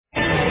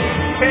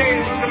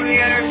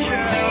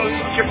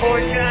your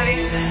boy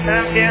Johnny, and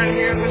I'm down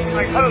here with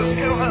my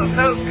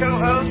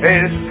co-host.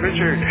 Hey, this is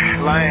Richard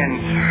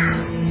Lyons.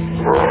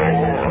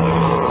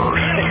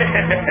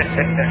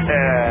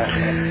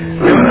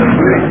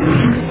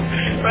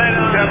 Right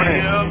on, you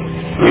know.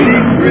 Your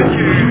name's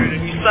Richard,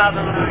 and you saw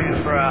the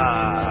lion,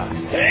 brah.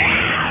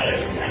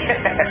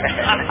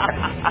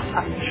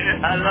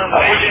 I love it.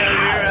 We're down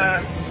here,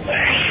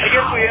 I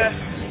guess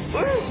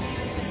woo!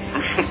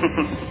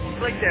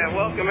 I'd like to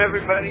welcome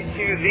everybody to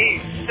the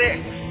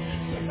 6th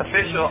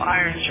official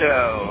Iron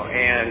Show,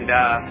 and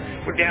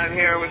we're down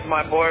here with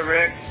my boy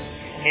Rick,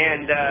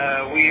 and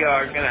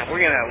we're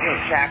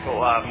gonna tackle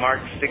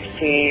Mark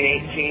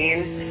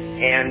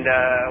 16:18, and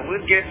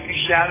we'll give a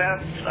few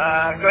shout-outs.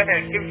 Go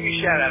ahead, give a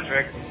few shout-outs,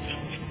 Rick.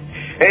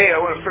 Hey, I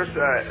want to first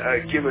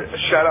give a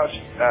shout-out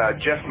to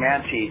Jeffrey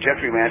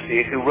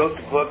Manti, who wrote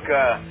the book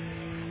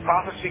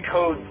Prophecy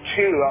Code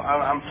 2.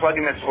 I'm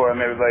plugging this for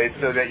him, everybody,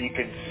 so that you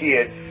can see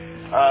it.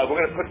 We're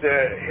going to put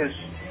his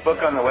book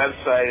on the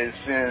website as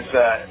soon as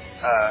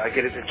I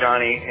get it to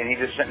Johnny, and he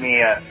just sent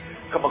me a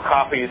couple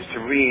copies to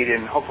read,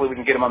 and hopefully we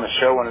can get him on the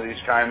show one of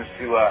these times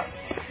to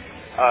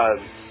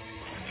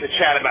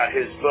chat about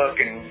his book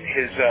and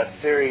his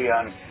theory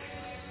on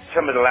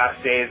some of the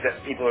last days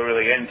that people are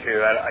really into.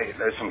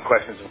 There's some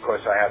questions, of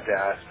course, I have to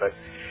ask, but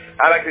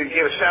I'd like to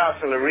give a shout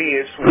out to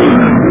Louise from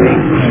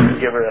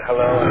give her a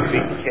hello and a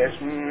big kiss.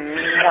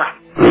 Mwah.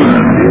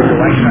 The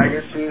White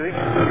Tiger, Susie,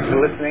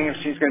 who's listening, if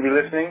she's going to be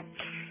listening.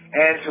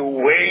 And to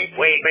wait.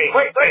 And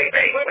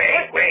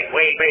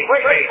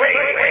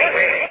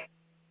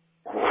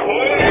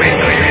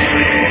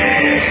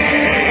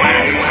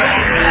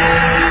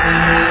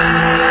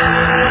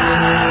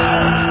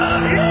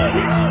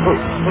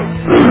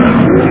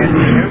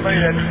everybody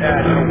that's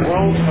at the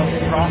World of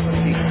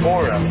Prophecy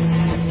Forum,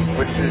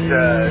 which is,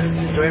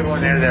 to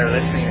everyone there that are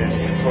listening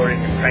and supporting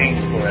and praying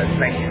for us,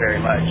 thank you very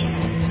much.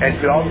 And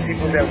to all the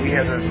people that we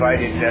have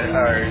invited that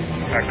are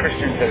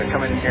Christians that are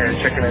coming in here and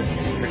checking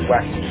this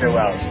wacky show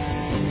out.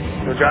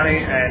 So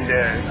Johnny,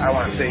 and I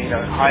want to say,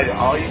 hi to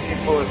all you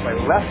people. If I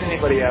left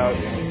anybody out,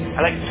 I'd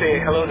like to say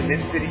hello to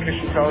Mid-City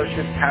Christian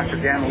Fellowship, Pastor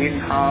Dan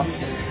Wiedenhoff,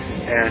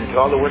 and to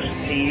all the worship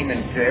team,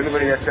 and to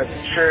everybody that's at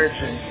the church,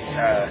 and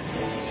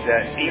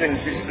that even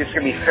it's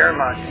going to be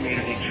Fairmont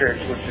Community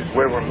Church, which is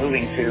where we're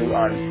moving to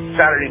on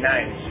Saturday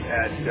nights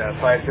at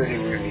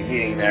 5:30. We're going to be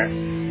meeting there,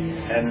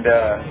 and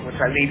which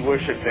I lead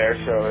worship there.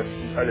 So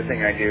it's the other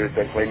thing I do is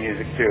I play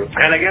music too.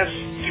 And I guess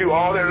to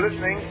all that are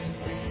listening,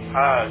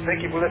 thank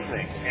you for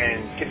listening,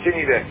 and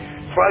continue to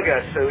plug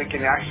us so we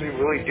can actually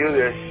really do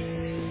this,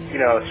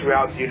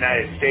 throughout the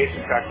United States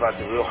and talk about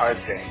the real hard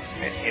things,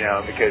 and,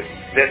 because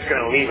that's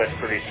going to leave us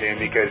pretty soon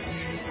because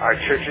our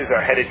churches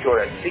are headed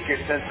toward a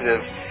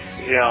seeker-sensitive,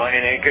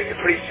 and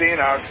pretty soon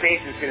our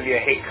faith is going to be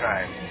a hate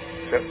crime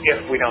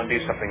if we don't do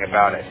something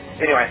about it.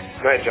 Anyway,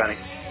 go ahead, Johnny.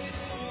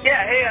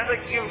 Yeah, hey, I'd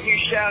like to give a few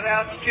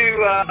shout-outs to,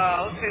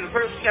 the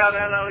first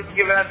shout-out I'd like to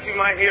give out to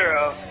my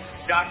hero,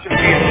 Dr.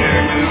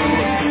 Future,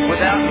 who,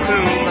 without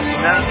whom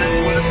none of this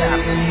would have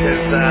happened,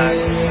 because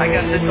I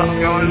got this all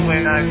going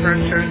when I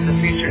first heard the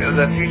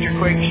Future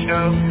Quake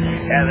show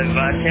out of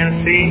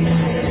Tennessee,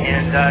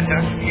 and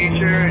Dr.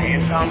 Future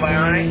and Tom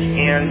Bionic,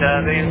 and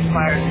they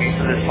inspired me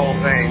for this whole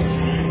thing.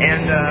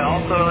 And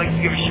also I'd like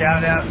to give a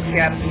shout-out to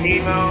Captain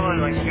Nemo,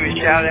 and I'd like to give a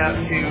shout-out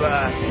to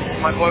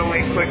my boy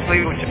Wade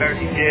Quickly, which I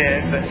already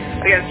did, but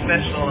I got a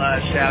special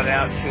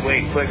shout-out to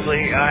Wade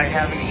Quickly. I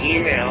have an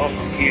email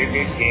from Peter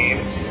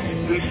Goodgame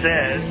who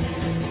says,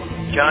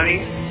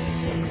 Johnny,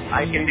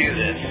 I can do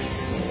this.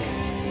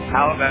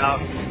 How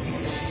about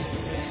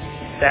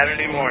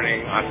Saturday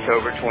morning,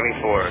 October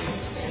 24th?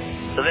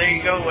 So there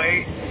you go,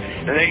 Wade,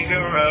 and there you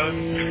go,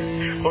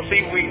 Rose. We'll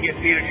see if we can get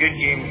Peter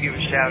Goodgame to give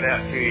a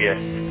shout-out to you.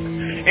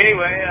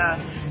 Anyway,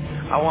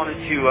 I wanted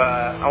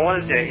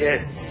to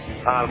hit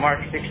Mark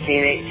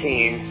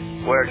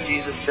 16:18, where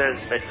Jesus says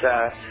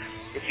that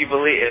if you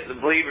believe,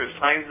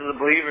 signs of the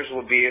believers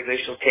will be if they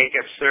shall take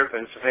up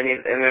serpents, and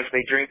if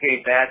they drink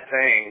any bad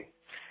thing,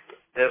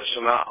 that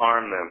shall not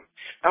harm them.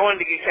 I wanted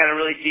to get kind of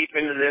really deep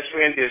into this.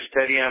 We're going to do a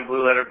study on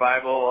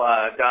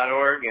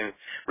BlueLetterBible.org, and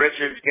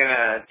Richard's going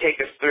to take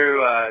us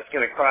through. It's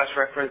going to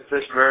cross-reference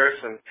this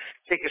verse and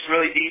take us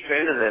really deep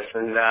into this.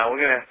 And we're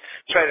going to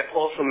try to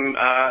pull some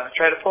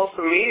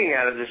meaning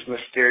out of this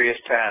mysterious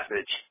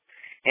passage.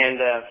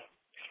 And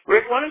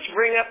Rick, why don't you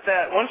bring up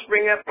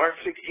Mark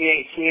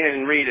 16:18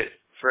 and read it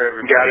for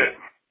everybody?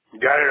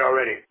 Got it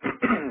already.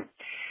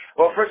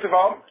 Well, first of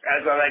all,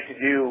 as I like to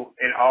do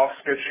in all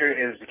Scripture,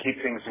 is to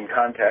keep things in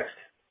context.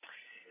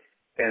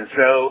 And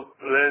so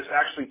let's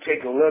actually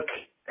take a look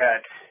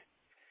at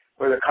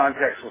where the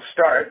context will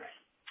start,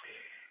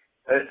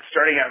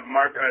 starting at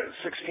Mark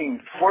 16:14.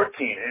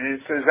 And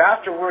it says,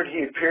 afterward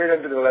he appeared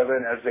unto the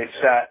 11 as they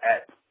sat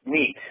at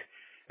meat.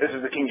 This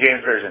is the King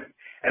James Version.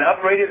 And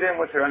upbraided them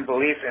with their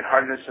unbelief and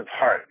hardness of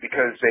heart,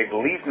 because they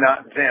believed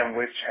not them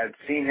which had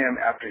seen him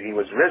after he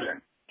was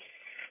risen.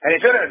 And he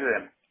said unto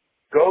them,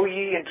 go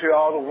ye into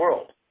all the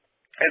world,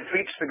 and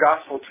preach the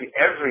gospel to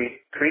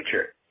every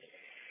creature.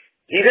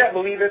 He that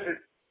believeth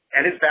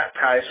and is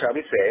baptized shall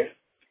be saved,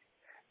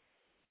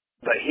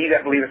 but he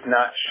that believeth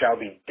not shall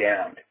be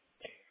damned.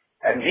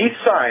 And these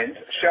signs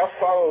shall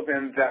follow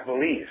them that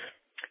believe.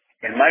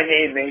 In my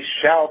name they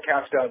shall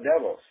cast out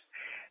devils.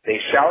 They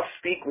shall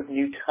speak with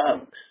new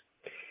tongues.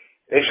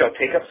 They shall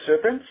take up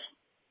serpents,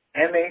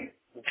 and they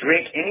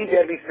drink any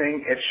deadly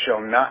thing, it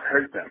shall not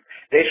hurt them.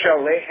 They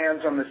shall lay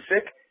hands on the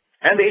sick,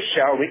 and they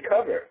shall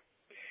recover.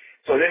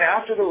 So then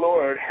after the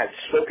Lord had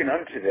spoken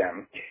unto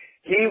them,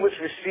 he was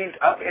received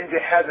up into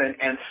heaven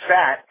and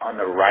sat on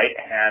the right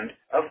hand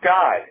of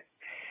God.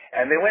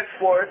 And they went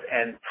forth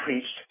and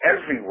preached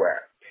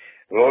everywhere,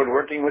 the Lord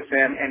working with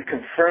them and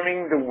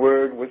confirming the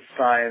word with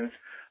signs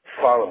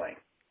following.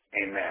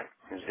 Amen.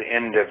 This is the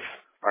end of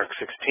Mark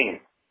 16.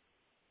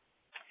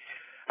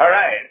 All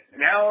right.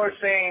 Now we're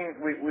saying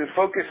we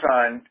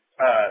focusing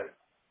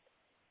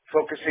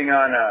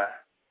on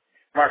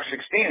Mark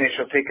 16. They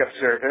shall take up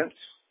serpents,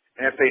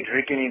 and if they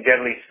drink any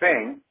deadly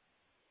thing,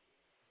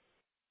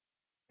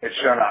 it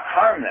shall not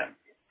harm them.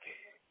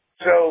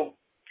 So,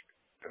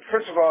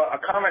 first of all, a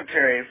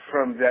commentary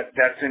from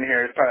that's in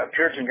here,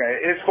 Puritan guy,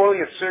 it is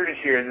fully asserted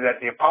here that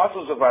the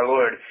apostles of our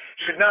Lord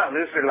should not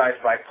lose their life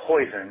by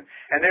poison,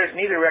 and there is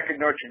neither record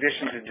nor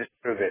tradition to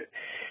disprove it.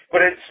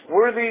 But it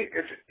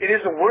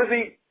is a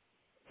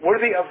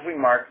worthy of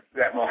remark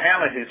that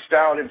Muhammad, who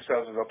styled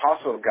himself as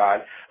apostle of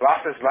God,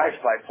 lost his life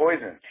by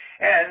poison.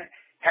 And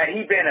had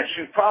he been a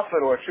true prophet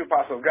or a true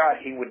apostle of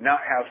God, he would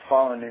not have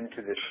fallen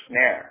into this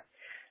snare.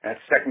 That's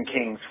 2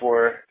 Kings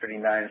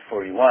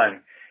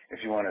 4:39-41,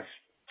 if you want to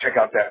check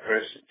out that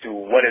verse to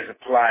what is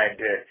applied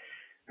to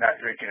not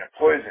drinking a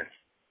poison.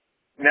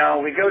 Now,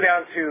 we go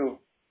down to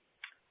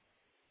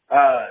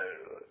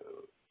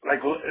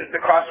like the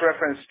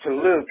cross-reference to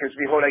Luke is,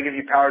 behold, I give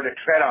you power to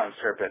tread on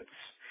serpents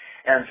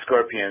and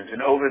scorpions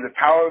and over the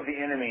power of the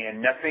enemy, and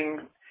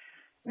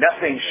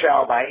nothing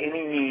shall by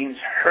any means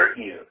hurt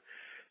you.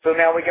 So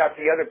now we got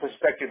the other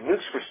perspective,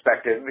 Luke's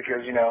perspective,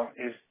 because,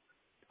 he's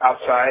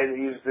outside,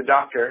 he's the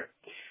doctor.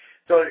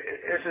 So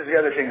this is the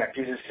other thing that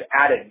Jesus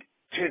added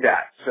to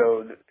that.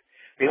 So,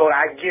 behold,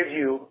 I give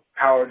you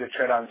power to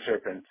tread on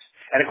serpents.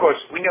 And of course,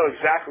 we know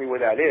exactly where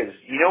that is.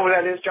 You know where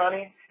that is,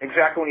 Johnny?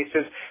 Exactly when he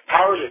says,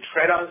 power to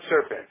tread on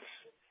serpents.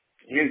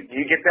 You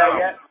get that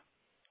yet?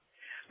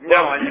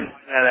 No, I didn't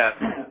find that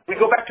out. We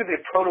go back to the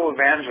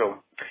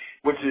proto-evangel,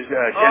 which is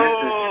Genesis 15.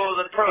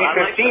 I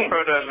like the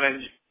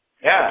proto-evangel.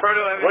 Yeah. The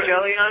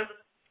proto-evangelion?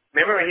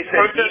 Remember when he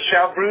said, he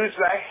shall bruise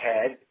thy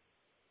head,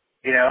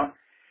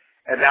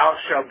 and thou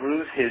shalt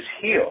bruise his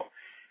heel.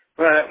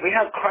 We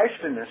have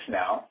Christ in this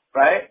now,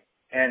 right?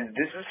 And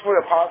this is for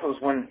the apostles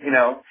when,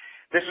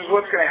 this is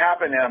what's going to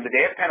happen now. On the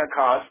day of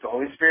Pentecost, the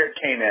Holy Spirit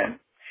came in,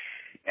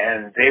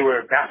 and they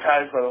were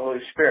baptized by the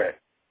Holy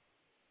Spirit.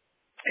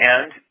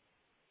 And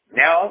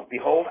now,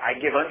 behold, I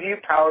give unto you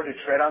power to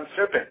tread on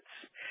serpents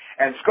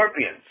and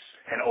scorpions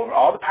and over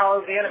all the power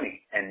of the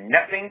enemy, and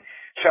nothing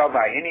shall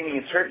by any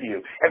means hurt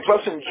you. And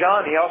plus in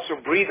John, he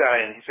also breathed on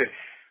him. He said,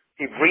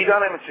 he breathed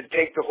on him and said,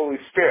 take the Holy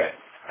Spirit,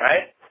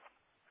 right?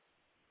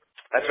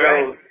 That's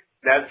right.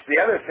 That's the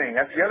other thing.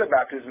 That's the other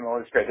baptism of the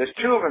Holy Spirit. There's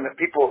two of them that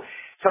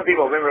some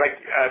people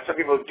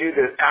do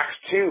the Acts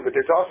 2, but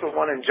there's also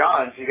one in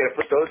John, so you got to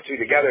put those two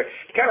together.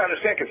 You kind of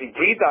understand, because he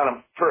breathed on them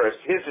first,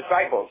 his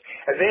disciples,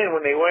 and then when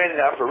they went in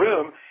the upper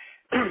room,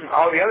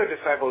 all the other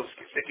disciples,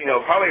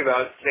 probably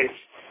there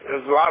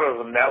was a lot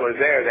of them that were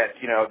there, that,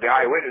 the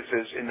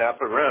eyewitnesses in the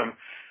upper room,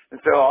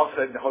 and so all of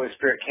a sudden the Holy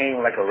Spirit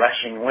came like a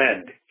rushing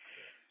wind,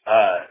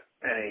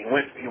 and he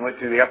went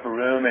through the upper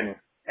room, and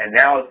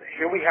now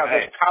here we have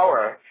this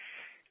power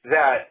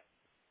that,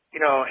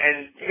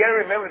 and you got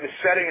to remember the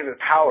setting of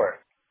the power,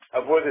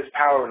 of where this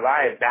power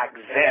lied back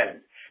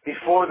then,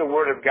 before the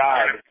Word of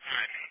God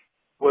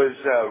was,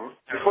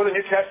 before the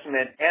New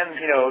Testament and,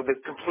 the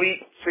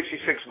complete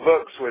 66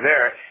 books were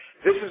there.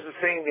 This is the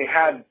thing they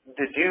had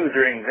to do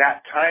during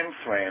that time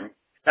frame.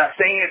 Not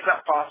saying it's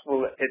not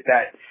possible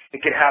that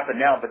it could happen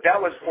now, but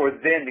that was for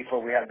then,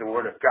 before we had the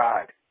Word of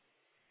God.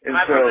 And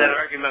I've heard that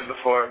argument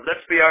before.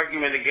 That's the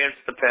argument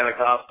against the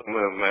Pentecostal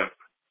movement.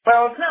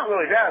 Well, it's not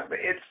really that, but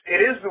it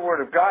is the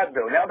Word of God,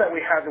 though. Now that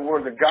we have the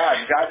Word of God,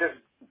 God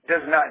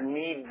does not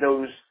need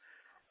those,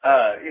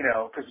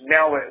 because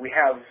now we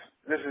have,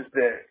 this is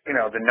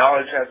the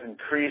knowledge has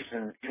increased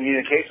in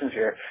communications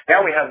here.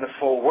 Now we have the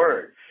full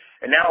Word.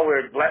 And now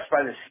we're blessed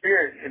by the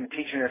Spirit in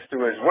teaching us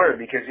through His Word,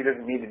 because He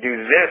doesn't need to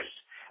do this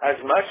as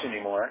much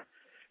anymore.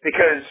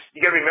 Because you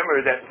got to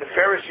remember that the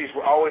Pharisees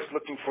were always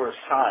looking for a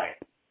sign.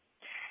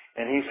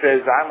 And he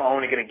says, I'm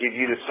only going to give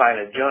you the sign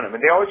of Jonah. But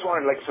they always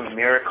wanted like some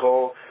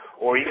miracle,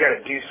 or you got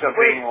to do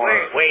something more.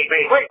 Wait.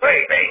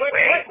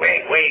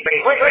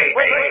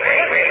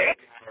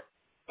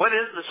 What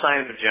is the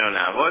sign of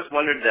Jonah? I've always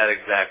wondered that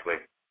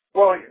exactly.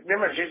 Well,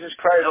 remember Jesus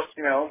Christ,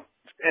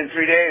 in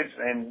 3 days,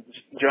 and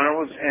Jonah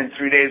was in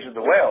 3 days with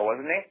the whale,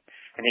 wasn't he?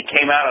 And he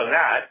came out of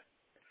that.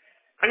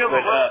 I know,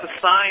 but what's the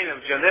sign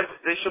of Jonah?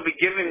 They shall be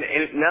given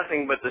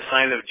nothing but the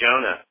sign of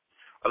Jonah,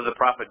 of the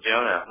prophet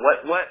Jonah.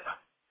 What?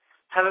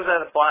 How does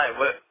that apply?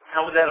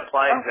 How would that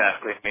apply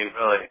exactly? I mean,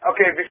 really.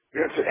 Okay,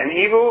 an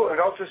evil,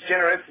 adulterous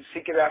generation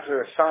seeketh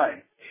after a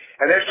sign,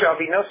 and there shall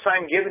be no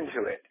sign given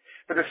to it,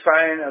 but the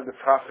sign of the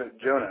prophet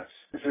Jonas.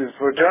 This is,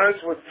 for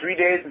Jonas was 3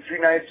 days and 3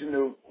 nights in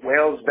the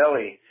whale's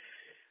belly.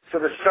 So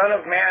the Son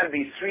of Man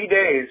be 3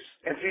 days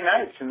and 3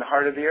 nights in the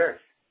heart of the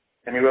earth.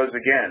 And he rose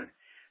again.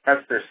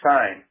 That's their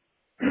sign.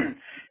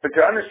 But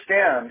to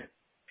understand,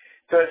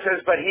 so it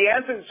says, but he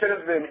answered and said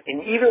of them,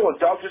 an evil,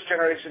 adulterous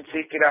generation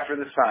seeketh after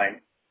the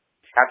sign,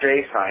 after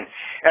a sign,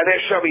 and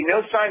there shall be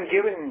no sign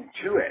given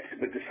to it,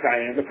 but the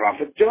sign of the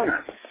prophet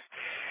Jonas.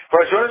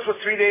 For as Jonas was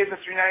 3 days and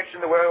 3 nights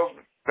in the whale's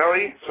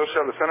belly, so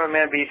shall the Son of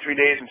Man be 3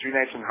 days and 3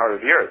 nights in the heart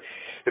of the earth.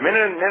 The men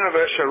of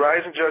Nineveh shall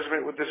rise in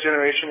judgment with this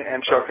generation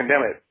and shall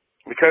condemn it,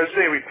 because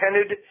they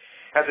repented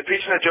at the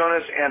preaching of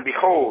Jonas, and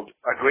behold,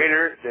 a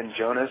greater than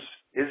Jonas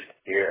is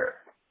here.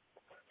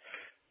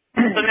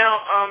 So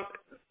now,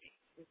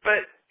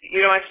 but,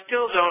 you know, I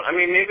still don't, I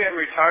mean, maybe I'm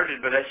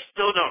retarded, but I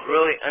still don't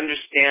really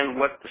understand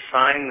what the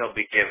sign they'll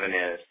be given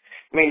is.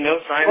 I mean, no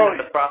sign that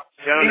the prophet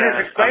Jonah... He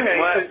just explained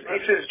that.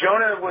 He says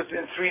Jonah was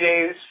in 3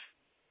 days,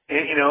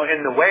 you know,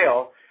 in the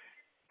whale,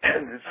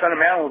 and the Son of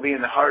Man will be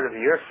in the heart of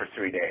the earth for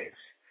 3 days.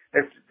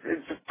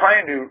 It's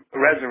prior to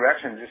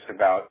resurrection, just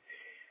about.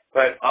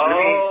 But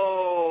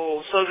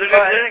so they're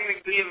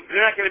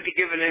not going to be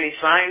given any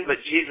sign, but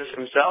Jesus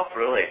himself,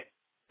 really,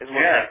 is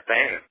what they're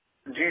saying.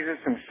 Jesus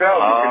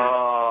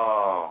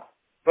himself.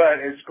 But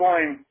it's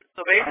going...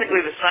 So basically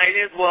the sign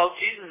is, well,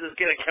 Jesus is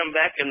going to come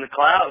back in the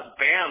clouds.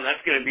 Bam,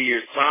 that's going to be your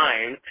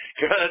sign.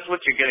 That's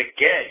what you're going to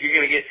get. You're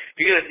going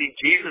to see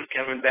Jesus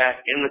coming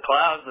back in the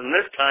clouds, and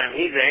this time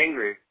he's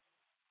angry.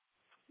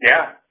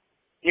 Yeah.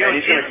 You know,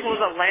 Jesus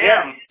was a lamb.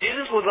 Yeah.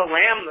 Jesus was a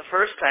lamb the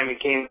first time he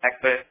came back,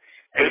 but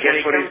when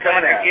he comes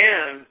back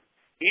again,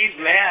 he's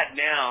mad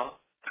now.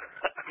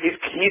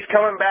 He's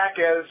coming back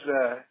as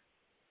the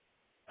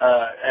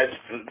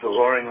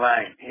roaring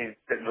lion. He's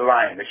the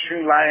lion, the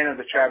true lion of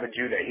the tribe of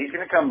Judah. He's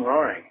going to come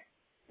roaring.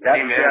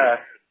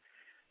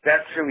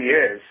 That's who he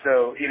is.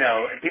 So, you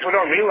know, people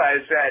don't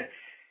realize that,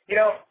 you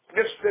know,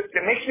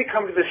 it makes me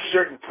come to this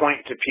certain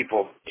point to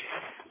people.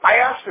 I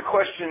ask the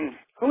question,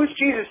 who is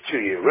Jesus to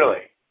you,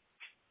 really?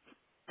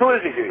 Who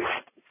is he to you?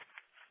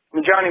 I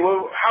mean, Johnny,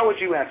 well, how would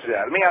you answer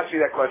that? Let me ask you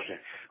that question.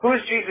 Who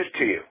is Jesus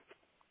to you?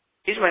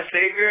 He's my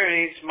Savior, and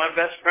he's my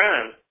best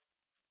friend.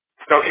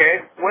 Okay.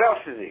 What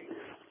else is he?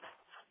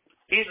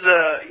 He's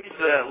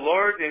the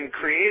Lord and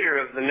Creator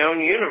of the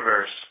known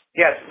universe.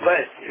 Yes,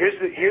 but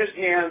here's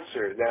the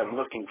answer that I'm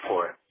looking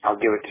for. I'll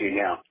give it to you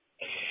now.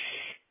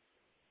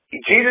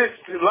 Jesus,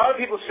 a lot of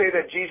people say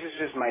that Jesus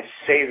is my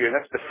Savior.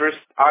 That's the first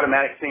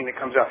automatic thing that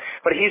comes out.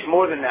 But he's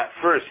more than that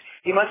first.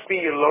 He must be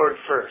your Lord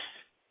first.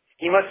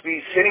 He must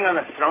be sitting on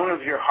the throne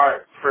of your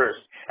heart first.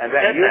 And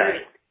that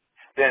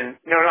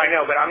no, I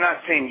know, but I'm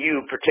not saying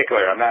you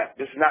particular.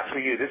 This is not for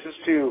you. This is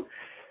to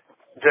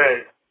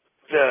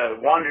the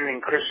wandering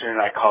Christian,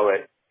 I call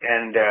it,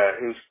 and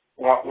who's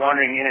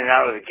wandering in and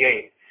out of the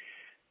gate.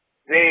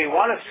 They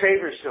want a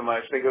Savior so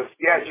much. They go,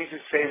 yeah,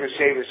 Jesus, Savior,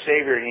 Savior,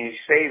 Savior, and he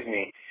saves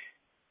me.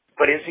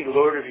 But is he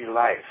Lord of your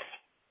life?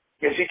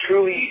 Is he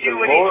truly the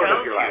Lord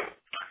of your life?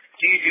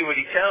 Do you do what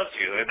he tells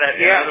you?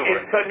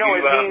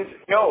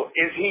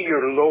 Is he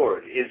your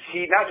Lord? Is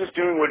he not just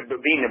doing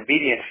being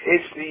obedient?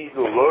 Is he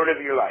the Lord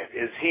of your life?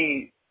 Is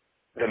he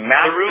the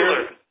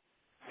master?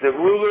 The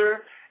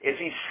ruler? Is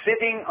he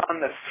sitting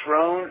on the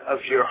throne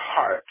of your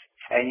heart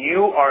and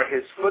you are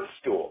his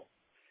footstool?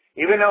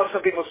 Even though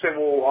some people say,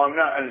 well, I'm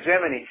not his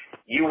enemy,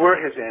 you were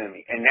his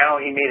enemy. And now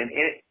he made an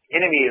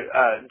enemy.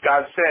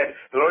 God said,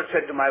 the Lord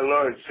said to my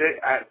Lord, sit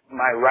at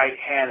my right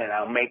hand and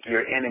I'll make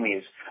your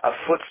enemies a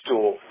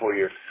footstool for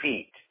your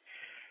feet.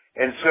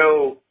 And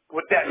so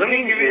what that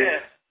means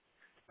is...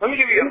 Let me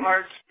give you a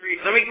hard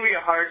street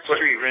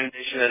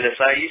rendition of this.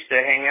 I used to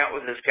hang out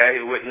with this guy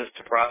who witnessed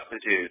to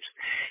prostitutes,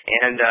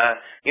 and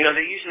you know,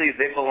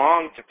 they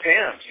belonged to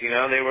pimps. You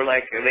know, they were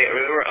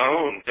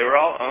owned. They were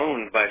all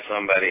owned by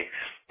somebody.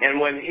 And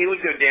when he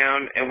would go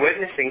down and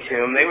witnessing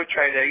to him, they would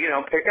try to, you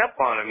know, pick up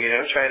on him. You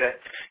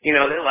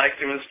know, they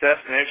liked him and stuff,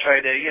 and they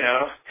tried to, you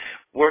know,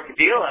 work a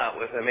deal out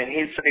with him. And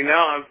he'd say,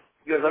 no,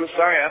 he goes, I'm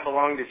sorry, I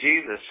belong to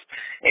Jesus.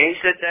 And he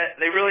said that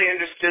they really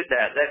understood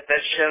that.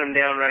 That shut him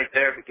down right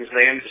there, because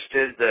they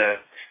understood that,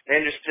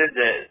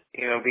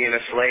 you know, being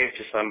a slave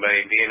to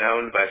somebody, being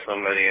owned by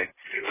somebody. And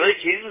really,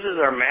 Jesus is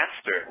our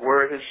master.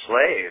 We're his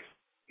slave.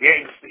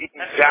 Yeah, exactly.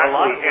 That's a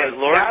lot of what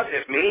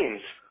lordship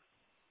means.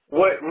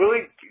 What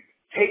really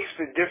takes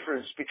the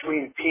difference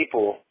between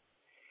people,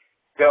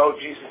 though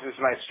Jesus is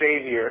my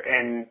Savior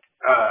and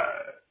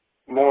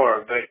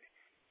more, but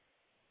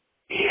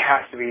he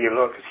has to be your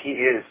Lord because he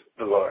is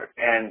the Lord.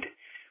 And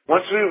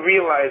once we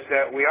realize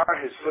that we are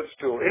his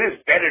footstool, it is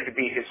better to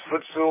be his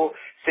footstool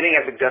sitting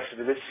at the dust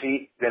of his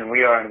seat than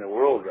we are in the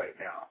world right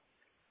now.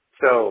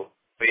 So,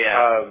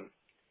 yeah.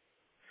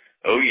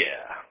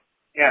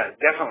 Yeah,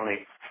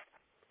 definitely.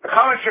 The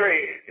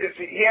commentary,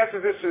 he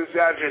answers this as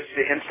just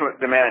the insolent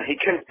demand. He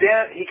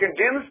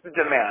condemns the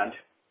demand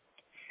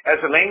as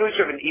the language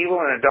of an evil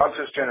and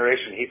adulterous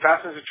generation. He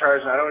fastens a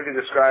charge not only to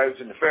the scribes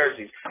and the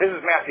Pharisees. This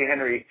is Matthew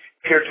Henry,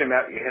 Puritan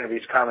Matthew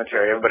Henry's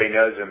commentary. Everybody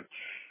knows him.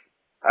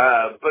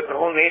 But the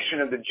whole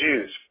nation of the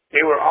Jews.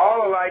 They were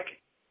all alike.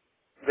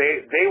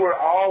 They were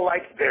all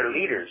like their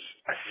leaders,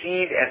 a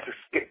seed and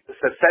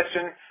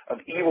succession of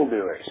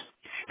evildoers.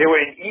 They were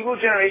an evil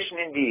generation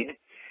indeed,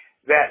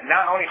 that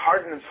not only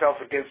hardened themselves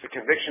against the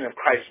conviction of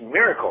Christ's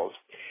miracles,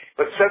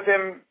 but set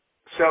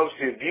themselves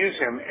to abuse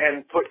him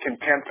and put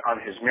contempt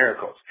on his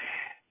miracles.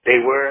 They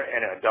were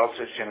an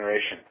adulterous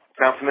generation.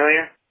 Sound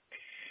familiar?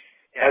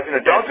 As an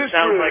adulterous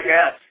sounds brood, like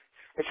us.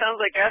 It sounds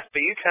like us,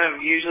 but you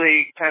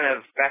usually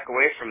back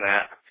away from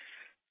that.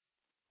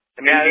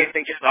 I mean, do you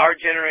think it's our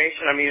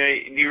generation? I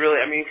mean, do you really?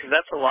 I mean, because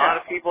that's a lot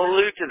of people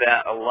allude to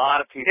that. A lot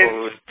of people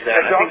allude to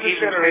that. I think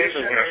even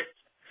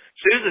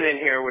Susan in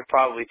here would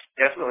probably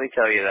definitely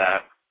tell you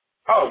that.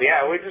 Oh,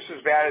 yeah, we're just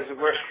as bad as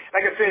we're.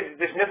 Like I said,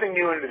 there's nothing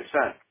new under the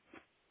sun.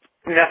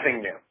 Nothing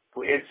new.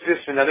 It's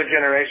just another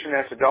generation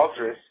that's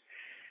adulterous.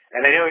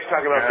 And I know he's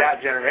talking about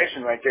that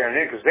generation right there and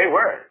then, because they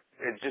were.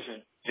 It's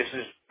just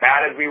as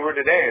bad as we were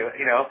today,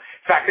 you know.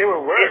 In fact, they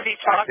were worse. Is he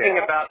talking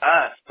about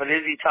us? But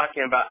is he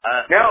talking about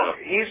us? No,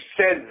 he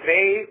said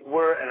they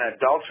were an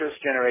adulterous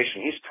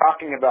generation. He's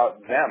talking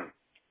about them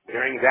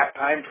during that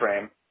time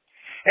frame.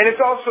 And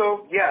it's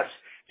also, yes,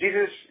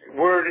 Jesus'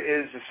 word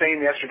is the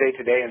same yesterday,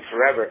 today, and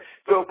forever.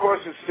 So, of course,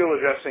 it's still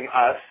addressing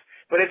us,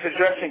 but it's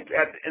addressing,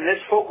 and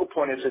this focal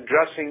point is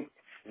addressing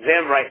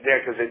them right there,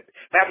 because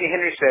Matthew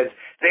Henry says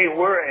they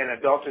were an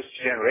adulterous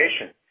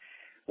generation.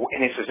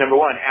 And he says, number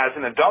one, as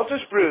an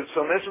adulterous brood,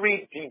 so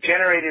misery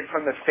degenerated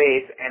from the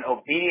faith and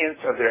obedience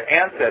of their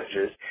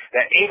ancestors,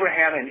 that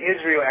Abraham and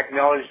Israel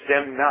acknowledged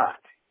them not.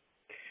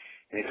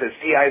 And he says,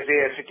 see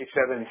Isaiah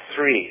 57:3,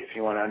 if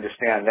you want to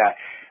understand that.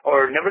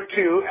 Or number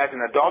two, as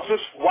an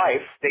adulterous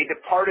wife, they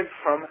departed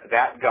from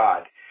that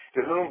God,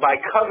 to whom by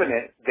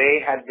covenant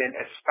they had been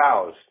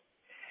espoused.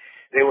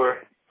 They were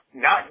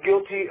not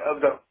guilty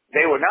of the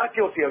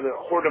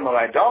whoredom of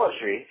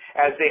idolatry,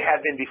 as they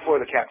had been before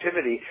the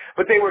captivity,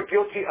 but they were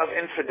guilty of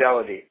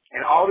infidelity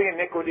and all the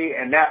iniquity,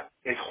 and that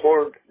is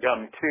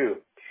whoredom too.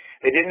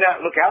 They did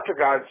not look after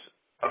gods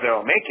of their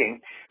own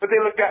making, but they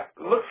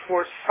looked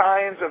for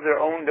signs of their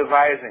own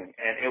devising,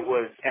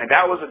 and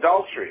that was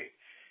adultery.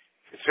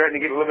 It's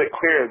starting to get a little bit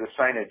clearer, the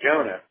sign of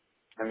Jonah,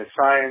 and the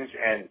signs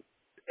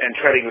and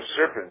treading with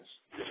serpents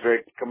is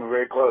coming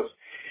very close.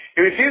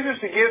 He refuses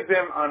to give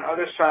them on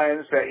other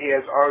signs that he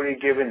has already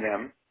given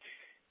them,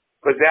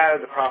 but that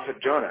of the prophet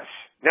Jonas.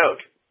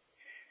 Note,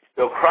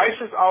 though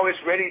Christ is always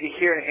ready to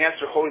hear and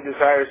answer holy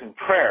desires and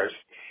prayers,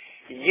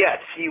 yet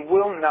he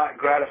will not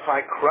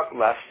gratify corrupt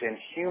lusts and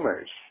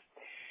humors.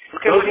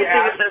 Okay, Those who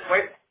ask,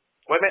 wait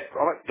a minute.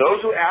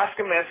 Those who ask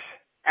amiss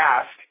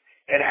ask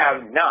and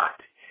have not.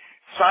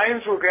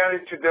 Signs were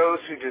granted to those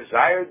who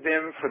desired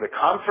them for the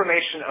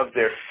confirmation of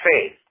their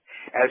faith,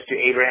 as to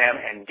Abraham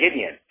and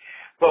Gideon,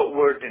 but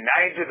were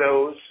denied to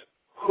those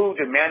who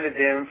demanded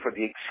them for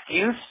the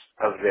excuse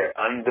of their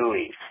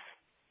unbelief.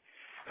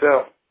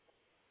 So,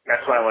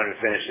 that's why I wanted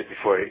to finish it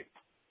before you.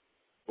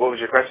 What was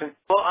your question?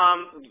 Well,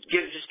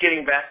 just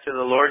getting back to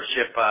the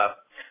lordship,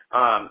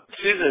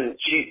 Susan,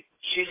 she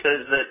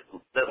says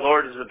that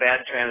Lord is a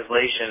bad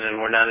translation, and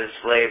we're not his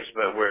slaves,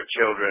 but we're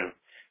children,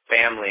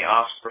 family,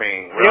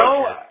 offspring,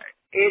 relatives.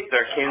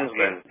 They're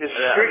kinsmen. The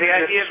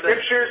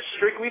Scripture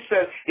strictly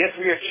says, yes,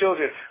 we are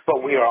children,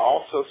 but we are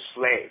also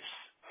slaves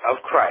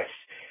of Christ.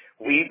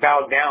 We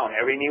bow down.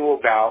 Every knee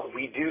will bow.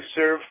 We do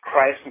serve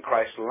Christ and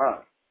Christ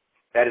alone.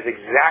 That is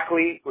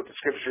exactly what the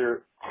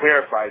Scripture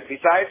clarifies.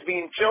 Besides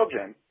being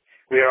children,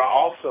 we are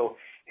also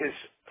his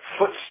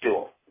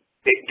footstool.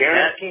 It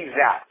guarantees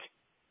that.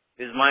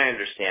 Is my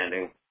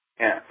understanding.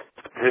 Yeah.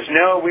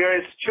 We are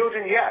his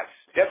children, yes.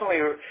 Definitely,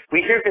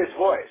 we hear his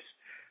voice,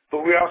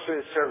 but we are also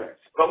his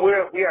servants. But we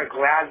are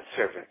glad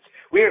servants.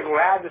 We are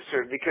glad to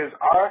serve because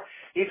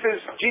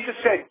Jesus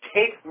said,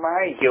 take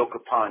my yoke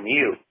upon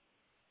you.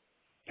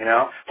 You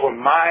know, for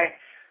my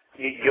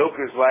yoke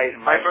is light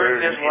and my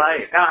burden is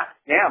light.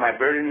 My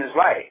burden is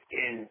light.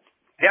 And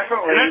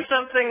definitely. And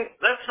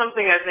that's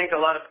something I think a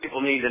lot of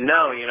people need to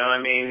know, you know.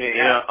 I mean, you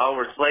know, oh,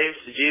 we're slaves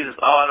to Jesus.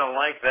 Oh, I don't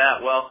like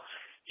that. Well,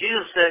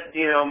 Jesus said,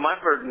 you know, my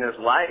burden is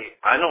light.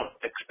 I don't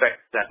expect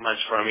that much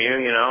from you,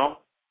 you know.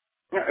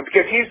 Yeah,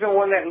 because he's the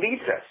one that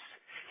leads us.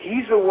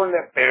 He's the one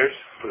that bears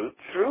fruit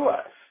through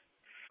us.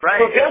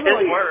 Right. So it's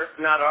his work,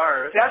 not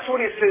ours. That's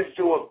what it says,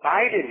 to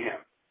abide in him.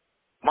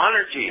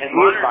 Monergy. And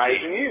he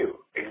abides in you.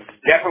 It's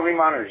definitely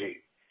monergy.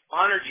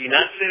 Monergy,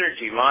 not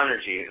synergy,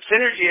 monergy.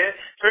 Synergy,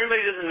 for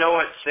anybody who doesn't know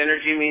what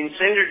synergy means,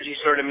 synergy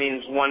sort of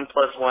means 1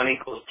 + 1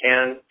 =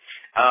 10.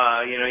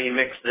 You know, you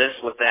mix this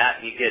with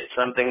that, you get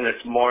something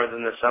that's more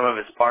than the sum of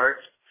its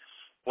parts.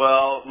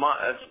 Well,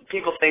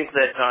 people think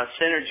that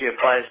synergy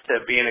applies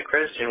to being a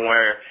Christian,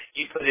 where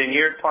you put in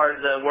your part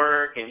of the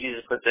work and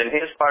Jesus puts in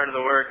his part of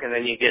the work, and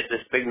then you get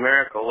this big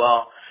miracle.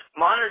 Well,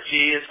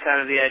 monergy is kind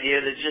of the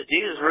idea that just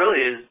Jesus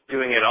really is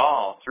doing it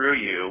all through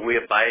you. We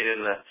abide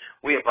in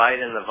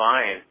the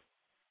vine.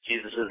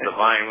 Jesus is the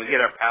vine. We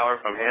get our power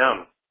from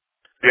him.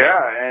 Yeah,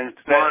 and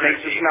that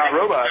makes us not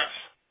robots.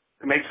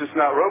 It makes us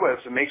not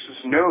robots. It makes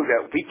us know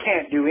that we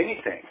can't do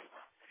anything.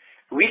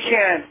 We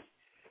can't.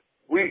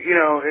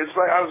 It's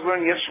like I was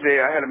learning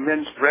yesterday. I had a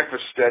men's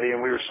breakfast study,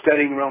 and we were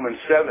studying Romans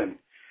 7.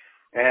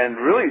 And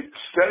really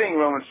studying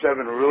Romans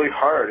 7 really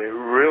hard. It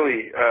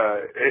really,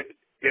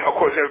 of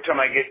course, every time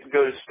I get to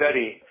go to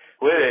study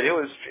with it,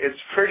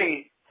 it's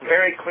pretty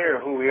very clear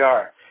who we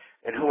are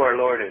and who our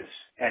Lord is.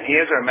 And He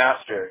is our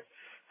Master.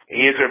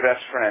 He is our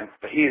best friend,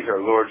 but He is our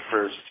Lord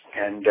first.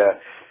 And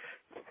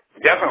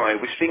definitely,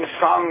 we sing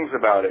songs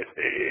about it.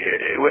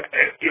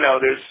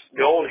 There's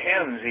the old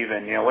hymns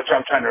even, which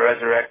I'm trying to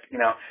resurrect,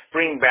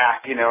 bring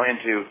back,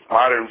 into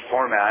modern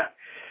format.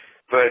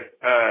 But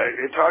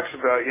it talks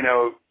about,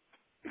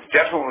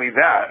 definitely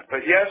that.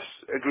 But yes,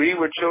 agree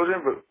with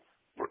children, but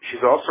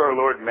He's also our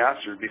Lord and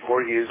Master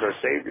before He is our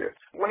Savior.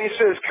 When He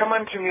says, "Come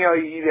unto me, all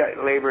ye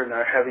that labor and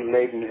are heavy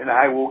laden, and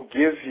I will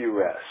give you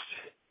rest.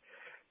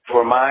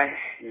 For my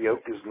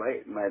yoke is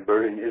light, and my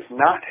burden is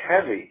not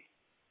heavy."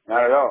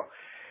 Not at all.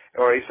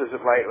 Or He says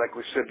it light, like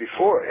we said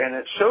before. And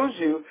it shows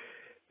you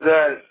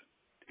that,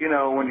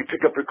 when you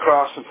pick up your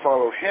cross and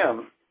follow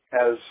Him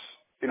as,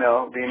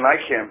 being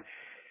like Him,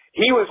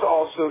 He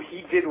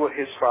did what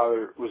His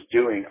Father was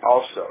doing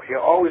also. He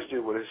always did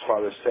what His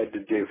Father said to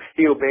do.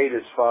 He obeyed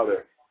His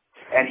Father.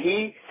 And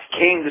He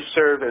came to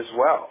serve as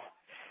well.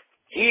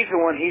 He's the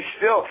one,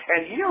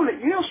 and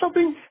you know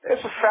something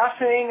that's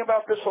fascinating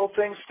about this whole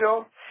thing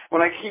still?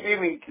 When I keep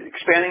even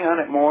expanding on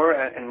it more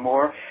and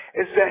more,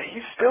 is that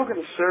He's still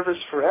going to serve us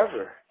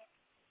forever.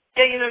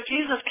 Yeah,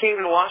 Jesus came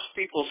and washed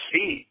people's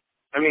feet.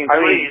 Please,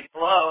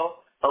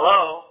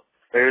 hello.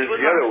 There's He was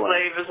the other a one.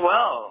 slave as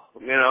well,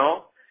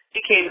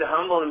 He came to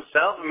humble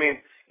Himself. Can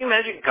you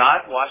imagine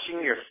God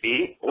washing your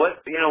feet?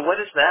 What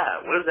is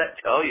that? What does that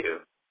tell you?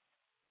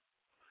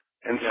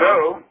 And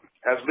so,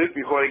 as Luke,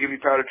 behold, I give you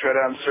power to tread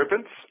on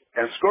serpents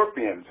and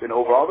scorpions and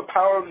over all the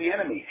power of the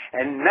enemy,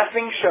 and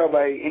nothing shall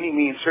by any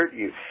means hurt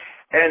you.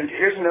 And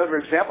here's another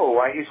example of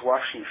why He's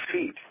washing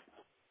feet.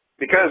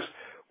 Because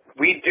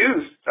we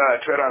do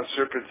tread on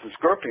serpents and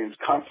scorpions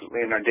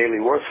constantly in our daily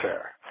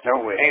warfare,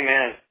 don't we?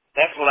 Amen.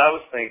 That's what I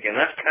was thinking.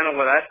 That's kind of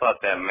what I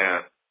thought that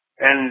meant.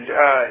 And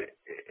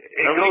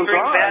it goes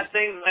drink on. bad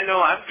things. I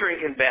know I'm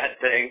drinking bad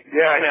things.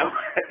 Yeah, I know.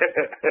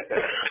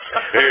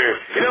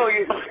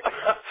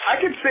 I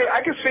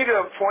could say to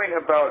a point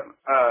about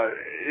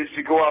is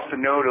to go off the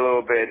note a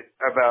little bit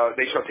about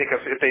they shall take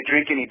us if they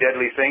drink any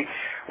deadly thing.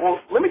 Well,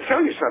 let me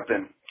tell you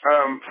something.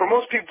 For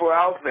most people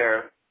out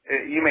there,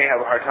 you may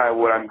have a hard time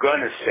with what I'm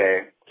going to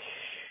say,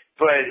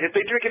 but if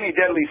they drink any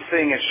deadly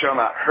thing, it shall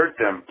not hurt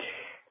them.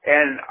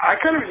 And I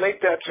kind of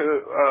relate that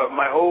to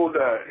my old,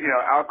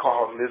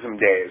 alcoholism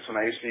days when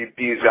I used to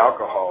abuse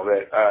alcohol.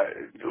 That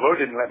the Lord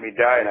didn't let me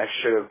die, and I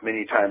should have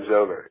many times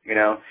over.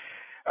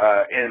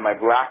 In my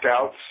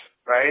blackouts,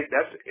 right?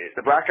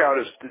 The blackout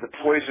is the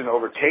poison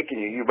overtaking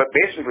you. You, but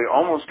basically,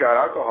 almost got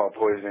alcohol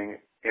poisoning.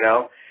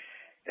 And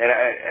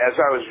as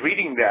I was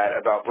reading that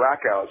about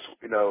blackouts,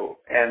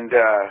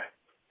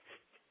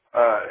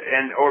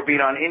 and or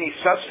being on any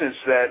substance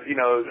that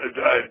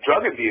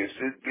drug abuse.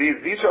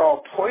 These are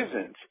all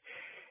poisons,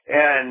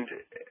 and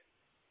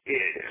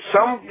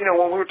some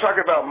when we were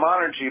talking about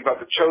monergy, about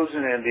the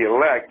chosen and the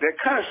elect, that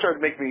kind of started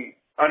to make me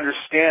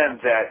understand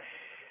that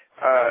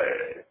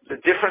the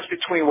difference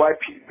between why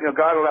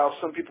God allows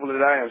some people to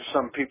die and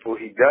some people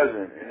He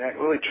doesn't, and that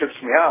really trips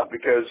me out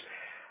because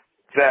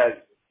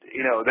that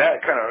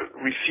kind of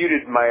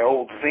refuted my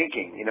old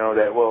thinking.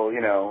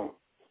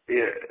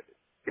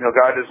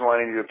 God doesn't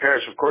want any to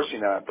perish. Of course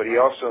He's not. But He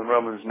also, in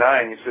Romans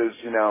 9, He says,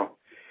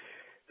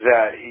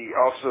 that He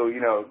also,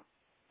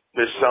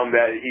 there's some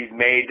that He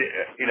made,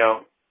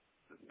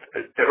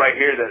 that right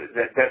here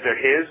that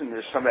they're His, and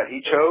there's some that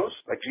He chose.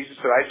 Like Jesus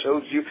said, I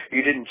chose you.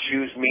 You didn't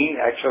choose me.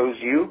 I chose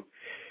you.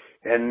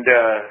 And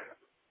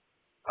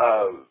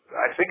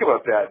I think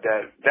about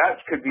that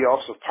could be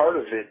also part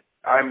of it.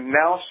 I'm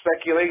now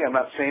speculating. I'm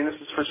not saying this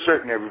is for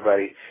certain,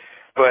 everybody,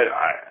 but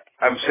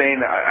I'm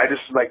saying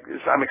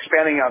I'm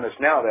expanding on this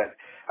now that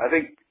I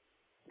think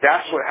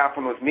that's what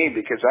happened with me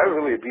because I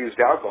really abused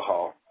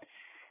alcohol,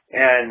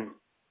 and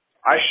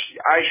I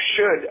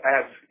should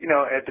have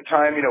at the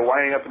time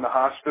winding up in the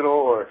hospital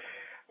or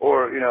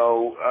for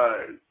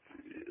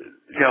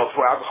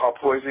alcohol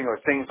poisoning or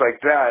things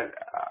like that.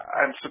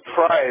 I'm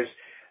surprised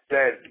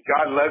that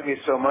God loved me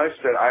so much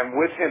that I'm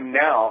with Him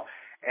now,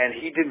 and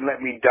He didn't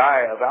let me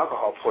die of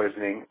alcohol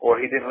poisoning, or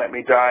He didn't let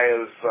me die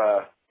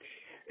of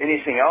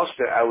anything else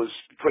that I was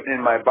putting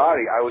in my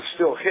body. I was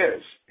still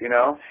His,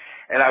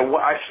 and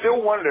I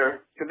still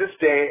wonder to this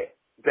day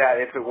that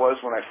if it was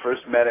when I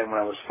first met Him when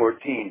I was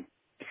 14,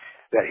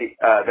 that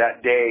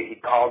that day He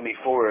called me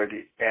forward,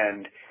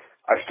 and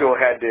I still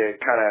had to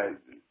kind of,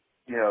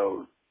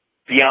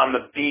 be on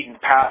the beaten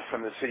path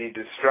from the city of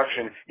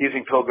destruction,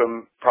 using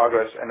Pilgrim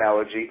Progress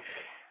analogy,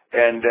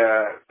 and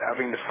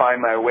having to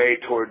find my way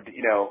toward,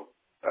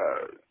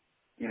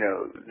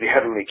 the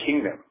heavenly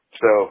kingdom.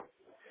 So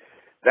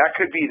that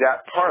could be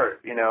that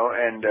part,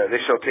 and they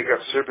shall take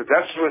up serpents.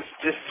 That's what's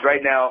just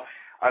right now.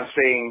 I'm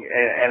saying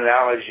an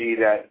analogy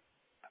that,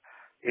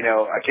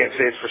 I can't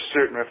say it's for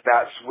certain if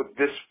that's what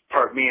this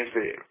part means,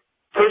 but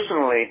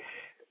personally,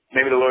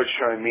 maybe the Lord's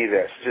showing me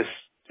this,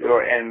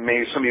 and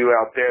maybe some of you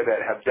out there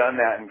that have done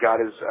that and God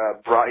has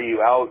brought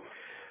you out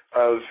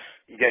of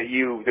that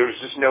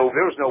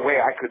there was no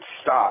way I could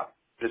stop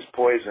this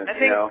poison, I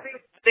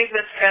think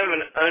that's kind of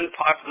an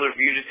unpopular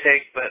view to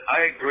take, but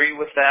I agree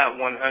with that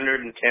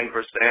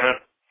 110%.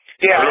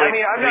 Yeah, I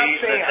really I'm not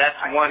saying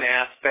that's one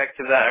aspect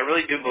of that. I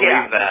really do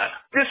believe that.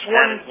 This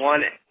that is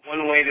one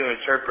way to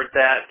interpret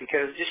that,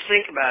 because just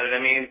think about it. I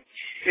mean,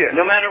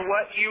 no matter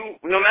what you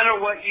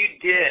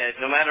did,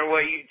 no matter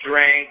what you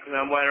drank,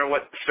 no matter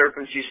what the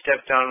serpents you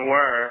stepped on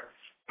were,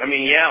 I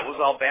mean, yeah, it was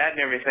all bad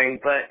and everything,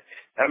 but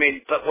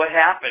what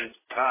happened?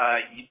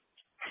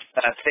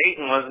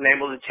 Satan wasn't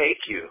able to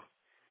take you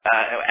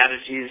out of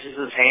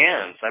Jesus'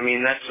 hands. I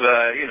mean, that's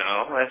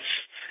that's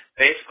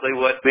basically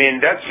what. I mean,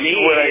 that's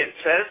it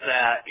says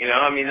that.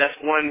 I mean, that's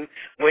one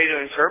way to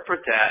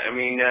interpret that. I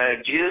mean,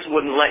 Jesus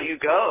wouldn't let you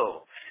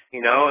go.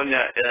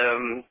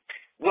 And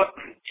what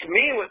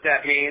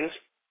that means.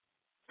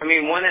 I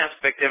mean, one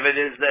aspect of it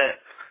is that,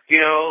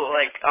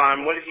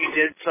 what if you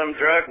did some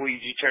drug? Would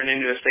you turn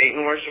into a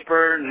Satan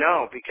worshiper?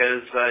 No,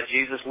 because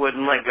Jesus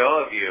wouldn't let go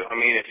of you. I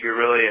mean, if you're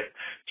really a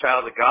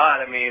child of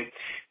God, I mean,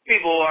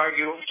 people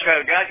argue, if you're a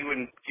child of God, you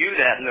wouldn't do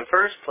that in the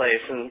first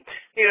place. And,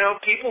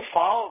 people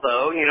fall,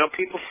 though.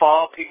 People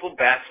fall, people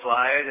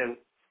backslide, and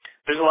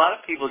there's a lot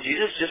of people,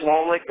 Jesus just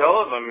won't let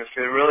go of them. If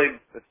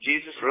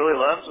Jesus really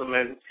loves them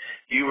and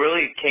you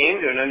really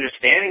came to an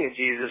understanding of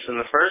Jesus in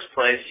the first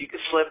place, you could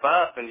slip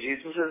up and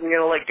Jesus isn't going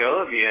to let go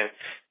of you.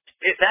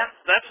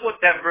 That's what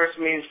that verse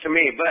means to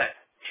me. But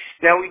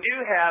now we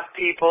do have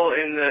people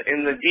in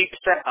the deep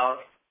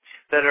south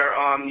that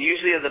are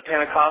usually of the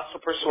Pentecostal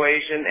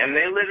persuasion, and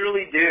they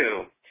literally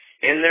do,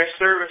 in their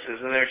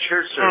services, in their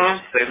church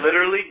services, they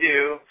literally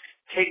do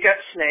take up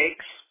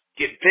snakes,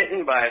 get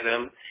bitten by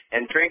them,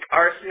 and drink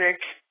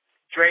arsenic,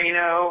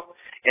 Drano,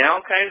 and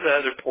all kinds of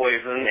other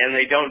poison, and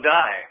they don't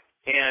die.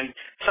 And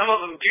some of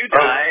them do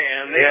die,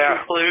 and they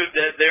conclude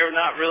that they're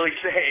not really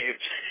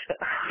saved.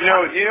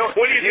 What do you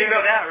think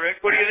of that,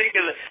 Rick? What do you think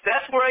of that?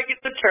 That's where I get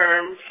the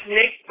term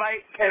snake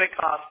bite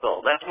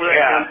Pentecostal. That's where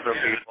that comes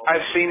from, people.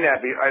 I've seen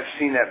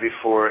that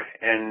before,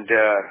 and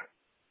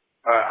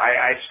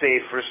I say,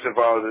 first of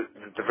all,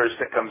 the verse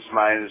that comes to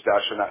mind is,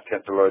 "Thou shalt not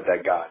tempt the Lord thy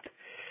God."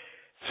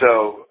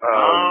 So.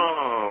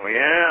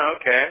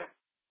 Okay.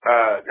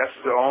 That's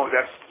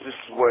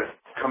just what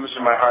comes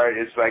to my heart.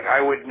 It's like I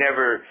would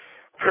never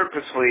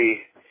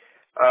purposely,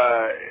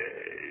 I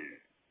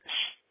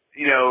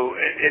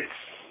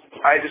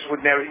just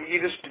would never.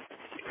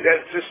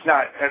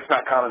 That's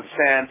not common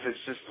sense.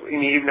 It's just,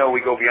 even though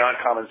we go beyond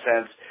common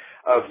sense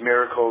of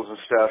miracles and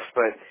stuff,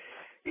 but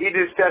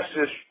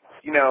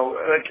none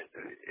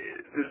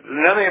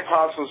of the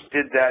apostles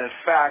did that. In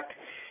fact,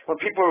 when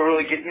people are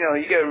really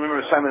you got to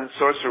remember Simon the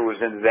Sorcerer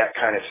was into that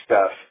kind of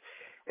stuff.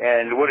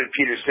 And what did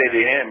Peter say to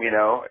him?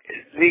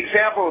 The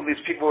example of these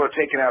people who are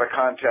taken out of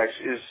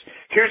context is,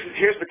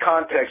 here's the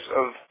context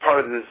of part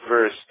of this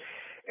verse,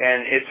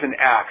 and it's in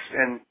Acts,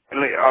 and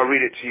I'll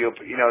read it to you.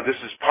 This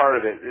is part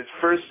of it.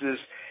 First is,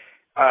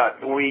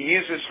 when we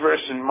use this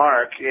verse in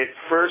Mark,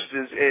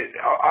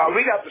 I'll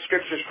read out the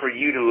scriptures for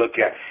you to look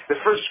at. The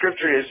first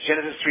scripture is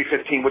Genesis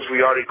 3:15, which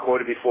we already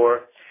quoted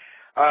before.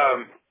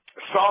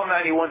 Psalm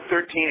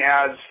 91:13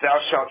 adds, "Thou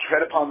shalt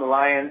tread upon the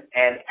lion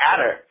and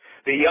adder.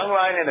 The young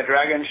lion and the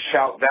dragon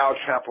shalt thou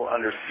trample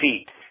under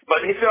feet."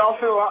 But he said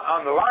also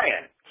on the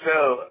lion.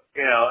 So,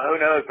 who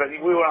knows? But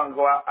we won't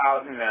go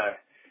out and,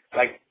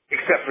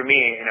 except for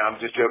me, I'm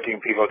just joking,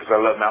 people, because I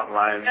love mountain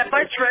lions. If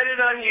I treaded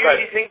on you, do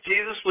you think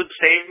Jesus would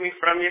save me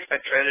from you if I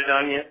treaded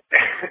on you?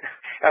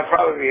 I'd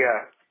probably,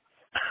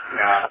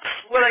 nah.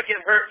 Would I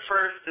get hurt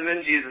first and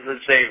then Jesus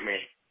would save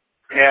me?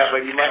 Yeah,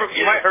 but you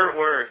might hurt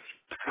worse.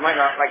 You might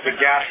not like the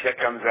gas that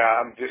comes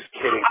out. I'm just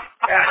kidding.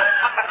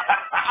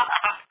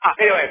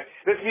 Anyway,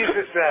 let's use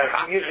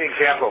the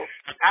example.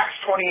 Acts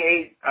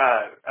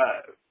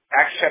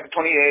chapter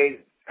 28,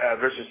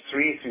 verses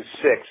 3 through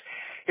 6.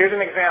 Here's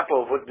an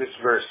example of what this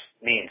verse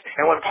means.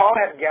 "And when Paul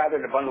had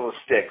gathered a bundle of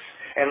sticks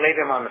and laid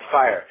them on the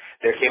fire,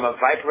 there came a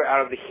viper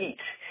out of the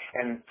heat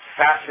and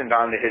fastened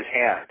onto his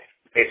hand."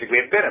 Basically,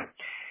 it bit him.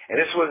 And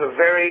this was a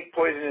very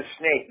poisonous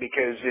snake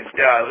because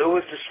it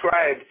was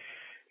described.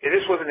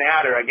 This was an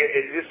adder.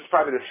 This is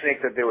probably the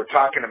snake that they were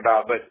talking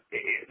about, but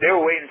they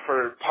were waiting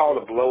for Paul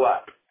to blow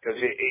up because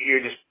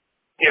you're just,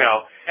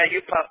 Yeah,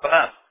 you pop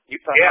up.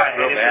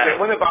 And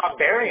when the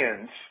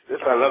barbarians,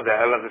 I love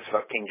that. I love this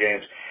about King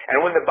James.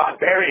 "And when the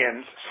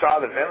barbarians saw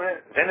the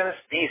venomous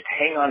beast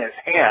hang on his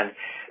hand,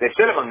 they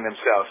said among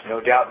themselves, 'No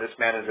doubt this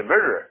man is a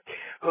murderer,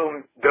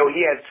 whom though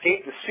he had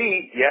escaped the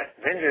sea, yet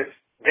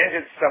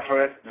vengeance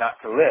suffereth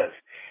not to live.'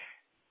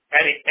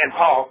 And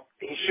Paul,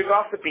 he shook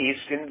off the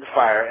beast into the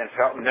fire and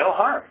felt no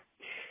harm.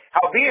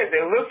 Howbeit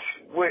they looked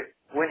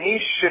when he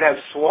should have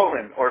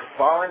swollen or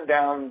fallen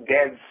down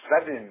dead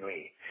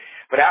suddenly.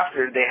 But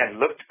after they had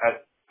looked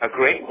a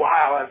great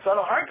while and saw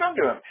no harm come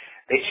to him.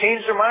 They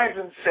changed their minds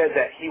and said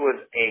that he was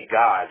a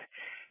god.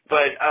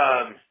 But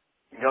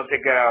don't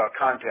take that out of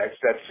context.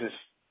 That's just,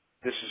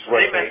 this is what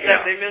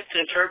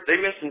they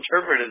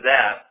misinterpreted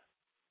that.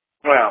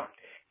 Well,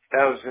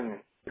 that was in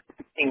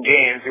King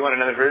James. You want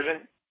another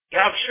version?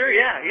 Yeah, I'm sure.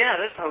 Yeah,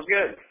 that sounds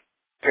good.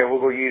 Okay, we'll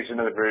go use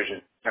another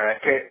version. All right.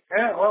 Okay.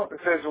 Yeah, well, it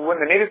says, when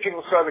the native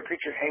people saw the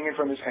creature hanging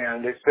from his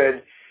hand, they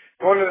said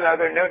to one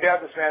another, no doubt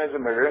this man is a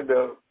murderer.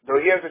 Though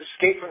he has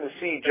escaped from the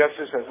sea,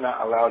 justice has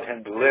not allowed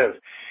him to live.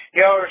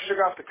 He, however, shook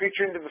off the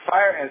creature into the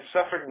fire and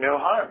suffered no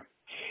harm.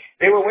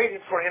 They were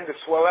waiting for him to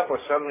swell up or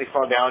suddenly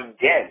fall down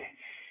dead.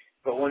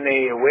 But when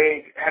they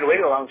had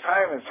waited a long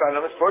time and saw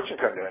no misfortune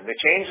come to him, they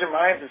changed their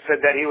minds and said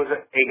that he was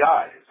a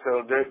god.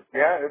 So,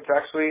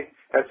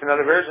 that's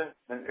another version.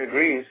 It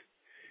agrees.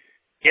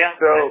 Yeah,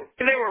 so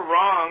they were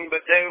wrong,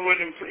 but they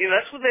wouldn't.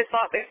 That's what they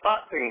thought. They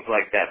thought things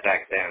like that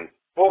back then.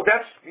 Well,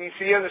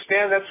 you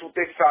understand, that's what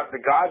they thought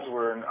the gods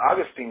were, and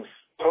Augustine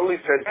totally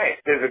said, hey,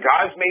 there's a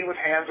gods made with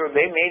hands, or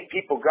they made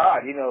people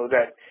God,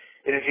 that,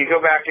 and if you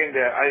go back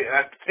into,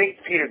 I think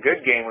Peter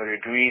Goodgame would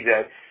agree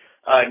that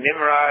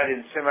Nimrod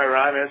and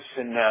Semiramis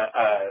and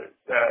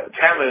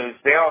Tammuz,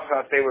 they all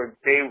thought they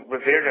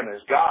revered them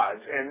as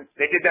gods, and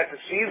they did that to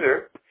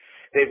Caesar.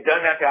 They've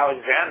done that to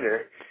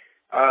Alexander.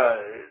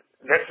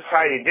 That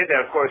society did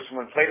that, of course,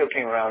 when Plato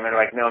came around. They're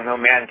like, no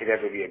man could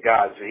ever be a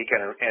god. So he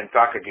and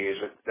Socrates,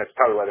 that's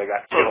probably why they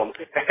got killed.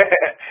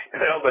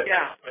 But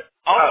yeah.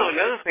 Also,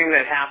 another thing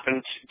that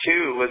happened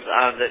too was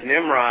that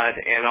Nimrod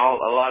and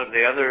a lot of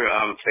the other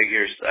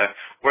figures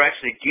were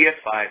actually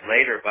deified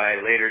later by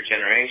later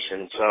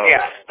generations. So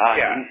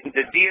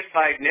the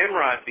deified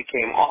Nimrod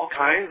became all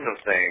kinds of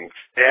things.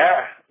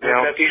 Yeah,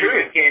 that's Peter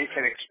Goodgame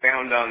can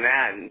expound on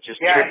that and just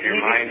trip your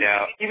mind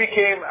out. He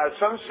became.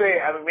 Some say,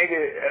 maybe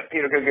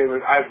Peter Goodgame.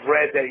 I've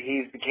read that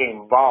he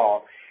became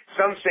Baal.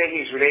 Some say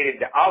he's related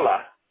to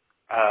Allah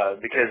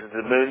because of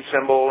the moon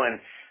symbol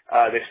and.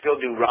 They still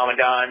do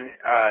Ramadan.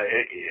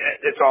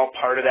 It's all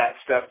part of that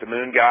stuff. The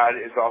moon god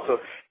is also.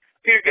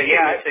 Peter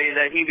Goodgame would say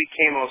that he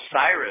became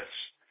Osiris.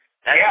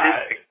 That's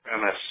his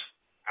premise.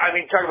 I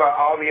mean, talk about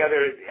all the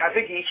other. I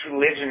think each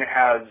religion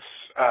has.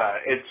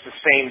 It's the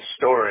same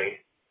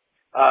story.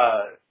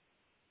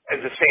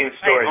 It's the same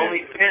story.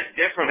 Only fit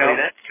differently.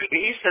 No.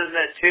 He says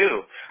that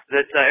too.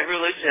 That every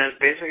religion has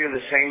basically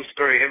the same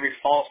story, every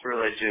false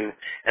religion,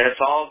 and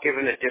it's all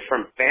given a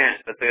different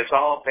bent, but it's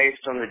all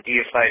based on the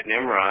deified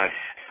Nimrod.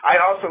 I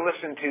also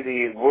listened to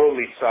the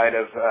worldly side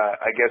of,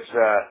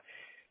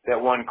 that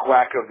one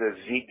quack of the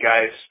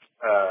Zeitgeist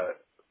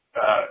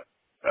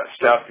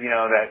stuff,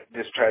 that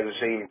just tries to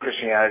say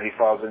Christianity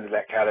falls into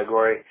that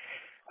category,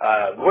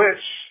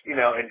 which,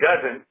 it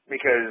doesn't,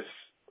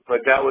 but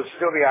that was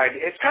still the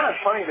idea. It's kind of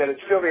funny that it's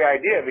still the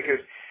idea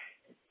because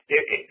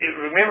it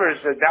remembers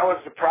that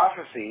was the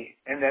prophecy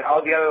and that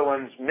all the other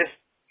ones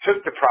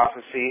mistook the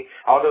prophecy.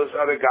 All those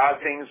other God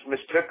things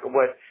mistook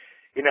what,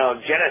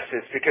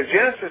 Genesis, because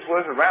Genesis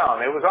was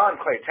around. It was on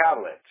clay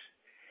tablets.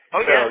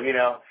 Oh, yeah.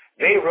 So,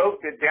 they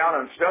wrote it down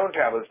on stone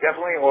tablets,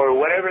 definitely, or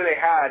whatever they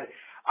had.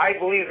 I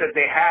believe that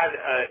they had,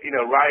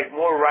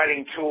 more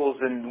writing tools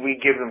than we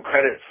give them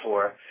credit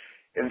for.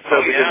 And so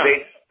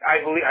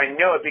I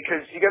know it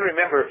because you got to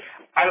remember,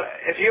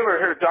 if you ever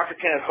heard of Dr.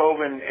 Kenneth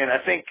Hovind and I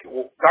think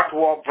Dr.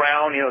 Walt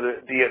Brown,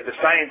 the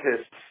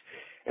scientists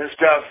and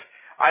stuff,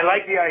 I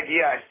like the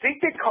idea. I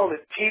think they called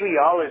it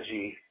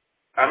teleology.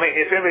 I mean,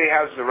 if anybody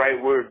has the right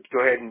word,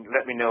 go ahead and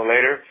let me know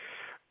later.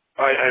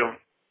 I don't,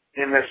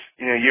 unless,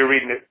 you're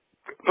reading it.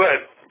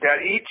 But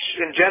that each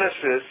in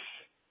Genesis,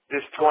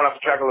 just going off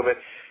the track a little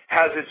bit,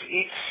 has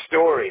each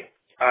story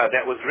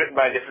that was written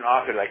by a different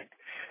author. Like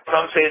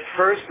some say it's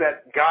first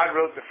that God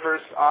wrote the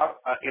first,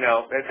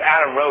 it's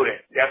Adam wrote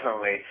it,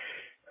 definitely.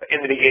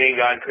 In the beginning,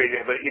 God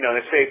created it. But,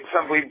 they say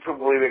some people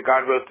believe that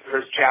God wrote the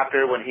first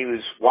chapter when he was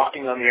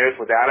walking on the earth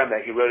with Adam,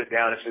 that he wrote it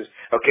down and says,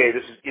 okay,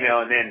 this is,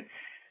 and then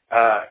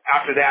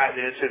after that,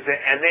 then it says,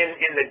 and then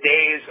in the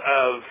days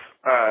of,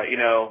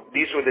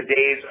 these were the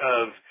days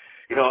of,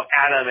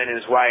 Adam and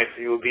his wife.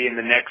 It will be in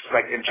the next,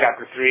 like in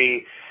chapter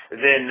 3.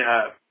 Then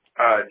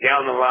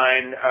down the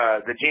line,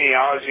 the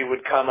genealogy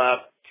would come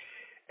up.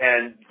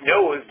 And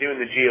Noah was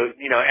doing and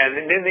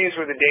then these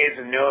were the days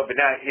of Noah, but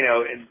not,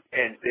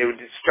 and they would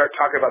just start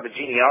talking about the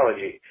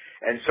genealogy.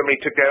 And somebody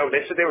took that over.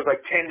 They said there was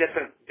like 10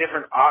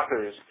 different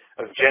authors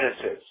of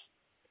Genesis.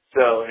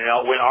 So, it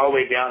went all the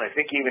way down, I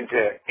think even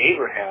to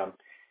Abraham.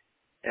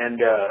 And,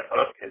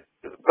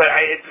 but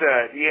I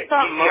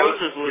thought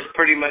Moses was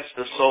pretty much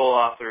the sole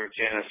author of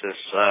Genesis.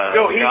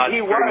 No,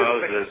 he was.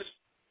 Moses.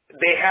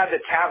 They had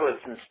the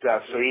tablets and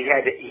stuff, so he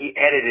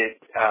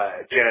edited,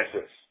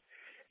 Genesis.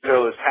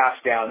 So it was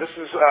passed down. This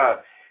is why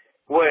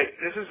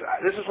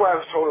I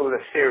was told it was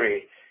a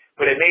theory,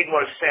 but it made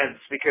more sense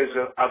because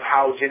of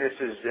how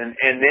Genesis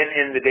and then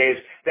in the days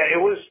that it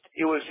was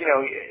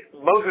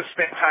Moses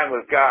spent time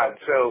with God.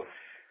 So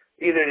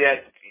either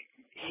that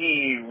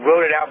he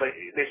wrote it out, but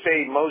they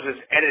say Moses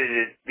edited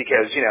it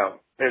because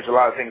there's a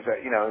lot of things that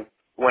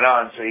went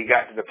on, so he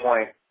got to the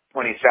point.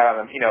 when he sat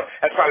on them.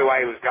 That's probably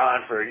why he was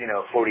gone for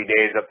 40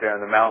 days up there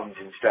in the mountains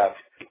and stuff.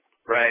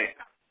 Right.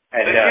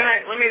 And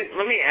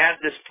let me add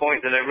this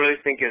point that I really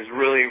think is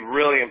really,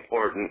 really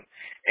important,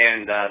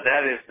 and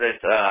that is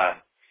that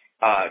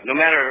no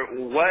matter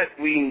what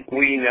we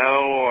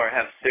know or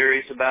have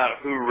theories about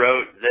who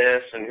wrote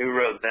this and who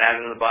wrote that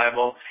in the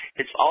Bible,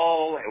 it's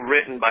all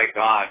written by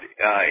God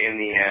in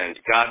the end.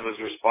 God was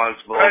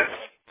responsible.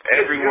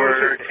 Every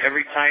word,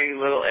 every tiny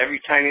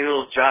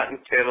little jot and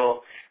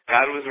tittle.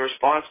 God was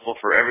responsible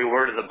for every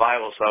word of the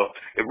Bible. So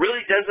it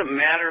really doesn't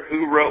matter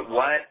who wrote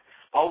what.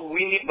 But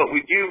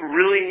we do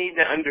really need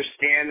to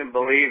understand and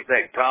believe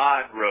that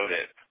God wrote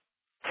it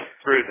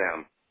through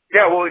them.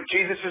 Yeah, well,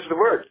 Jesus is the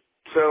Word.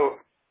 So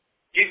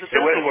Jesus is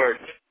the Word.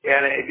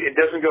 And it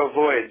doesn't go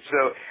void.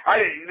 So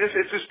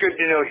it's just good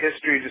to know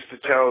history just to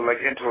tell like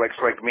intellects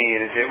like me,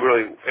 and it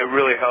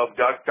really helped.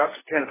 Dr.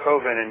 Kenneth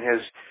Hovind and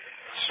his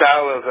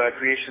style of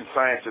creation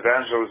science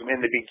evangelism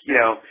in the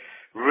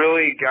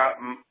really got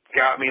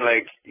me,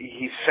 like,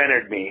 he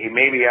centered me. He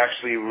made me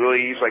actually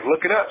really, he's like,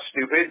 look it up,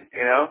 stupid,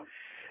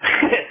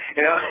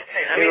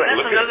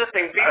 That's another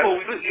thing. People,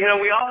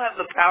 we all have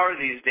the power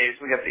these days.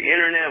 We got the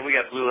internet. We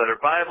got Blue Letter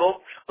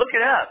Bible. Look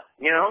it up.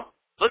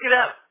 Look it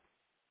up.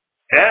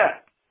 Yeah,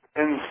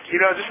 and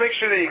just make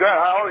sure that you got.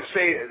 I always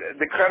say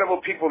the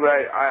credible people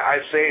that I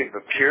say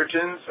the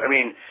Puritans. I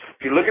mean,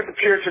 if you look at the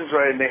Puritans,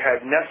 right, and they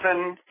had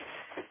nothing.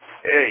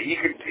 You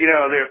could,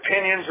 their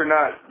opinions are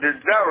not. They're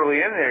not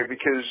really in there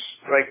because,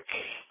 like,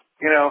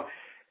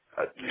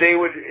 they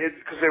would,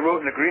 because they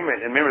wrote an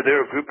agreement, and remember, they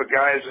were a group of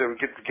guys that would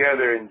get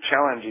together and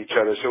challenge each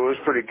other, so it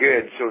was pretty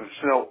good. So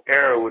no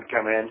error would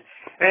come in,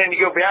 and then you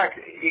go back,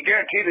 you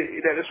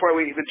guarantee that that's why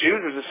the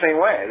Jews was the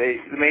same way.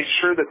 They made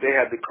sure that they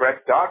had the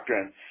correct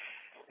doctrine,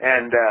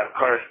 and of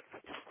course,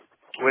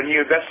 when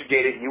you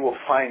investigate it, you will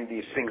find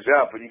these things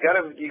out. But you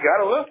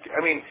gotta look. I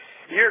mean,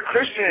 you're a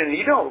Christian, and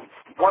you don't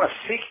want to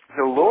seek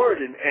the Lord,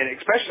 and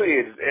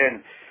especially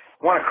and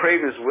want to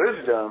crave His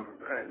wisdom.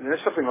 There's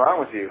something wrong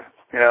with you.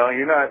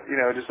 You're not,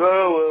 just,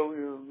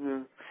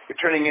 you're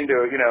turning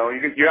into,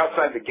 you're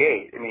outside the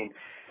gate. I mean,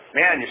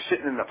 man, you're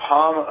sitting in the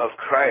palm of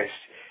Christ,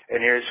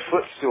 and you're His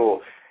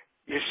footstool.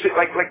 You're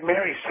like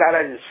Mary sat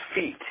at His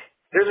feet.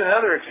 There's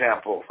another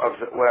example of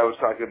what I was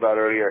talking about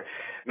earlier.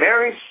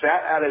 Mary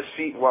sat at His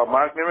feet while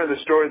Martha, remember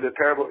the story, the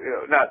parable,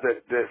 not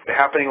the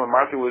happening when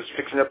Martha was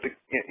fixing up the,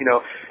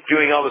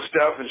 doing all the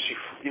stuff, and she,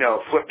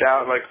 flipped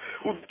out like,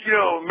 well,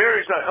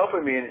 Mary's not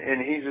helping me, and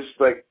he just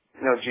like,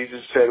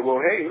 Jesus said, well,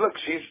 hey, look,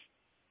 she's,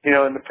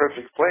 in the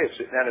perfect place,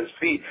 sitting at His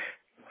feet,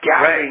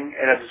 gathering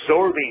and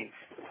absorbing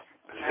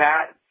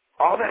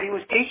all that He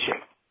was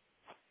teaching.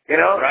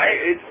 Right?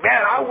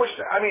 Man, I wish,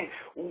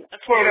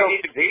 that's where we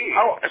need to be.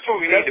 That's where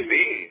we need to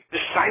be.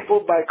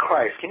 Discipled by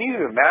Christ. Can you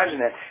even imagine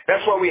that?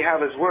 That's why we have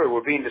His Word.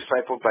 We're being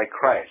discipled by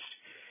Christ.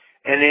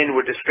 And then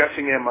we're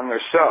discussing it among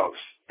ourselves,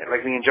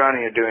 like me and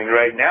Johnny are doing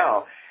right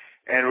now.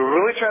 And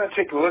we're really trying to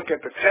take a look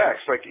at the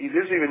text. Like,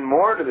 there's even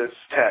more to this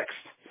text.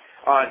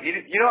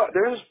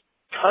 There's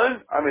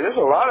tons, there's a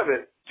lot of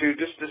it to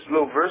just this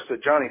little verse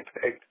that Johnny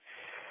picked.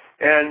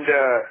 And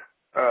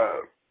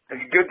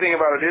the good thing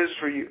about it is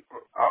for you,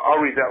 I'll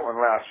read that one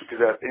last because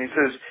and he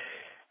says,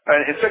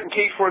 in 2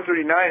 Kings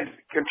 4:39,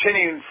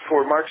 continuing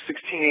for Mark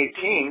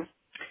 16:18,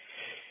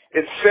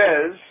 it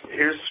says,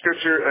 here's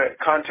scripture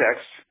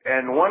context,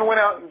 and one went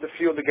out in the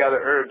field to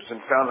gather herbs and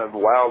found a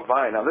wild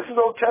vine. Now this is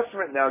Old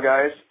Testament now,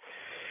 guys.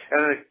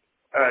 And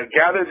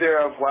gathered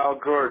thereof wild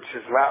gourds,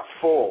 his lap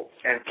full,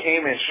 and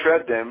came and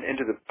shred them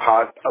into the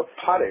pot of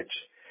pottage,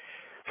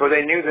 for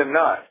they knew them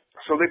not.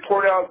 So they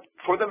poured out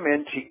for the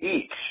men to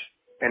eat.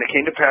 And it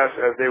came to pass,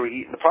 as they were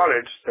eating the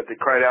pottage, that they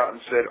cried out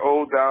and said,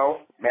 O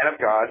thou, man of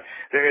God,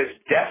 there is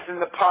death in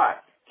the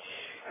pot.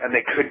 And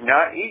they could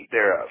not eat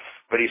thereof.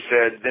 But he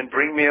said, then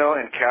bring meal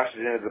and cast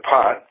it into the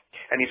pot.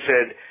 And he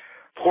said,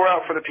 pour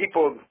out for the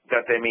people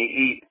that they may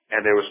eat.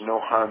 And there was no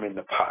harm in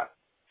the pot.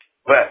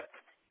 But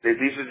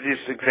these are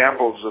just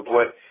examples of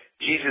what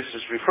Jesus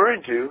is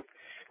referring to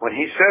when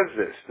He says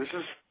this. This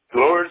is the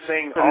Lord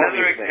saying all another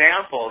these things.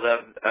 example of,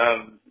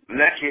 in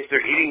that case,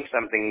 they're eating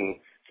something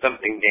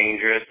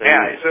dangerous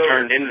and it's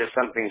turned into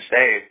something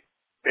safe.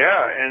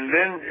 Yeah, and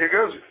then here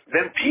goes.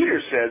 Then Peter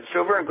said,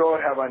 silver and gold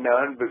have I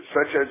none, but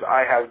such as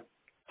I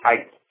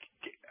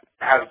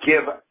have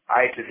give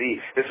I to thee.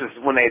 This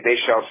is when they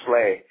shall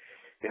slay.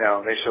 They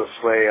shall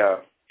slay,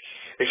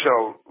 they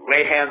shall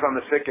lay hands on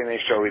the sick and they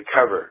shall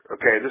recover.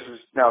 Okay, this is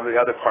now the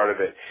other part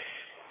of it.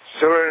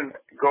 Silver and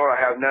gold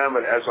I have none,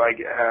 but as I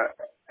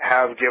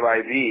have give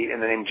I thee in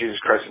the name of Jesus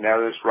Christ, and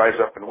now let's rise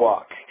up and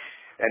walk.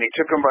 And he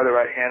took him by the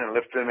right hand and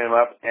lifted him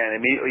up, and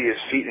immediately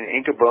his feet and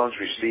ankle bones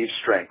received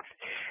strength.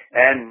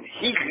 And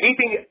he,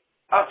 leaping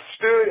up,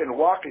 stood and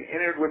walked and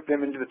entered with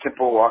them into the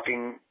temple,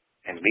 walking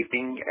and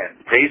leaping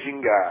and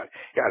praising God.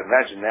 God,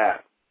 imagine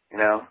that,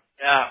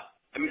 Yeah.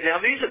 Now,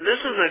 this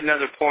is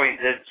another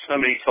point that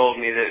somebody told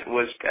me that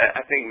was,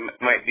 I think,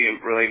 might be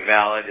really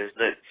valid, is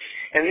that,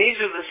 and these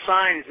are the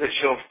signs that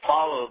shall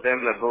follow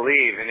them that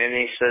believe. And then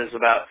he says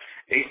about,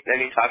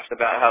 Then he talks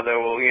about how they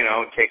will,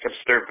 take up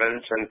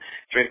serpents and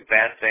drink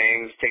bad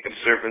things, take up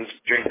serpents,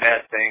 drink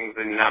bad things,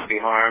 and not be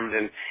harmed,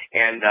 and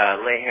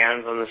lay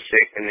hands on the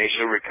sick, and they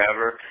shall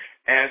recover.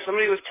 And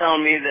somebody was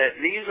telling me that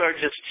these are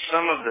just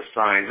some of the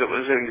signs. It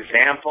was an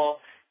example,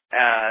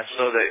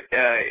 so that,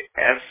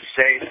 as to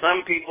say,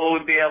 some people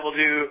would be able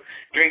to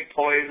drink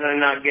poison and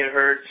not get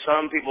hurt.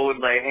 Some people would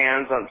lay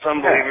hands on,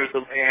 some believers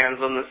would lay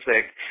hands on the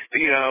sick,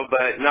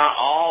 but not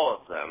all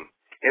of them.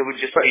 It would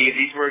just be,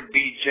 these would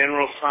be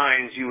general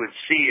signs you would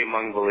see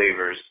among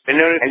believers. And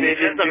it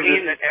doesn't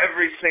mean that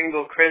every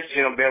single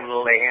Christian will be able to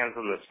lay hands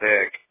on the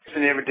sick.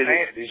 They never did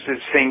it. These are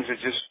things that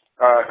just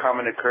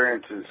common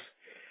occurrences,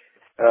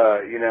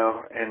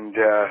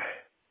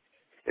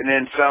 and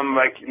then some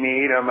like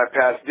me, my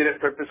past did it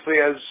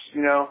purposely as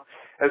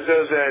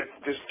those that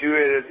just do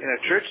it in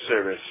a church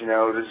service,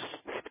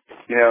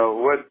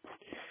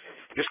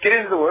 just get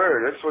into the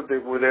Word. That's what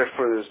we're there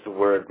for, is the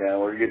Word, man.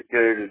 We're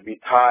there to be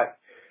taught,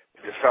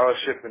 to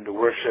fellowship and to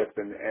worship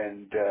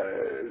and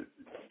to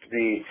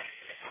be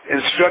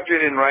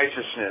instructed in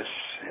righteousness.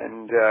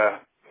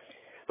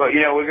 But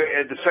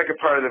at the second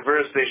part of the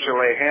verse, they shall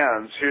lay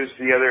hands. Here's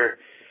the other,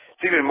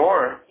 it's even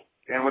more.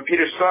 And when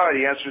Peter saw it,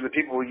 he answered the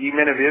people, ye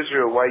men of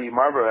Israel, why ye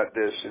marvel at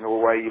this, and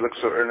why ye look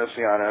so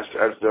earnestly on us,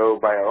 as though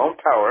by our own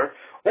power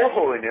or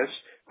holiness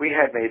we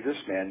had made this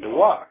man to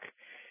walk.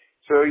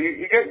 So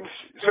you get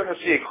starting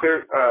to see a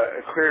clear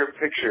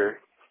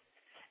picture.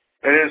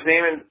 And his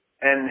name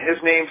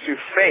through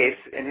faith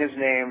in his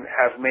name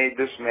have made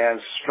this man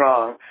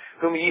strong,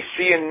 whom ye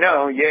see and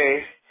know,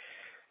 yea,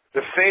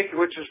 the faith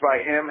which is by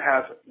him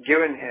hath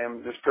given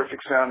him this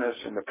perfect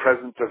soundness in the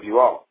presence of you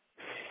all.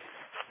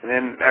 And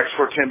then Acts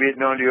 4:10, be it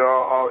known to you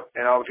all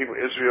and all the people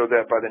of Israel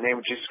that by the name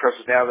of Jesus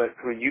Christ of Nazareth,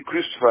 whom you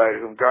crucified,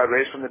 whom God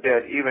raised from the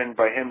dead, even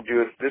by him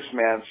doeth this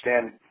man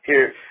stand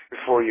here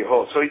before you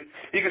whole. So you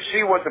can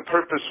see what the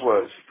purpose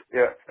was,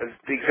 the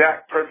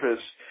exact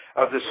purpose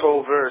of this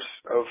whole verse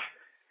of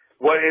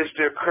what is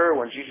to occur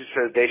when Jesus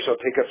said, they shall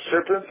take up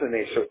serpents, and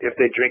if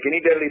they drink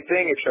any deadly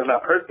thing, it shall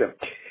not hurt them.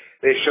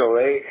 They shall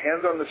lay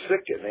hands on the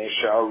sick, and they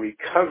shall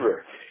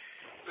recover.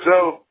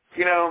 So,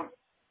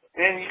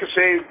 and you could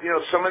say,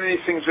 some of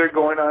these things are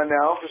going on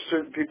now for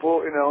certain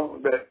people,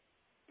 that,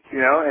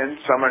 and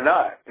some are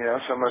not.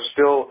 Some are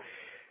still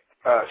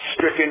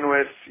stricken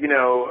with,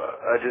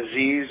 a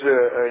disease,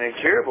 an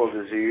incurable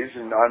disease,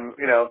 and on,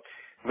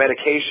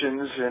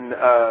 medications and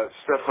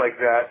stuff like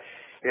that.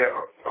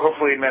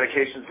 Hopefully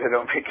medications that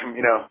don't make them,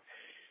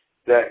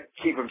 that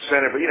keep them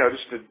centered, but,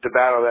 just to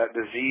battle that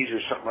disease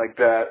or something like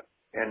that,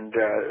 and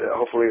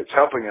hopefully it's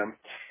helping them.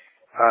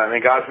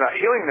 And God's not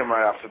healing them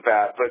right off the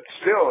bat, but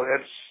still,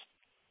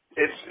 it's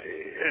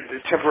a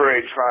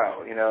temporary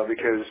trial,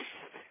 because,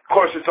 of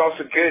course, it's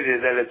also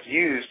good that it's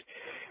used.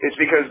 It's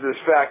because of the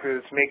fact that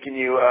it's making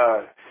you,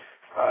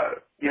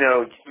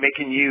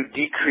 making you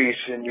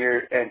decrease, and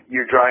you're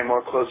drawing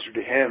more closer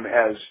to Him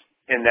as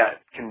in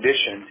that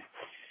condition.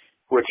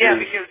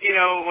 Because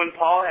when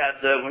Paul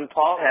had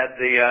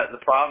the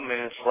problem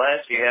in his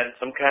flesh, he had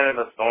some kind of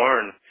a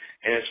thorn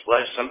in his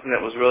flesh, something that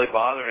was really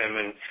bothering him,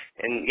 and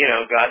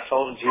God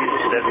told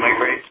Jesus that my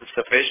grace is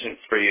sufficient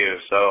for you.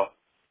 So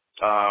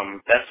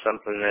that's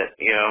something that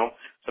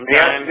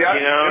sometimes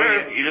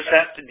you just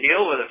have to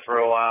deal with it for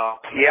a while.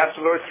 He asked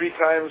the Lord 3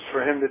 times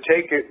for him to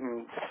take it,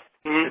 and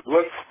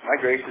look, my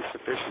grace is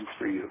sufficient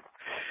for you.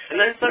 And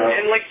then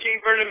and like J.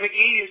 Vernon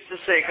McGee used to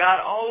say, God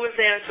always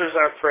answers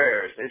our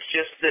prayers. It's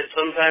just that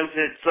sometimes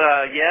it's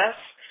yes,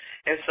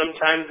 and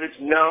sometimes it's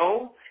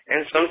no,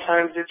 and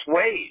sometimes it's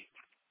wait.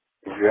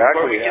 Exactly.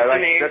 Where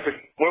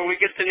we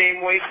get the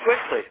name Wade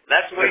Quickly.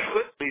 That's Wade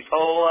Quickly's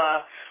whole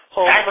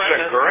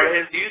premise for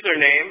his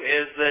username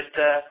is that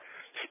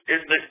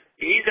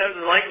he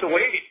doesn't like to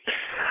wait.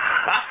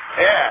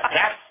 Yeah,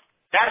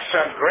 that's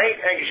a great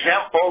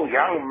example,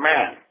 young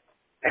man.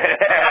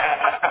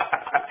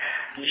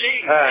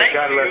 Gee, thank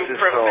you,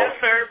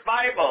 Professor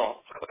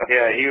Bible.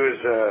 Yeah, he was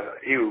a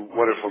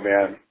wonderful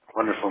man.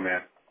 Wonderful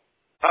man.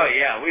 Oh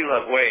yeah, we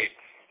love Wade.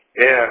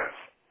 Yeah.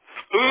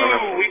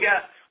 Ooh, we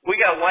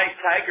got White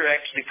Tiger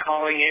actually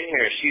calling in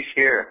here. She's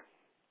here.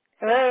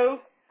 Hello.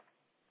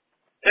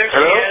 There she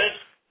is.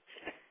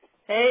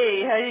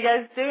 Hey, how you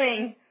guys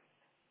doing?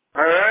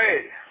 All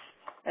right.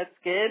 That's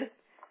good.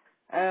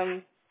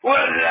 What's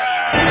up?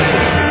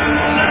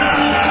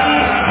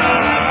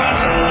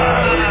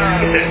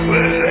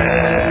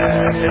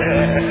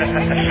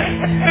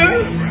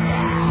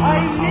 I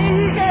knew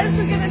you guys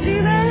were going to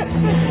do that.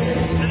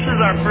 This is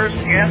our first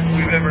guest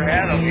we've ever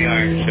had on the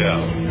Iron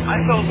Show. I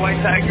told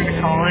White Tiger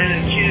to call in,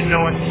 and she didn't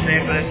know what to say,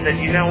 but I said,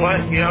 you know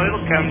what,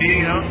 it'll come to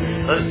you,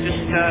 let's just,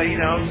 you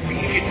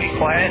can be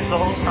quiet the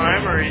whole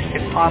time, or you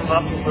can pop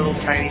up with little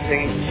tiny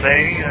things to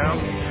say,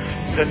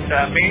 But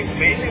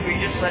mainly we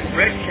just let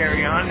Rick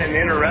carry on and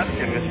interrupt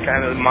him. It's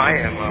kind of my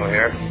MO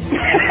here. Okay,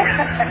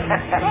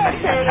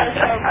 that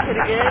sounds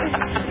pretty good.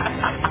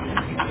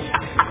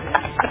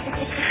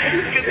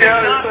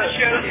 Because the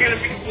show's going to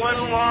be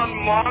one long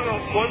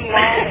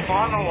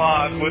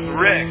monologue with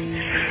Rick.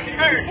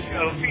 Iron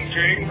Show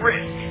featuring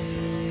Rick.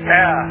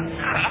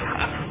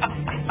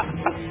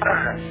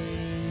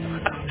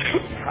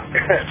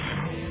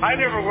 I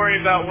never worry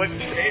about what to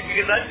say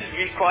because I just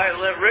be quiet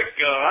and let Rick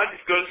go. I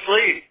just go to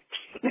sleep.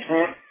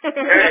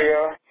 There you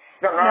go.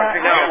 No, I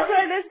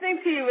enjoy listening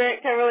to you,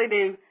 Rick. I really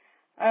do.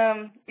 I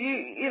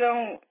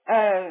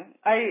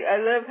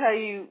love how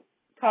you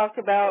talk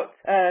about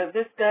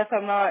this stuff.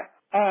 I'm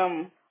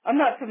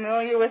not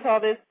familiar with all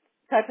this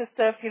type of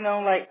stuff,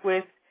 like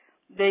with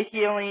the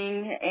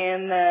healing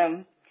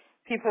and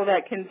people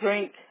that can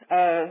drink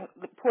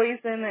the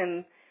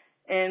poison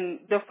and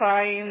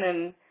defying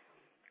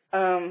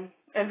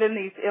and then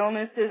these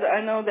illnesses.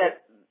 I know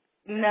that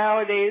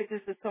nowadays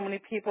there's just so many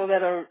people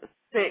that are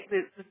sick.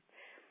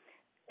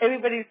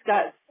 Everybody's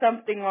got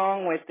something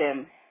wrong with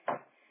them.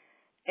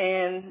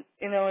 And,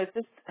 it's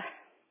just,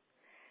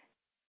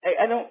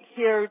 I don't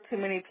hear too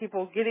many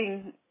people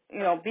getting,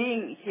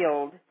 being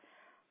healed.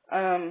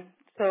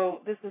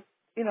 So this is,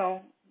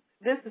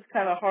 this is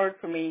kind of hard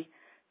for me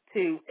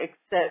to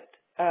accept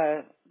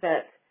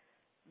that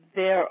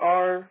there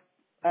are,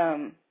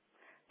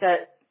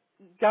 that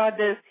God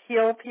does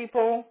heal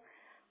people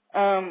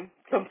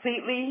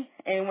completely.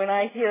 And when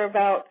I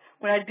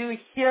do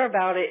hear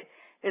about it,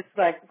 it's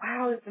like,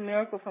 wow, it's a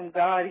miracle from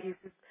God. He's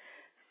just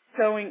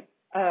showing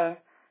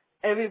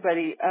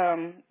everybody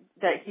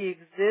that he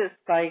exists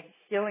by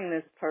healing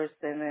this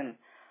person.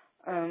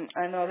 And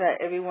I know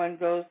that everyone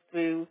goes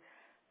through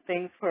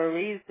things for a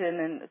reason,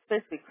 and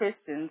especially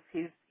Christians.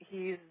 He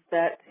uses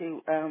that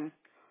to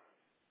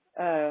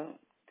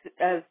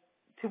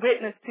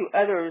witness to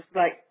others.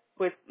 Like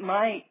with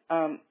my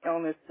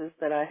illnesses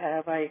that I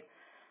have, I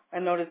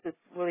notice it's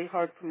really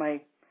hard for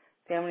my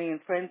family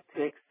and friends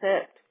to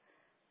accept,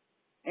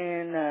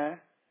 and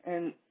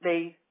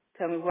they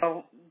tell me,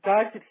 well,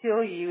 God could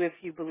heal you if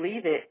you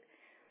believe it.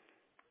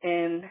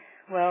 And,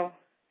 well,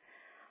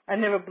 I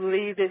never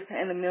believed it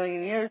in a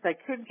million years I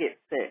could get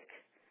sick,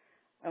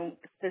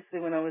 especially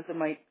when I was in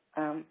my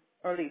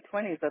early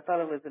 20s. I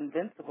thought I was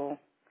invincible.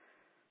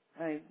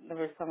 I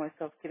never saw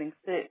myself getting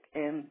sick.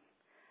 And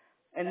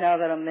now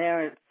that I'm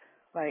there, it's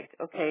like,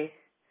 okay,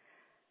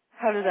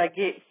 how did I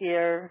get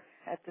here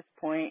at this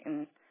point?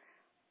 And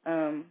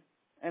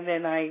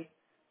then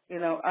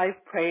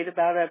I've prayed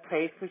about it. I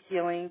prayed for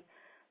healing.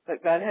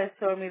 But God has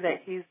shown me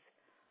that he's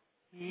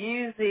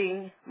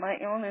using my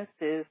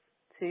illnesses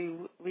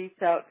to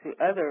reach out to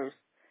others.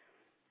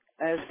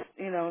 As,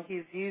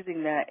 he's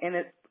using that. And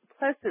it's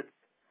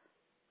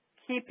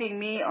keeping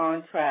me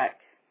on track.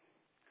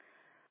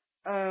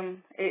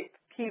 It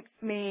keeps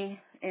me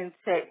in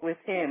check with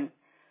him,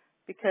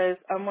 because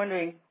I'm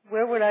wondering,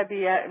 where would I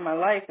be at in my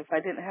life if I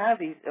didn't have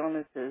these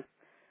illnesses?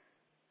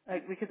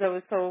 Because I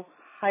was so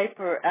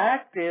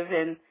hyperactive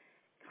and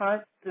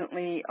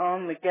constantly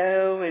on the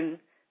go and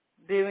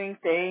doing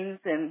things,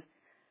 and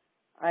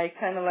I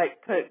kind of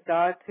put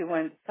God to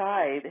one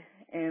side,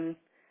 and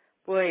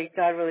boy,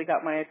 God really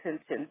got my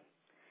attention.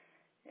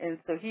 And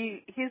so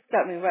he's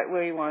got me right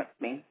where he wants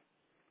me.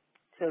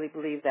 Truly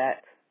believe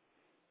that.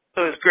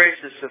 So his grace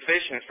is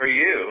sufficient for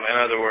you, in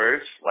other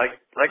words,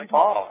 like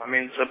Paul. I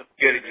mean, it's a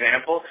good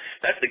example.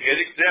 That's a good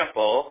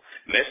example,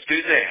 Miss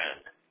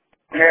Suzanne.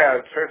 Yeah,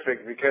 it's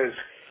perfect, because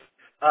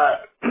a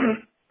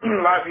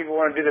lot of people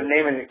want to do the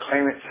name it and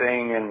claim it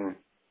thing, and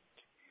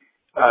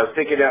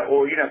thinking that,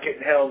 well, you're not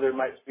getting hell, there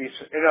might be,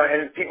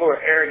 and people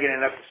are arrogant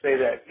enough to say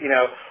that,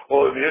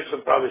 well, this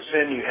is probably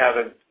sin you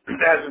haven't,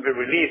 hasn't been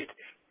released.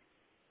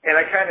 And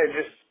I kind of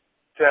just,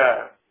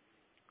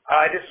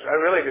 I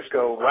really just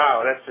go,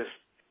 wow, that's just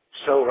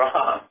so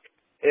wrong.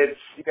 It's,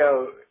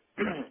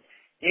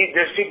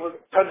 there's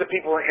tons of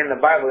people in the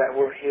Bible that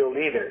weren't healed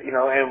either,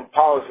 and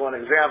Paul is one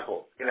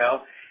example,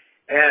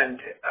 and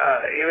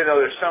even though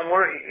there's some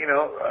were,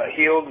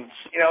 healed,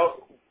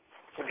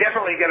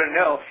 definitely got to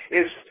know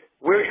is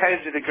we're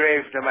headed to the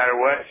grave no matter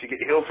what. If you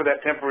get healed for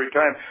that temporary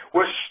time,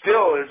 we're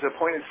still is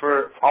appointed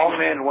for all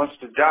men wants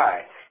to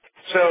die.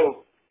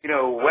 So,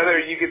 whether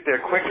you get there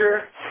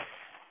quicker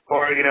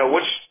or,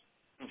 which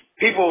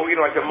people,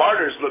 like the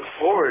martyrs look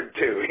forward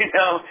to,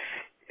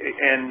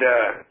 and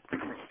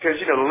because,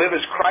 to live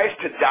as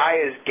Christ, to die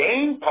as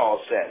gain,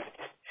 Paul said.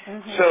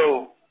 Mm-hmm.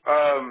 So,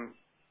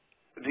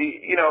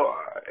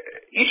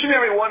 each and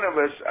every one of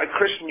us, a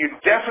Christian, you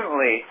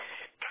definitely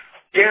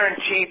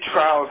guaranteed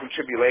trials and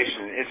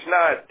tribulation. It's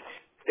not,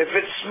 if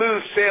it's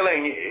smooth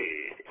sailing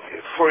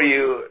for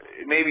you,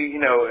 maybe,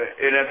 and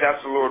if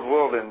that's the Lord's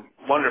will, then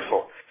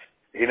wonderful.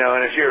 And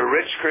if you're a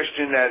rich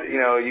Christian that,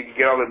 you can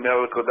get all the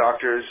medical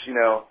doctors,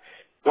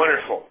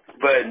 wonderful.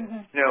 But,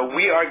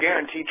 we are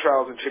guaranteed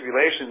trials and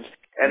tribulations,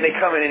 and they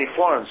come in any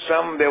form.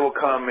 Some they will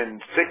come in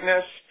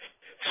sickness.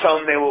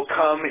 Some they will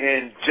come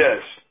in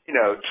just,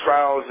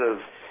 trials of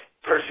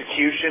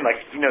persecution. Like,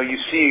 you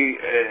see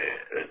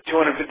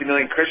 250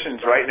 million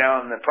Christians right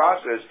now in the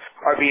process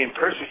are being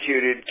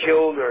persecuted,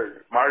 killed,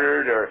 or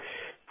martyred, or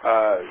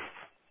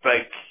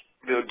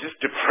just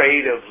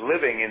depraved of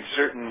living in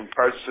certain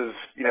parts of,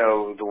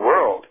 the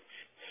world.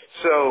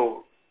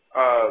 So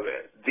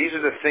these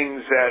are the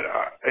things that,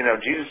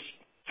 Jesus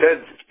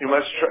said,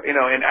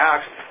 in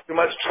Acts, we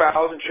must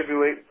trials and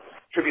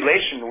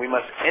tribulation, we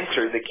must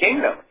enter the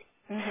kingdom.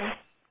 Mm-hmm.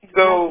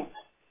 So,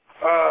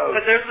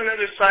 but there's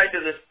another side to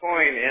this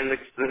coin, and the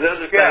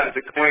other side of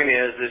the coin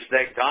is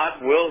that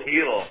God will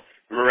heal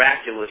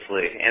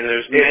miraculously, and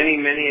there's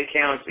many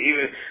accounts,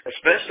 even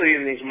especially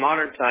in these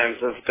modern times,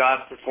 of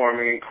God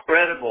performing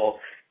incredible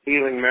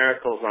healing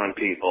miracles on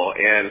people,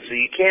 and so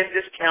you can't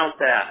discount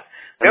that.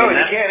 I mean,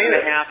 that's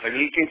going to happen.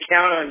 You can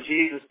count on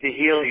Jesus to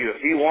heal you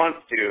if He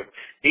wants to.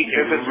 He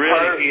can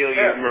really heal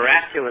you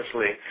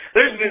miraculously.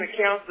 There's been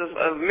accounts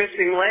of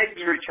missing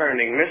legs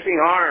returning, missing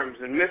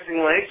arms, and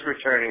missing legs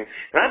returning,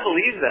 and I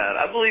believe that.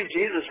 I believe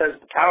Jesus has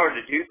the power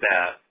to do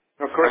that.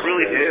 Of course, I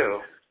really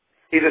do.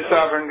 He's a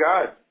sovereign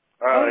God.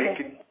 He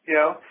can,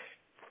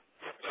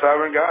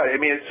 sovereign God. I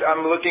mean,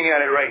 I'm looking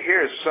at it right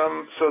here.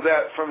 So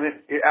that from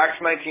Acts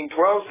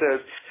 19:12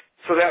 says,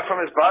 so that from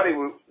His body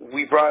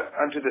we brought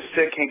unto the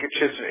sick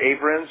handkerchiefs and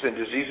aprons, and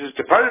diseases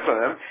departed from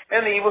them,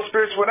 and the evil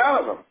spirits went out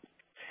of them.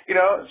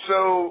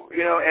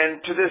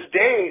 And to this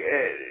day,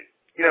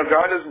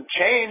 God doesn't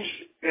change.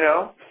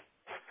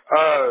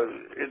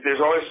 There's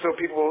always still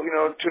people,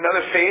 to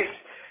another faith,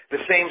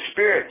 the same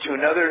Spirit, to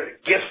another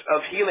gifts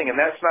of healing, and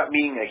that's not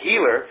being a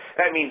healer.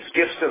 That means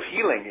gifts of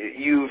healing.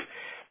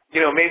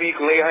 Maybe you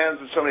can lay hands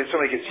on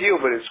somebody gets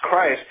healed, but it's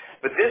Christ.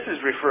 But this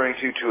is referring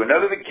to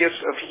another the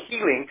gifts of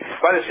healing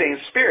by the same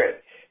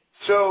Spirit.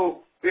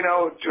 So, to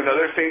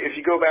another faith, if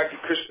you go back to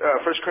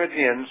 1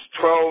 Corinthians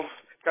 12,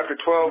 chapter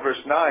 12,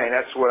 verse 9,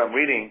 that's what I'm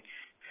reading.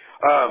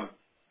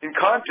 In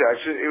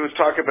context, it was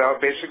talk about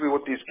basically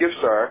what these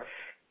gifts are,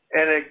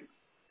 and it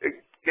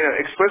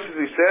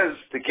explicitly says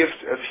the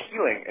gift of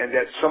healing, and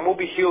that some will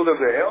be healed of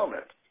their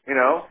ailment,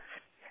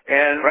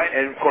 and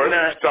of course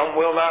some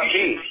will not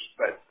be.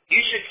 But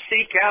you should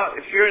seek out,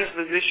 if you're in a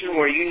position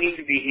where you need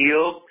to be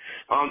healed,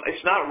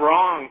 it's not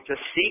wrong to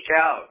seek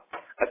out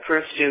a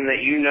Christian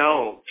that you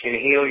know can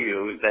heal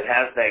you, that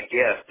has that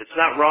gift. It's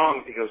not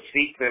wrong to go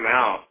seek them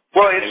out.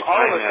 Well, it's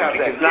all of us have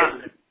that gift.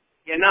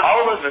 Not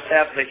all of us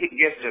have the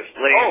gift of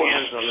laying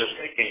hands on the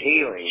sick and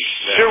healing.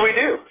 Sure we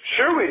do.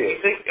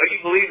 You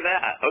believe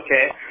that?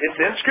 Okay. It's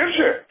in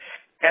Scripture.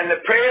 And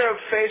the prayer of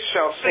faith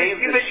shall save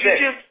the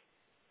sick.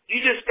 You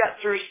just got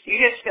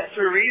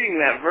through reading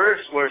that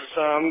verse where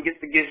some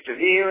get the gift of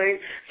healing,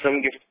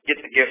 some get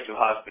the gift of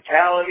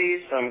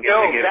hospitality, some get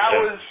the gift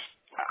of...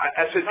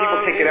 I said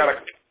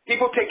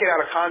people take it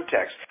out of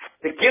context.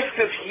 The gift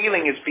of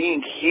healing is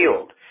being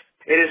healed.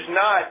 It is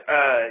not,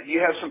 you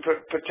have some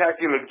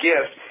particular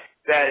gift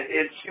that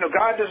it's,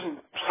 God doesn't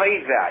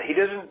play that. He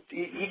doesn't,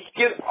 he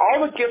gives,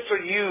 all the gifts are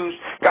used,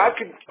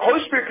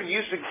 Holy Spirit can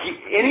use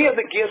any of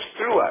the gifts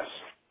through us.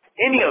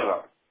 Any of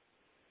them.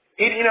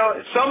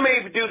 Some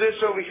may do this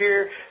over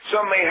here,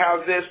 some may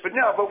have this, but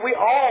we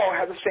all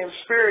have the same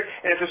Spirit.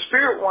 And if the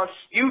Spirit wants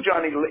you,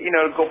 Johnny,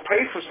 to go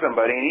pray for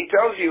somebody, and He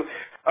tells you,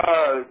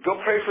 go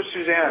pray for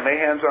Suzanne, lay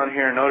hands on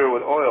her, anoint her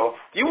with oil,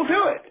 you will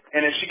do it.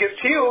 And if she gets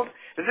healed,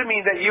 doesn't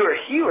mean that you're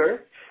a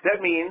healer.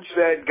 That means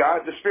that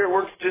the Spirit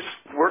works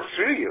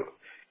through you.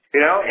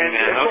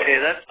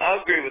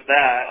 I'll agree with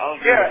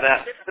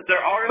that. But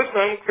there are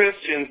some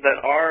Christians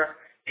that are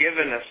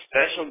given a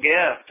special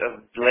gift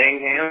of laying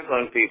hands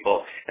on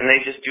people, and they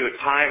just do it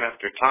time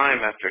after time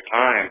after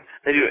time.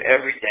 They do it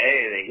every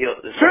day. They heal.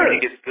 Somebody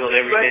gets healed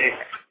every day.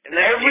 And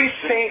every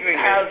saint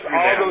has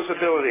all those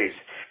abilities.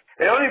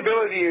 The only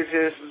ability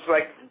is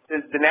like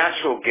the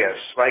natural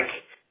gifts. Like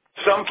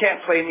some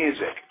can't play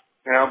music.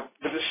 But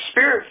the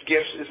Spirit's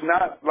gifts is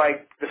not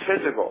like the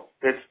physical.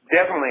 It's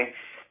definitely,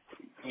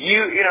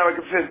 like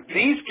I said,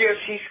 these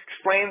gifts, He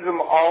explains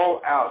them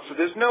all out. So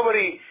there's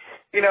nobody,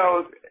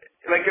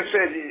 like I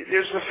said,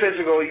 there's the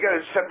physical. You got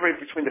to separate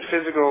between the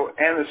physical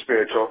and the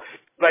spiritual.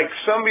 Like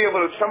some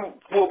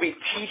will be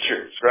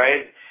teachers,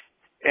 right?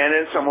 And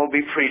then some will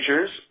be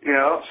preachers,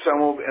 some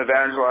will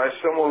evangelize,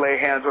 some will lay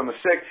hands on the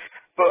sick.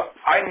 But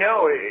I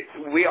know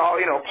we all,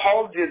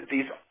 Paul did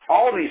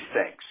all these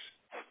things.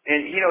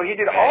 And, he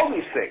did all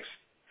these things.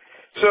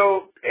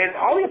 So, and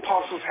all the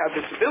apostles had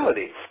this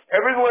ability.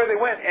 Everywhere they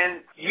went.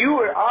 And you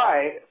or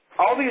I,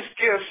 all these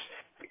gifts,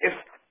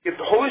 if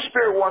the Holy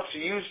Spirit wants to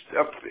use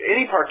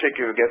any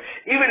particular gift,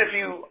 even if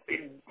you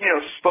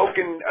spoke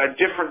in a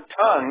different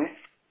tongue,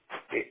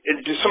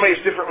 to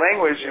somebody's different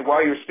language, and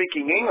while you're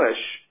speaking English,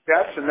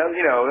 that's another,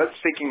 that's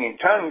speaking in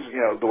tongues,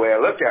 the way I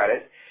look at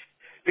it.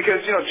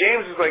 Because,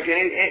 James is like,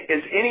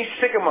 is any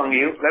sick among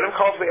you, let him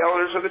call for the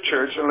elders of the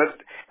church and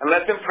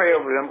let them pray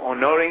over them,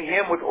 anointing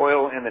him with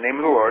oil in the name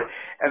of the Lord.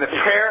 And the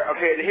prayer,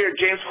 here,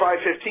 James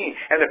 5:15,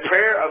 and the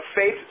prayer of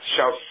faith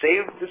shall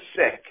save the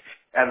sick,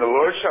 and the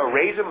Lord shall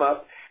raise him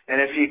up, and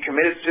if he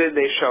committed sin,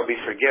 they shall be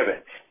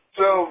forgiven.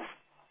 So,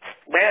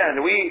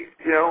 man, we,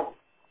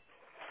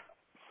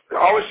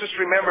 always just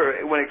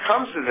remember, when it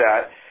comes to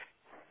that,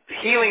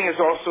 healing is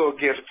also a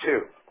gift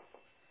too.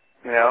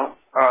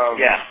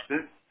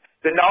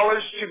 The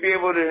knowledge to be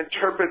able to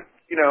interpret,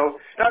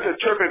 not to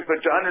interpret,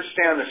 but to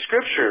understand the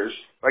Scriptures,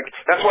 like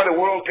that's why the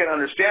world can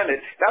understand it,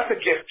 that's a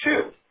gift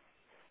too.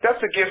 That's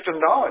a gift of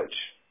knowledge.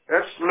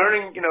 That's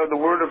learning, the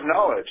word of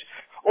knowledge.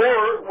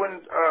 Or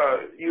when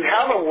you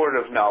have a word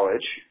of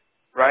knowledge,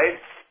 right,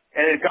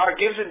 And God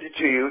gives it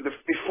to you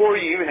before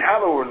you even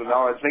have a word of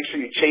knowledge. Make sure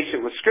you chase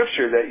it with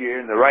Scripture that you're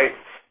in the right,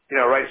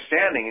 right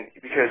standing.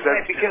 Because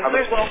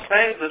there's all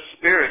kinds of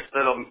spirits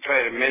that'll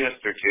try to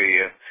minister to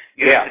you.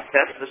 You have to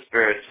test the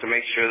spirits to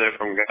make sure they're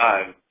from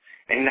God.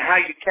 And how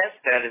you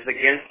test that is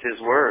against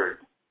His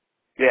Word.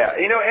 Yeah,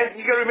 and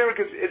you got to remember,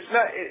 because it's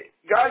not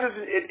God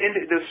doesn't.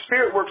 The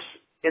Spirit works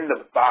in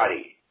the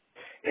body.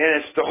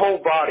 And it's the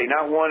whole body,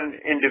 not one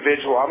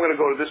individual. I'm going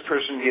to go to this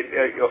person and get,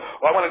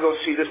 I want to go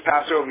see this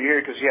pastor over here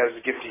because he has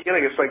the gift of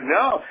healing. It's like,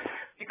 no.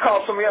 You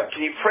call somebody up,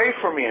 can you pray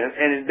for me?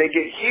 And they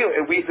get healed.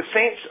 And the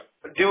saints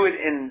do it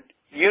in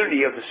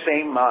unity of the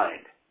same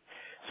mind.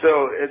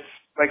 So it's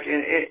like,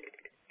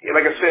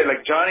 like I said,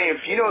 like Johnny,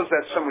 if he knows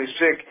that somebody's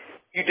sick,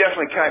 you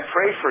definitely can I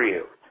pray for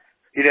you.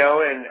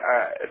 And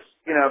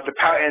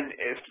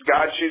if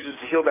God chooses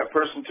to heal that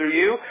person through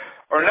you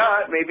or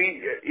not,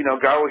 maybe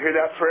God will hear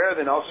that prayer.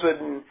 Then all of a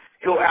sudden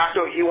he'll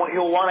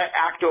want to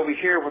act over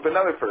here with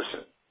another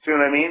person. See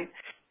what I mean?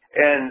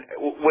 And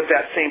with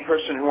that same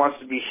person who wants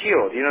to be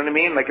healed. You know what I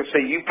mean? Like if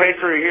say you prayed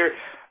for her here,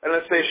 and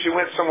let's say she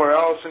went somewhere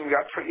else and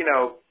got prayed,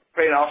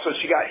 and also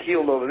she got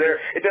healed over there.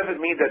 It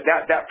doesn't mean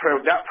that prayer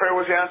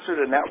was answered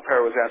and that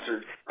prayer was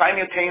answered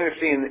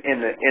simultaneously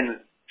in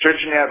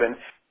church in heaven,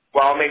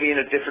 while maybe in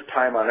a different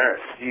time on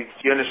earth. Do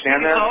you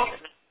understand that?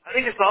 I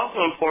think it's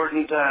also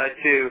important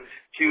to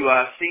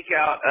seek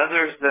out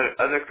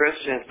other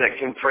Christians that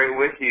can pray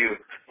with you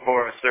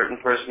for a certain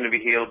person to be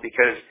healed,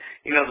 because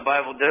the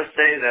Bible does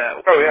say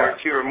that where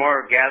two or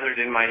more are gathered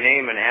in my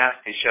name and ask,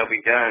 it shall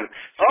be done.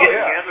 So get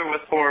together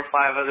with 4 or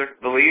 5 other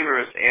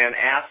believers and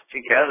ask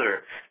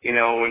together.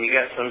 When you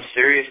got some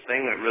serious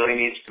thing that really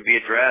needs to be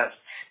addressed,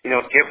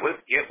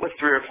 get with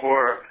 3 or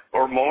 4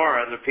 or more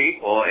other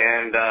people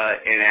and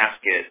ask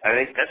it. I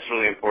think that's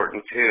really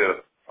important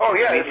too. Oh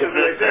yeah, because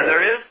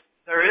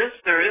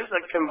there is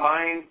a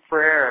combined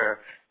prayer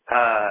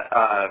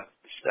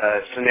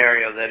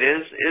scenario that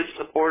is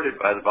supported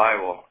by the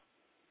Bible.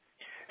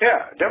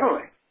 Yeah,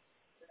 definitely.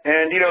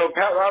 And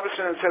Pat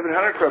Robinson and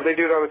 700 Club, they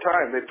do it all the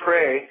time. They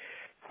pray.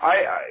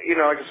 Like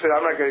I said,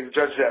 I'm not going to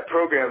judge that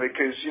program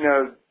because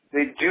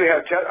they do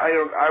have.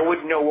 I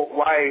wouldn't know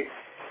why.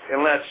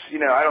 Unless,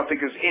 I don't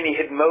think there's any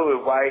hidden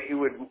motive why he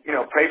would,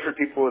 pray for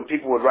people and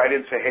people would write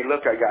in and say, hey,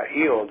 look, I got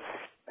healed.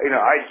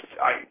 I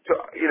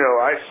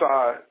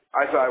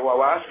thought, well,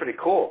 that's pretty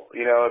cool.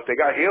 If they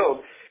got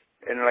healed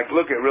and like,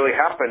 look, it really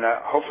happened.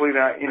 Hopefully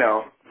not,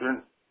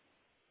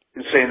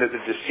 they're saying that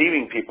they're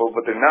deceiving people,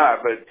 but they're not.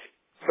 But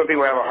some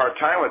people have a hard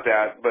time with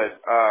that. But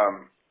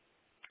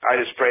I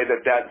just pray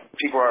that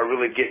people are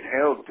really getting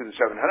healed through the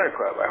 700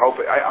 Club. I hope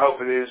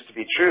it is to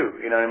be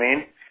true. You know what I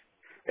mean?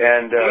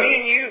 And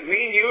me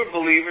and you are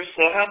believers,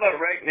 so how about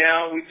right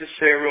now we just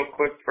say a real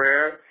quick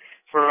prayer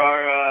for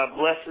our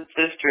blessed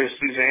sister,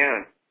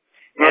 Suzanne.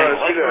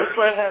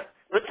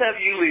 Let's have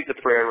you lead the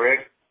prayer,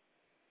 Rick.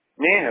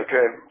 Me?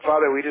 Okay.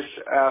 Father, we just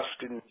ask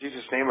in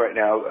Jesus' name right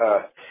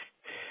now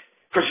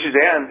for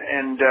Suzanne,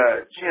 and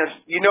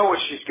you know what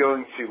she's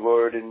going through,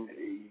 Lord, and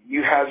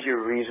you have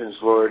your reasons,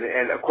 Lord,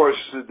 and of course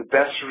the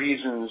best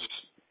reasons,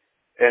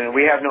 and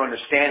we have no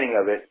understanding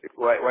of it,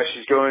 why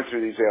she's going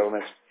through these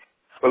ailments.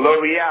 But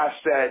Lord, we ask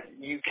that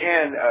you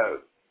can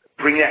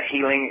bring that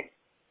healing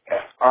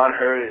on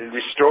her and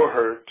restore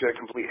her to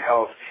complete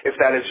health, if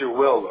that is your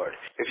will, Lord,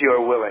 if you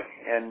are willing.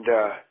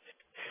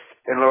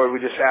 And Lord, we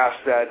just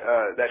ask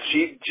that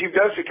she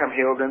does become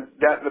healed, and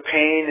that the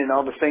pain and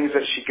all the things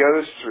that she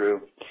goes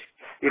through,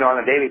 on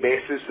a daily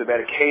basis, the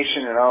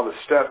medication and all the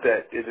stuff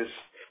that it is,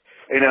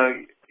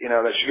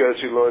 that she goes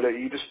through, Lord, that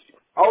you just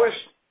always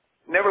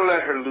never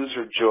let her lose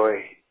her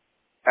joy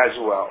as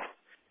well.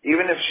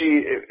 Even if she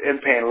in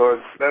pain, Lord,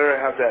 let her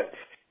have that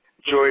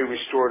joy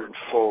restored in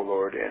full,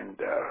 Lord. And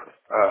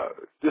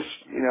just,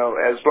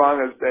 as long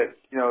as that,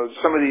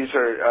 some of these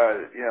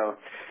are,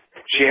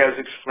 she has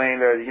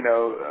explained are,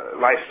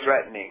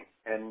 life-threatening.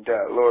 And,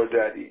 Lord,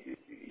 that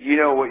you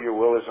know what your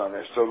will is on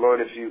this. So,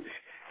 Lord, if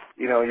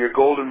your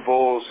golden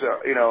bowls,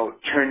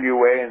 turn your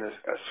way and a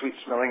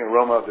sweet-smelling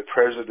aroma of the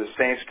prayers of the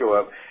saints go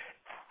up,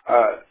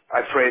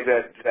 I pray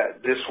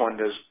that this one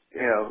does,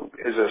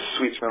 is a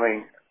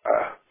sweet-smelling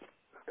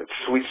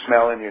sweet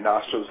smell in your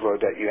nostrils, Lord,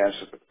 that you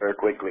answer the prayer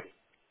quickly.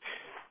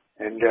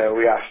 And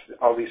we ask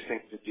all these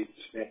things in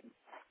Jesus' name.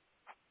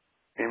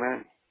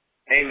 Amen.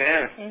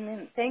 Amen.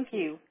 Amen. Thank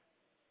you.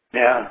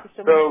 Yeah. Thank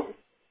you so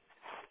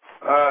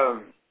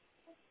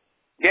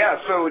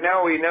much. So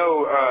now we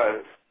know,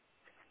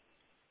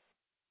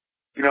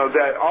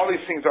 that all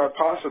these things are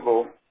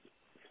possible,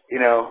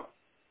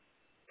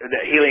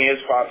 that healing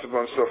is possible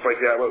and stuff like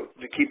that.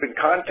 But to keep in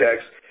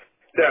context,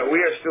 that we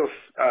are still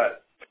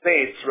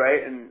saints,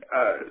 right? And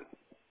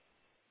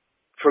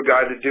for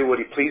God to do what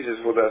He pleases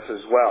with us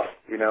as well.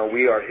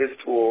 We are His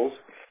tools.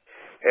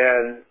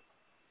 And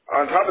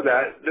on top of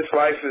that, this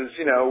life is,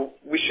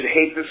 we should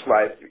hate this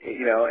life,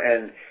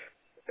 and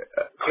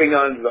cling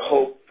on to the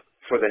hope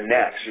for the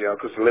next,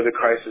 because to live in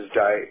Christ is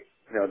die,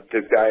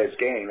 to die is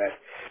gain. That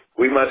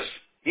we must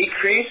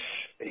decrease,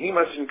 and He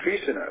must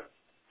increase in us.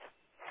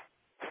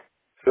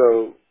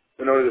 So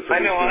in order for I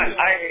these know. things.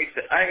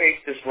 I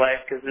hate this life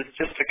because it's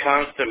just a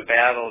constant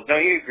battle.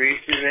 Don't you agree,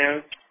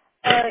 Suzanne?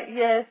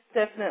 Yes,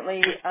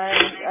 definitely.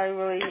 I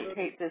really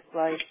hate this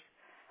life.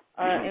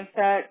 In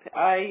fact,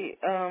 I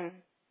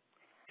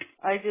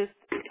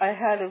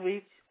had to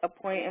reach a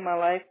point in my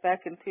life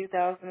back in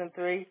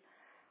 2003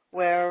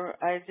 where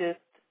I just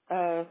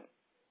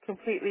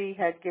completely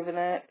had given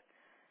up,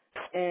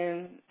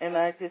 and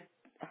I just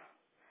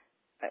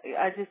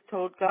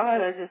told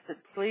God, I just said,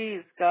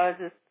 please, God,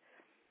 just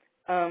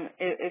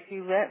if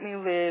you let me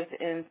live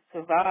and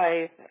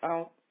survive,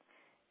 I'll,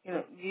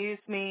 use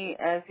me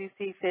as you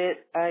see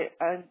fit.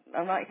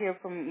 I'm not here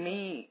for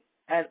me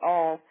at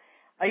all.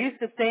 I used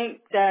to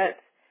think that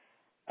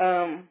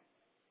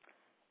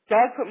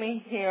God put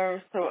me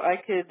here so I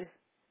could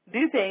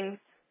do things,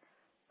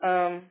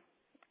 and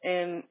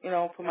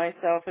for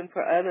myself and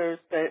for others,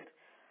 but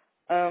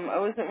I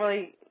wasn't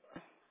really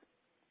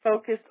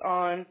focused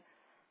on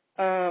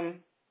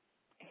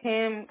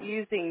Him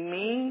using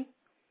me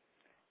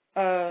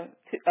at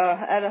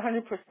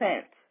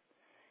 100%.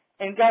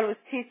 And God was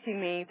teaching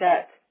me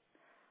that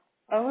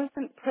I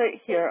wasn't put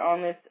here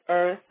on this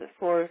earth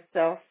for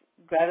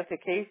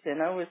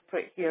self-gratification. I was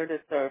put here to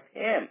serve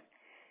Him.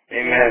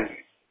 Amen. And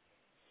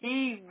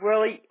He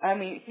really,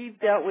 He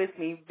dealt with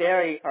me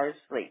very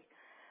harshly.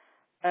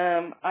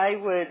 I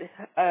would,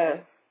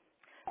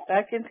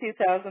 back in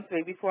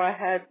 2003, before I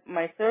had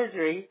my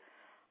surgery,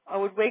 I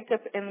would wake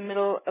up in the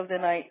middle of the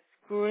night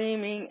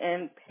screaming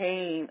in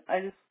pain.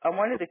 I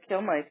wanted to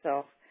kill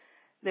myself.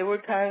 There were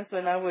times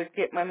when I would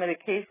get my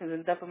medications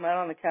and dump them out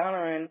on the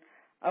counter, and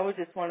I would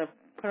just want to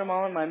put them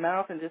all in my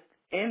mouth and just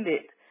end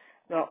it.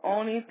 The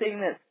only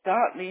thing that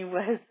stopped me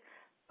was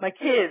my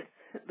kids.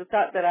 The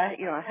thought that I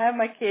have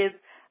my kids,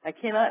 I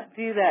cannot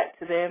do that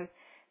to them,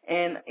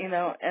 and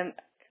and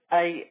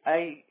I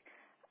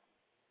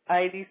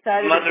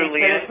decided Motherly it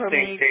was better for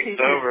me instinct takes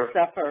to over.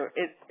 suffer.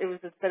 It was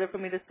just better for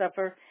me to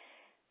suffer.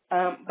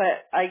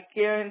 But I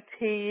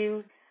guarantee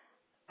you,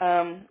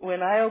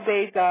 when I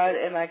obeyed God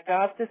and I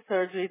got the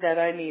surgery that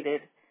I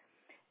needed,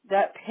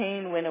 that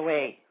pain went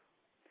away.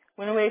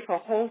 Went away for a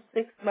whole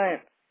 6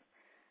 months,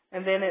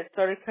 and then it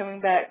started coming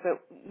back.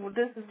 But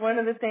this is one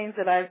of the things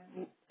that I've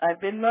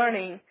been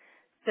learning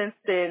since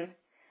then,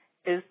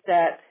 is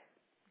that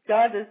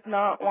God does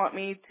not want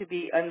me to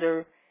be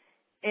under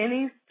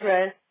any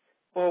stress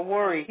or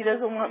worry. He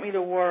doesn't want me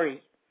to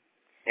worry.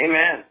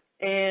 Amen.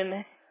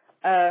 And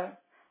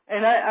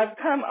I've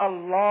come a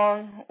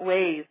long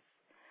ways.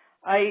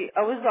 I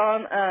was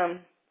on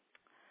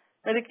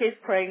medication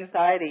for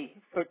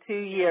anxiety for 2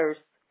 years,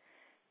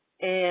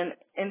 and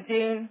in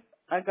June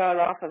I got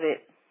off of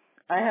it.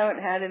 I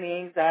haven't had any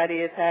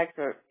anxiety attacks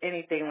or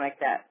anything like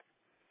that.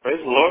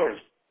 Praise the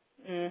Lord.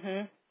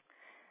 Mhm.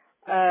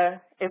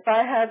 If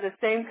I had the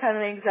same kind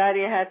of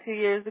anxiety I had 2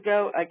 years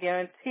ago, I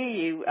guarantee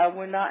you I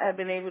would not have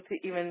been able to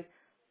even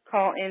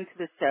call into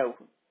the show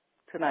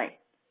tonight.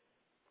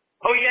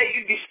 Oh yeah,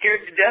 you'd be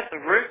scared to death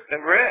of Rick.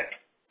 Rick,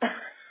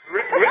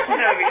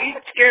 he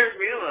scares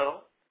me a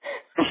little.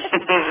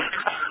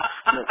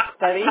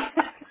 Buddy.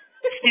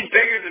 He's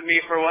bigger than me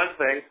for one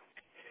thing.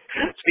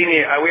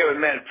 Stevie, we haven't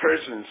met in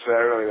person, so I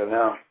really don't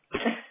know.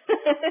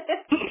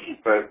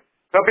 But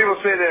some people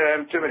say that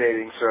I'm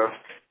intimidating, so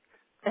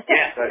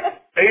Yeah.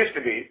 I used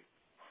to be.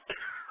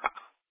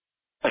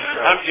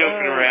 I'm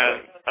joking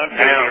around. I'm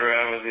joking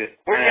around with you.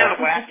 We're kind of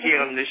wacky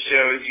on this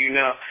show, as you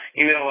know.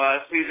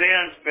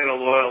 Suzanne's been a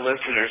loyal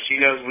listener. She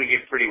knows we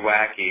get pretty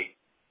wacky.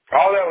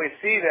 Although we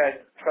see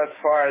that thus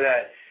far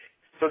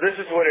so this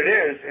is what it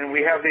is, and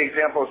we have the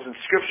examples in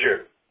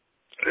Scripture.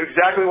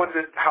 Exactly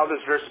how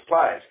this verse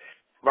applies.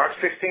 Mark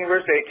 16,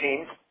 verse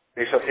 18,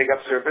 they shall take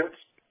up serpents.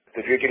 If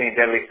they drink any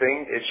deadly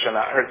thing, it shall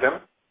not hurt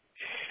them.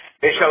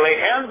 They shall lay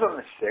hands on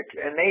the sick,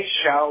 and they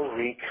shall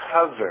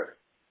recover.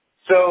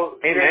 So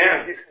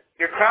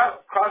your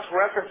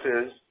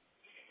cross-references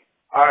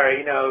are,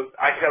 I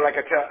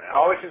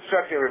always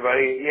instruct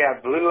everybody,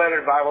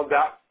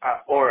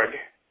 blueletterbible.org,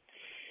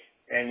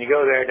 and you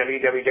go there,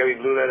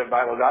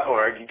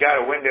 www.blueletterbible.org. You got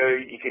a window,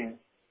 you can,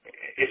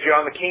 if you're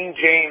on the King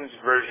James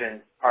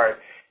Version part,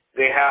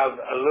 they have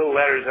little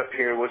letters up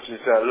here, which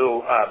is a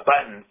little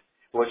button,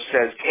 which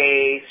says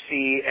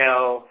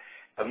KCL,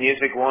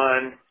 Music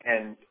 1,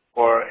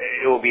 or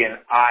it will be an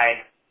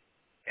I,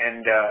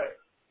 and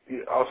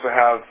you also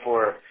have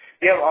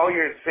you have all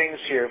your things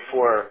here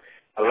for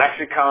a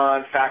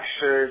lexicon, fact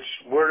search,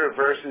 word or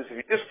verses.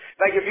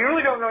 If you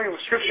really don't know your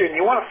scripture and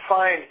you want to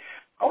find,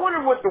 I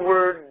wonder what the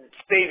word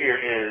Savior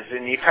is,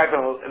 and you type in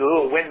a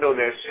little window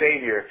there,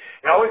 Savior,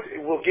 and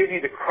it will give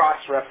you the cross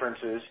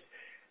references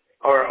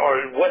or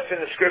what's in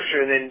the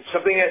scripture, and then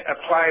something that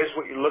applies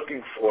what you're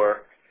looking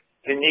for.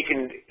 Then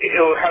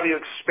it'll have you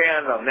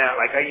expand on that.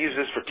 Like I use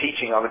this for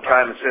teaching all the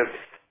time instead of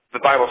the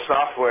Bible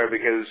software,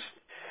 because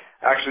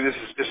actually this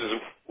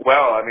is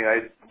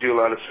I do a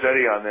lot of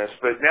study on this.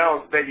 But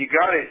now that you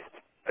got it,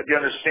 you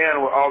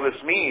understand what all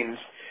this means.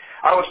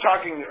 I was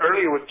talking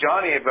earlier with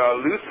Johnny about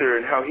Luther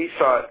and how he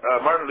thought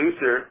Martin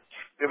Luther.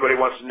 Everybody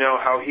wants to know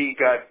how he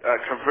got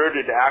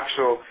converted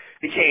to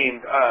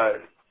became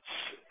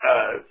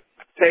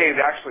saved,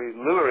 actually,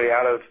 literally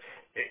out of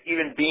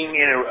even being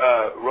in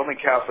a Roman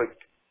Catholic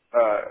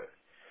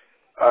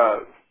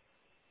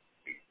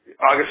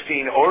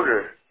Augustine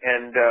order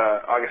and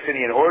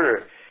Augustinian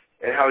order,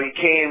 and how he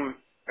came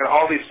and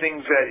all these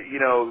things that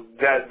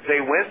that they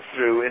went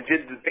through and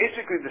did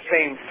basically the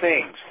same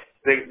things.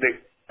 They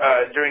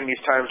during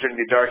these times, during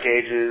the Dark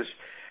Ages,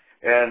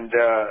 and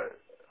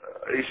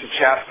he used to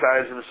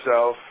chastise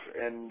himself,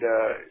 and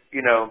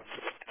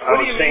What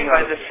do you mean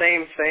by the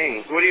same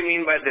things? What do you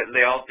mean by that?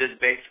 They all did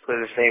basically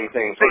the same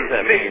things. What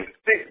does that mean?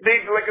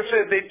 They, like I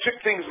said, they took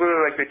things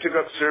literally, like they took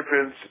up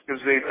serpents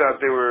because they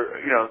thought they were,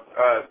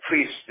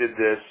 priests did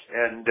this,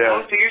 and.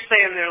 So you're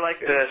saying they're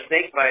like the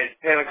snakebite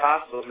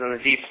Pentecostals in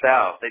the Deep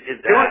South? They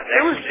did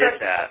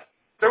that.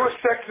 There were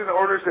sects and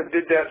orders that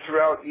did that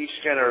throughout each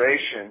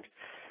generation.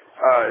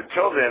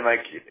 Until then,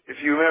 like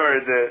if you remember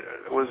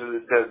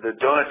the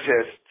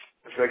Donatists,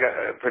 if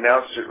I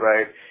pronounced it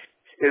right,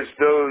 is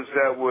those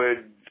that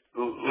would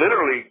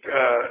literally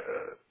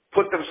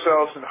put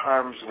themselves in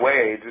harm's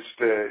way just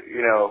to,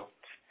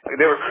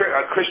 they were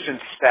a Christian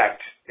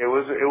sect. It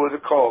was a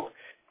cult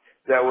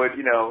that would,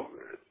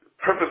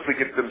 purposely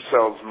get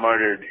themselves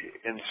martyred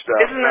and stuff.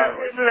 Isn't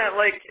that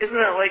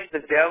like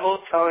the devil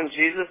telling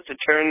Jesus to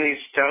turn these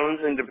stones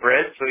into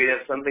bread so he'd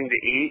have something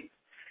to eat?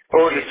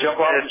 Or to jump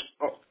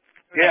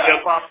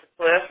off the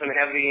cliff and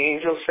have the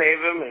angels save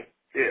him? And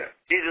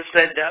Jesus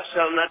said, "Thou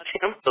shalt not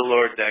tempt the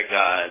Lord thy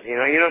God."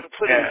 You don't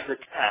put him to the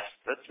test.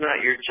 That's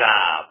not your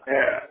job.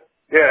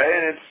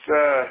 And it's,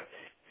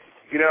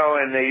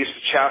 and they used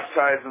to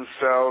chastise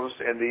themselves,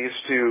 and they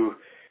used to,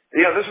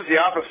 this is the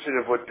opposite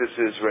of what this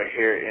is right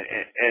here,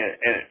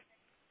 and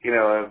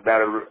a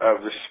matter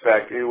of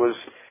respect.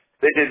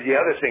 They did the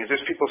other things.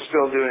 There's people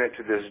still doing it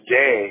to this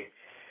day,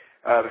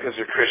 because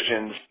they're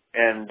Christians,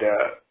 and,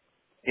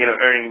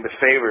 earning the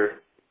favor,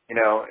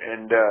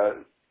 and,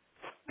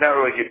 not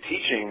really good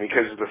teaching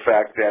because of the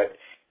fact that,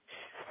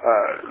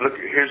 look,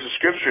 here's the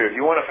scripture. If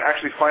you want to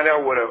actually find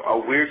out what a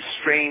weird,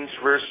 strange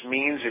verse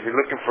means, if you're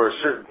looking for a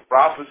certain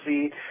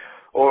prophecy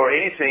or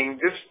anything,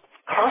 just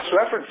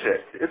cross-reference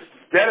it.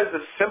 That is the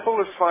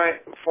simplest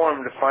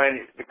form to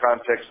find the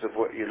context of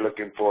what you're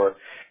looking for,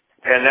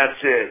 and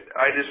that's it.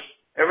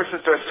 Ever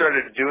since I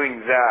started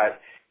doing that,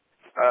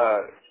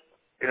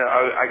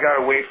 I got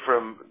away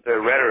from the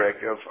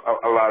rhetoric of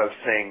a lot of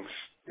things,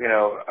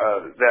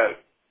 that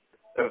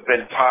have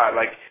been taught,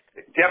 like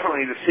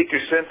definitely the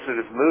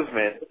seeker-sensitive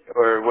movement,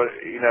 or what,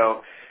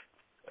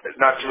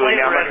 not to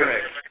really...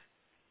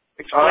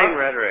 Explain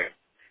rhetoric.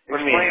 What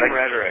do you mean? Explain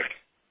rhetoric.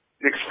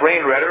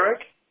 Explain rhetoric?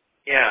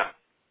 Yeah.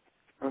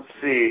 Let's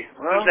see.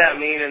 What does that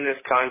mean in this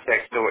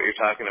context of what you're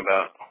talking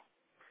about?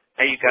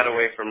 How you got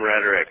away from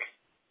rhetoric?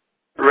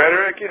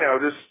 Rhetoric,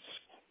 just,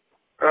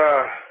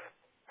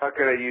 how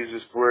can I use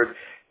this word?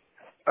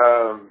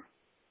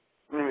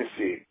 Let me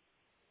see.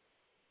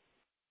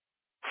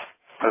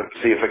 Let's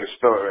see if I can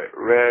spell it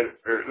right.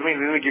 Let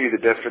me give you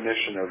the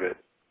definition of it.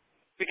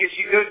 Because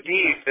you go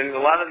deep, and a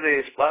lot of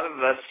the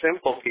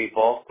simple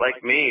people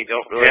like me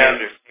don't really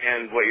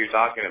understand what you're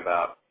talking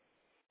about.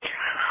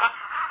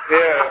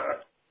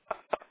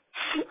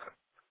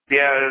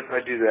 I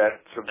do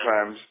that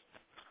sometimes.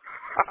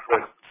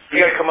 But you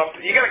gotta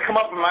come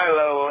up to my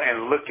level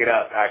and look it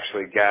up,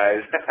 actually,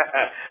 guys.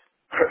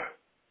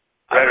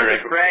 I'm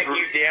gonna drag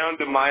you down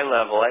to my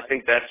level. I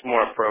think that's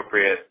more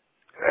appropriate.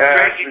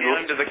 Drag you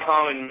down to the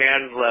common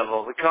man's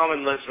level, the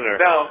common listener.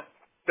 No,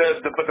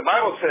 but the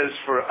Bible says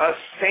for us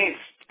saints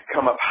to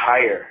come up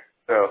higher.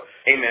 So,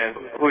 amen.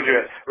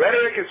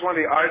 Rhetoric is one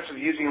of the arts of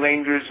using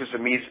language as a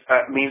means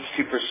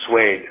to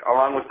persuade.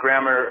 Along with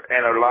grammar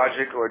and or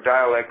logic or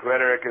dialect,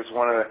 rhetoric is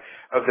one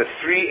of the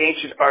three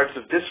ancient arts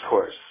of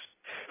discourse.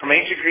 From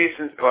ancient Greece,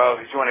 if you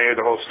want to hear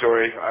the whole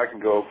story, I can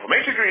go. From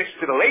ancient Greece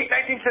to the late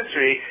 19th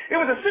century, it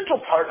was a central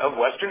part of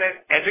Western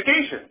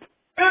education,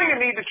 feeling a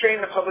need to train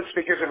the public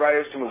speakers and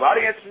writers to move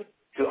audiences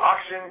to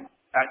action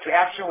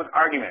with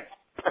arguments.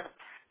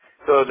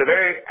 So the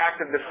very act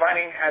of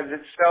defining has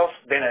itself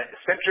been a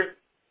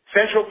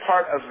central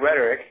part of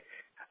rhetoric,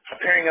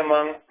 appearing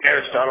among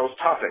Aristotle's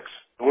topics.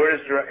 The word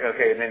is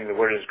and then the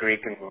word is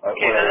Greek. And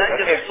that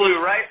just flew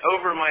right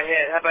over my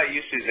head. How about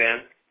you,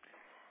 Suzanne?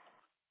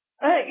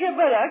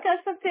 But I got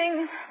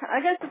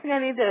something I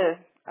need to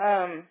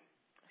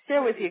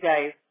share with you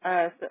guys.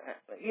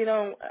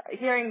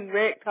 Hearing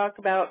Rick talk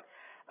about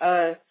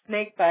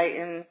snake bite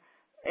and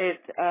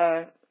it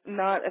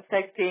not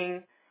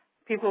affecting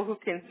people who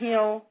can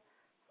heal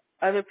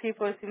other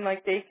people, it seems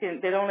like they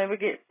don't ever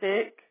get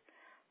sick.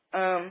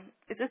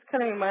 It just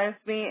kind of reminds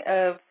me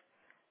of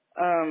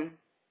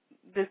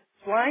the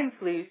swine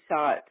flu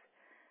shot.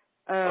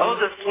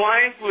 The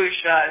swine flu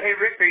shot. Hey,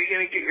 Rick, are you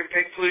going to get your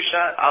pig flu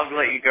shot? I'll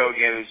let you go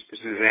again,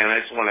 Suzanne. I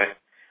just want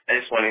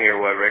to hear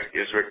what Rick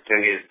is. Rick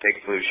going to get his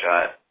pig flu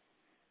shot.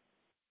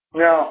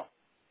 No.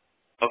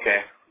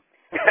 Okay.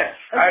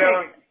 I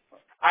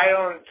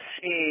don't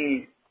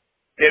see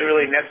it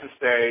really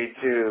necessary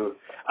to.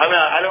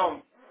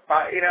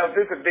 If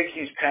there's a big,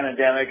 huge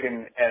pandemic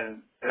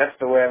and that's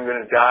the way I'm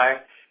going to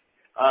die.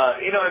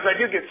 If I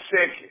do get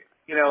sick,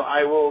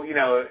 I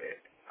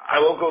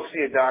will go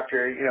see a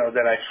doctor,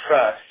 that I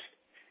trust.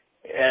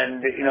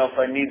 And, if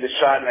I need the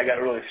shot and I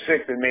got really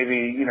sick, then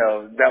maybe,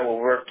 that will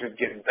work to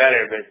get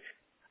better. But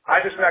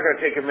I'm just not going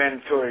to take a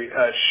mandatory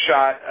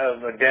shot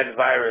of a dead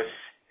virus.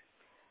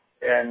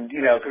 And,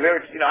 because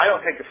I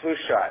don't take the flu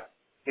shot.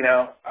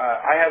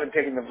 I haven't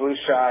taken the flu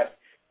shot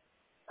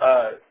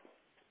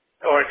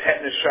or a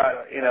tetanus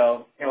shot, in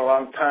a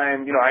long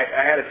time.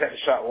 I had a tetanus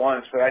shot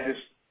once, but I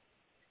just,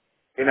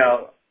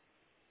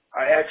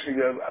 I actually,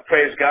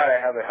 praise God, I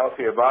have a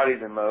healthier body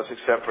than most,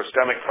 except for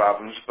stomach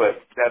problems, but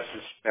that's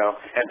just,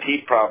 and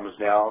teeth problems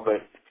now,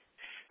 but,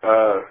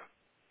 other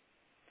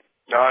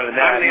than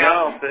that,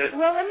 no.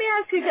 Well, let me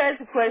ask you guys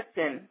a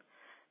question.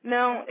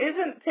 Now,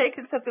 isn't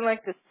taking something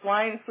like the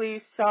swine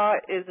flu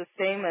shot is the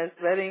same as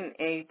letting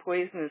a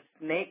poisonous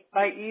snake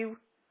bite you?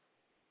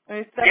 I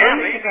mean, stop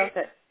thinking about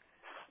that.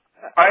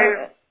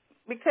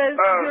 Because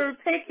you're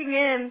taking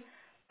in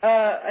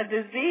a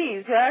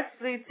disease. You're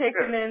actually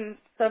taking in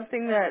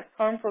something that's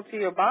harmful to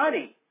your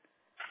body.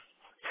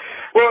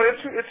 Well,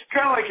 it's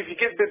kind of like if you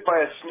get bit by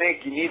a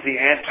snake, you need the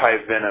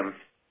anti-venom,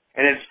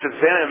 and it's the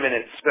venom in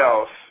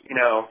itself.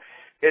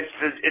 It's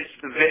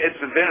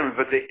the venom,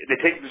 but they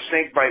take the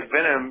snake bite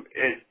venom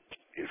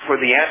for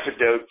the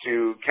antidote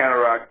to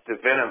counteract the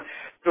venom.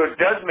 So it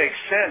does make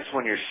sense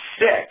when you're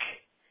sick.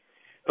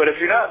 But if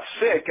you're not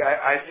sick,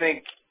 I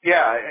think,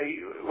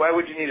 why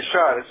would you need a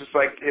shot? It's just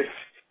like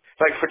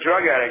for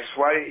drug addicts,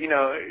 why,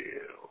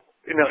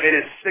 it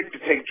is sick to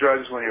take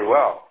drugs when you're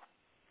well,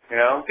 So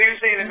you're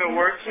saying if it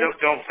works,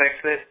 don't fix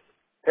it?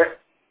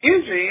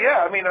 Usually,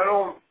 yeah. I mean, I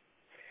don't.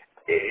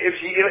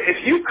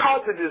 If you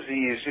caught the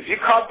disease, if you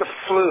caught the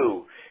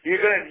flu,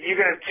 you're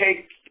gonna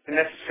take the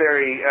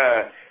necessary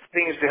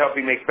things to help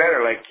you make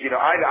better. Like,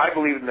 I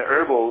believe in the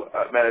herbal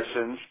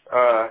medicines.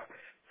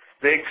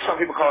 Some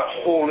people call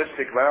it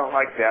holistic, but I don't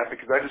like that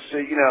because I just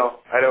say,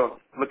 I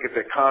don't look at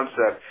the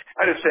concept.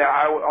 I just say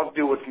I'll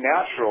do what's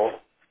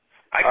natural.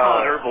 I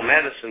call it herbal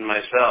medicine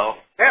myself.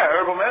 Yeah,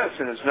 herbal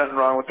medicine. There's nothing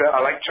wrong with that.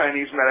 I like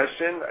Chinese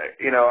medicine.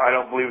 I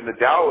don't believe in the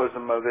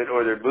Taoism of it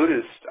or their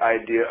Buddhist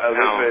idea of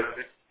it,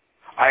 but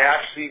I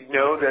actually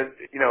know that,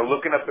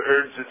 looking up the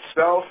herbs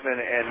itself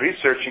and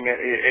researching it,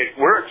 it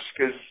works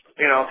because,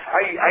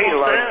 I eat a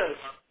lot of...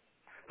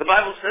 The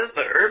Bible says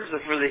the herbs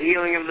are for the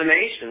healing of the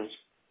nations.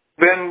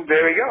 Then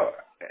there you go.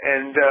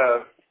 And,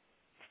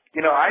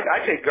 I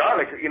take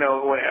garlic,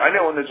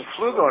 when there's a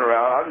flu going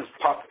around, I'll just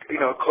pop,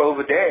 a clove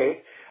a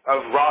day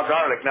of raw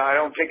garlic. Now, I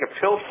don't take a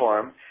pill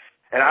form,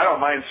 and I don't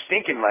mind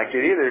stinking like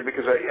it either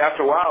because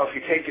after a while, if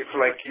you take it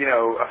for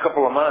a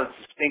couple of months,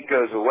 the stink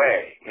goes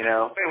away, Wait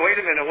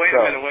a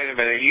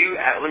minute.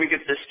 Let me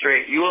get this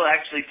straight. You will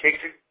actually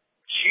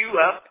chew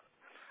up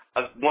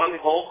one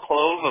whole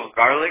clove of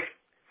garlic?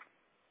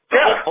 The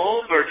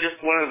whole bulb or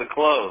just one of the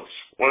cloves?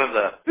 One of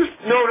the... the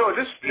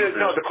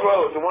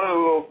clove, the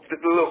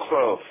little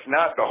clove,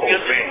 not the whole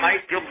thing.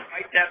 You'll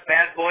bite that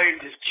bad boy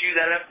and just chew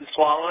that up and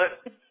swallow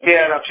it?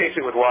 Yeah, and I'll chase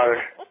it with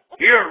water.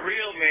 You're a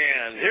real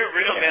man.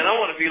 I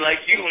want to be like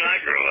you when I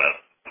grow up.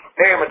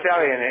 Hey, I'm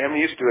Italian. I'm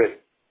used to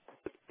it.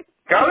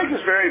 Garlic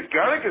is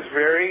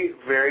very,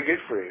 very good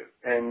for you.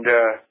 And,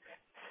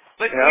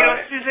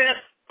 Suzanne...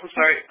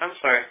 I'm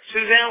sorry.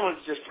 Suzanne was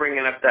just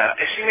bringing up that.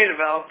 She made a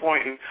valid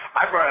point, and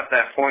I brought up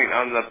that point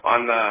on the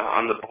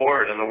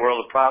board, on the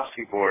World of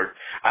Prophecy board.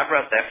 I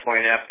brought that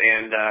point up,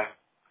 and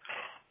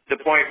the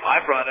point I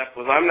brought up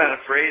was I'm not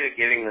afraid of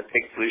getting the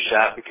pig flu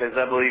shot because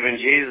I believe in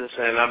Jesus,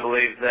 and I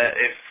believe that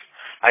if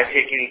I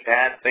take any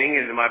bad thing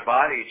into my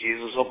body,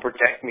 Jesus will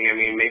protect me. I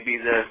mean, maybe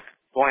the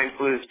swine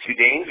flu is too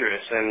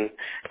dangerous, and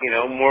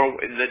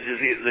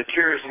the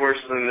cure is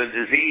worse than the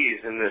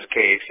disease in this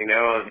case.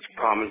 It's a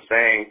common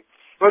saying.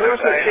 Well, there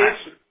was a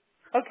case.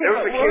 Okay,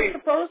 but we're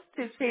supposed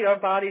to treat our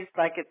bodies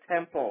like a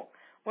temple.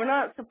 We're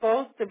not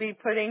supposed to be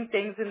putting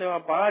things into our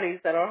bodies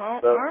that are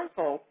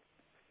harmful.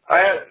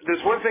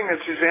 There's one thing that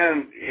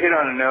Suzanne hit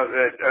on a note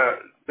that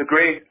the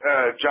great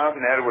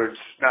Jonathan Edwards,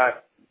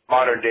 not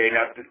modern day,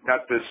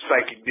 not the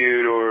psychic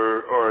dude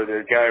or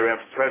the guy who ran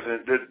for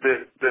president,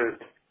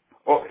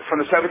 from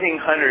the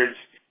 1700s,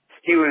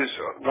 he was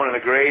one of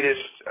the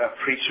greatest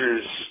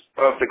preachers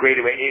of the Great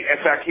Awakening.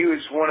 In fact, he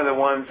was one of the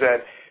ones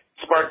that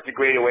sparked the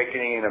Great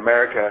Awakening in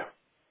America.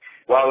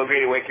 While the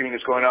Great Awakening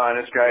is going on,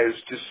 this guy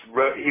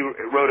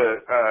wrote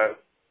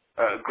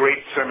a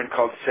great sermon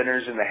called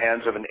Sinners in the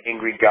Hands of an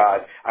Angry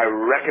God. I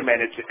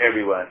recommend it to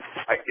everyone.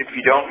 If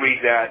you don't read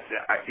that,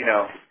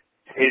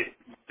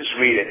 just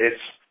read it.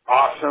 It's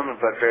awesome,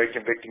 but very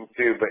convicting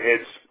too, but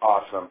it's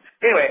awesome.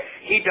 Anyway,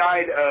 he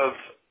died of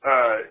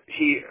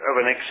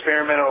an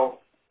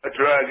experimental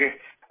drug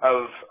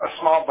of a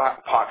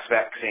smallpox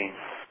vaccine.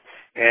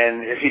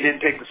 And if he didn't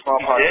take the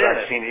smallpox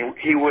vaccine,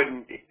 he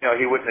wouldn't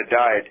have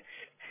died.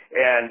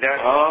 And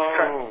that's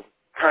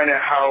kind of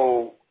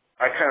how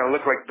I kind of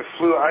look like the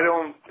flu.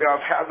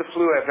 I've had the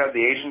flu. I've had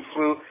the Asian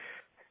flu.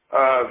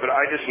 But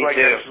I just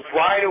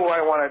why do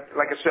I want to,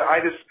 like I said, I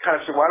just kind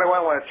of said, why do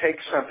I want to take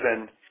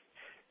something,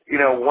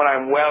 when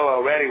I'm well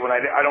already, when I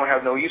don't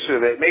have no use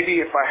of it. Maybe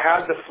if I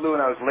had the flu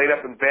and I was laid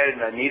up in bed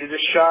and I needed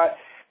a shot,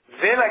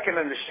 then I can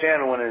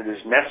understand when it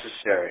is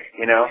necessary,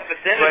 Yeah, but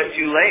then it's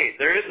too late.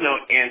 There is no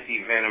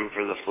anti-venom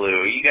for the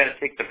flu. You got to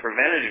take the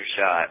preventative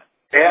shot.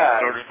 Yeah.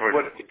 In order for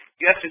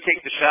you have to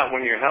take the shot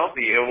when you're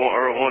healthy,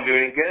 or it won't do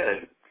any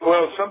good.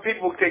 Well, some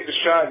people take the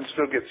shot and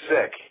still get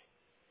sick.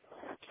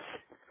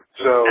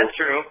 So that's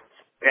true.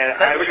 And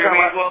that's true.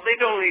 Well, they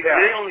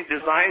only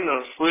design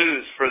those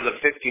flus for the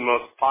 50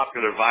 most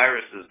popular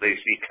viruses they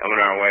see coming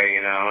our way,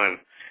 and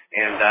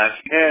if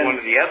you do one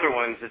of the other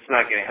ones, it's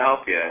not going to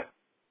help you.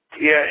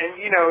 Yeah, and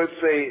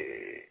it's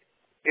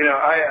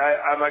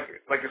I'm like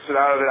I said,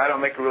 out of it, I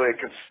don't make really a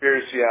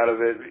conspiracy out of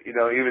it,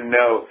 even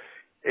though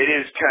it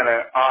is kind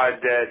of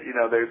odd that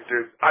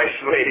they're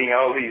isolating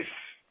all these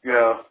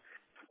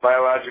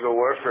biological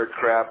warfare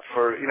crap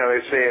for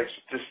they say it's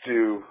just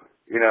to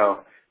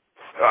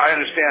I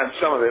understand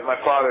some of it. My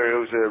father,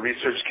 who was a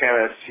research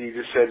chemist, he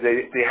just said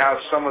they have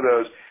some of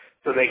those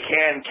so they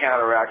can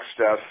counteract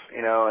stuff,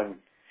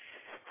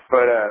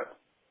 but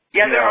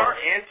there are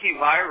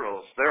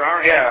antivirals.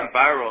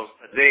 Antivirals.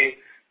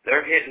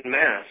 They're hit and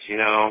miss,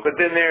 But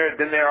then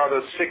there are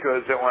those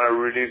sickos that want to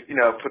reduce,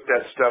 put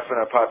that stuff in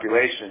our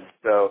population.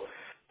 So,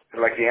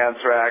 like the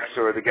anthrax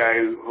or the guy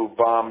who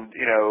bombed,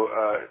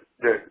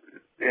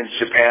 in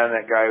Japan,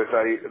 that guy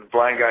the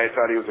blind guy who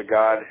thought he was a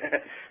god,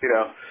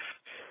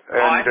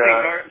 And,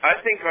 I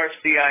think our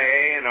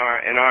CIA and our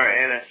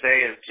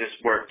NSA has just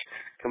worked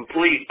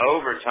complete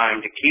overtime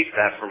to keep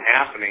that from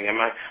happening.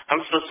 I'm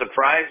so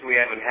surprised we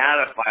haven't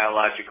had a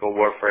biological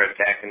warfare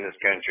attack in this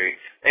country.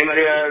 They must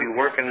just be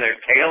working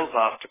their tails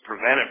off to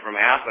prevent it from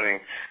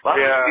happening. A lot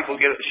of those people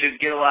should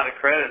get a lot of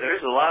credit.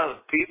 There's a lot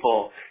of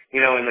people,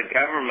 in the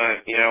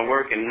government,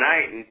 working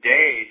night and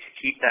day to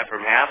keep that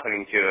from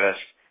happening to us,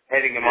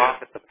 heading them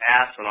off at the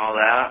pass and all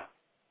that.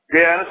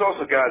 Yeah, and it's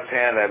also God's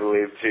hand, I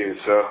believe, too.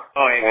 So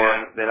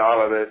more than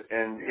all of it.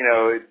 And,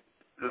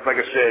 like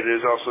I said,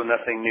 there's also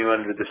nothing new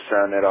under the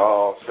sun at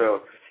all.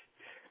 So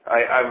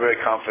I'm very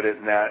confident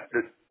in that.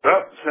 It's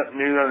nothing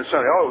new under the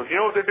sun. Oh, you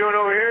know what they're doing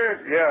over here?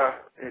 Yeah,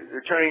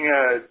 they're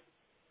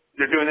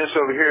doing this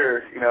over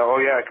here.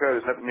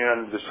 There's nothing new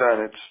under the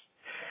sun. It's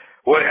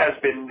what has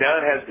been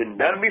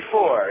done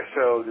before.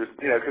 So,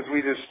 because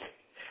we just,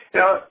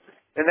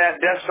 in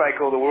that death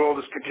cycle, the world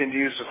just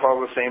continues to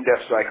follow the same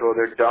death cycle.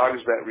 They're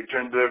dogs that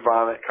return to their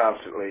vomit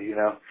constantly,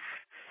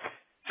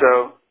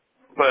 So,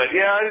 but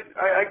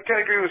I kind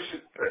of agree with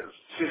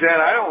Suzanne.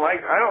 I don't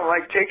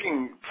like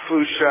taking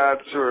flu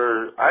shots,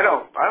 or I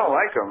don't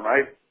like them.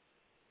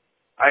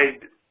 I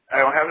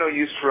don't have no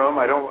use for them.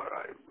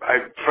 I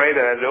pray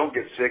that I don't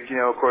get sick.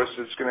 Of course,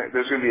 there's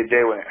gonna be a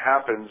day when it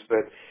happens,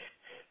 but.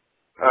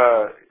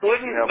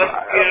 Taking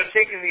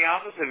the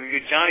opposite of you,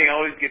 Johnny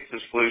always gets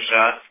his flu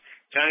shots.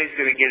 Johnny's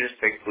going to get his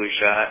big flu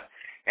shot.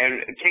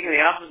 And taking the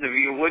opposite of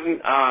you,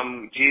 wouldn't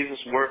Jesus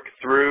work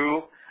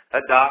through a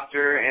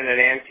doctor and an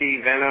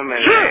anti-venom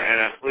and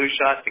a flu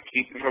shot to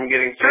keep you from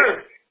getting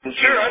sick?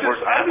 Sure. I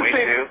just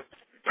say,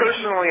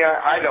 personally,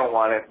 I don't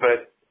want it,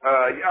 but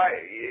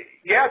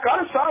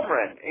God is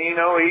sovereign. He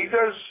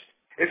does.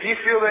 If you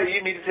feel that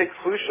you need to take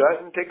a flu shot,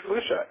 then take a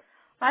flu shot.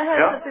 I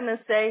have something to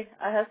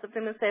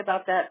say.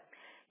 About that.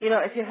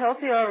 If you're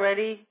healthy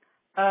already,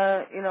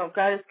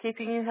 God is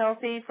keeping you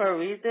healthy for a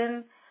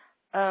reason.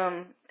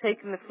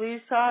 Taking the flu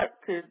shot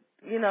could,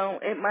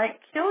 it might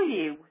kill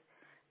you.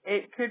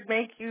 It could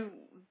make you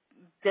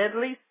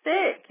deadly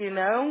sick, It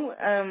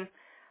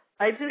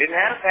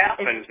has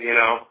happened,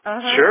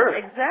 Sure.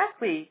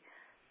 Exactly.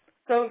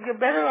 So you're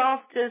better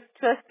off just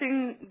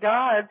trusting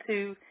God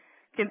to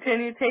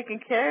continue taking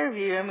care of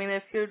you. I mean,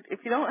 if you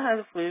don't have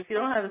the flu, if you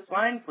don't have the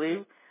swine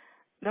flu,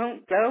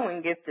 don't go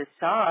and get the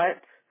shot.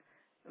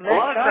 A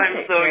lot of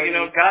times,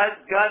 though,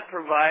 God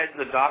provides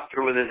the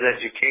doctor with his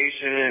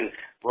education and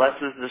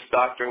blesses this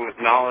doctor with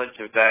knowledge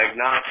of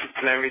diagnostics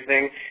and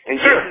everything. And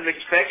Jesus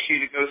expects you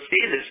to go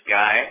see this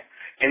guy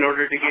in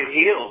order to get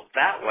healed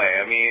that way.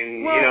 I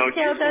mean,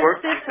 Jesus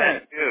works like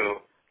that too.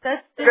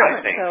 That's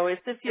different, though.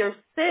 It's if you're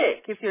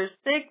sick. If you're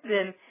sick,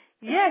 then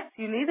yes,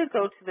 you need to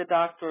go to the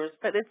doctors.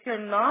 But if you're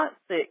not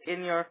sick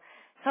and you're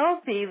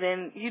healthy,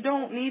 then you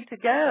don't need to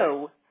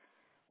go.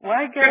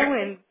 Why go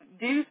and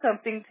do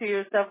something to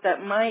yourself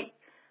that might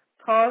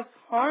cause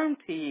harm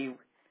to you?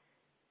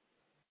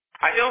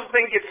 I don't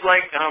think it's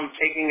like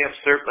taking a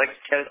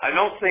I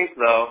don't think,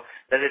 though,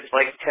 that it's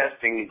like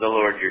testing the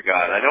Lord your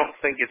God. I don't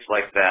think it's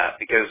like that,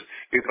 because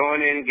you're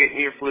going in and getting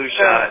your flu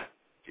shot.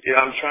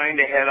 I'm trying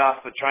to head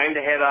off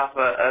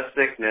a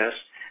sickness,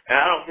 and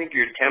I don't think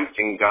you're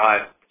tempting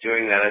God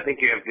doing that. I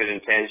think you have good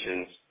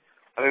intentions.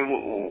 I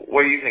mean,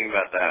 what do you think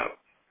about that?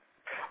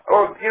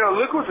 Oh,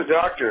 Luke was a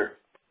doctor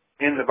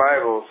in the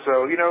Bible,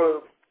 so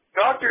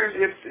doctors,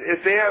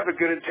 if they have the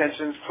good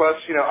intentions, plus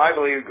I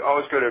believe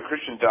always go to a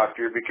Christian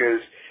doctor,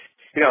 because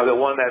the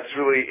one that's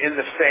really in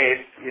the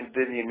faith,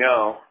 then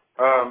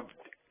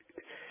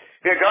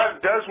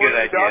God does work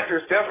with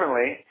doctors,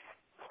 definitely.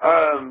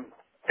 And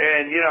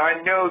I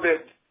know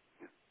that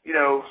you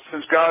know,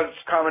 since God's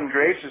common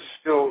grace is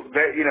still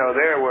there, you know,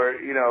 there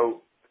where, you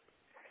know,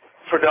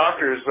 for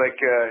doctors, like,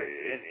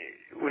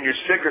 when you're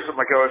sick or something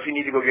like, oh, if you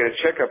need to go get a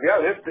checkup,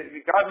 yeah,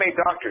 God made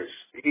doctors.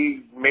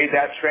 He made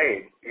that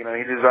trade. You know,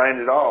 he designed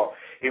it all.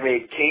 He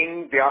made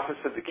king, the office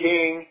of the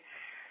king.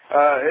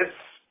 It's,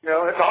 you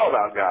know, it's all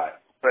about God.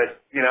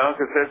 But, you know,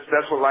 because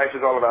that's what life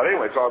is all about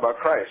anyway. It's all about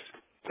Christ.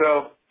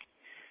 So,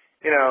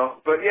 you know,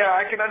 but yeah,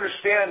 I can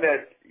understand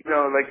that, you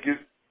know, like I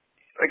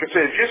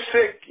said, if you're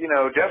sick, you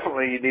know,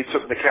 definitely you need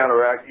something to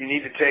counteract. You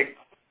need to take,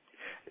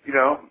 you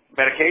know,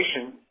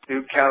 medication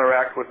to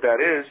counteract what that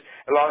is,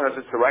 as long as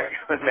it's the right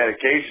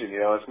medication. You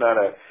know, it's not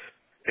a,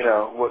 you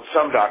know, what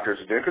some doctors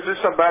are doing, because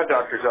there's some bad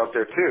doctors out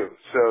there too.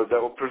 So that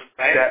will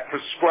that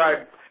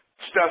prescribe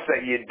stuff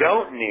that you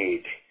don't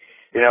need.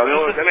 You know,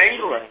 Joseph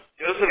Mengele.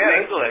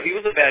 He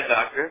was a bad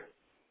doctor.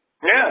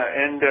 Yeah,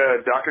 and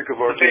Dr.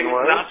 Kevorkian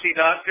was. Nazi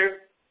doctor?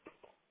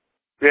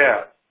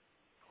 Yeah.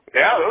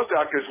 Yeah, those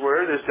doctors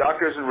were. There's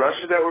doctors in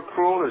Russia that were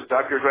cruel. There's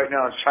doctors right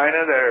now in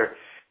China that are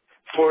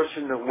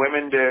forcing the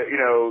women to, you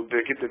know,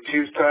 to get the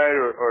tubes tied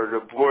or to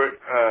abort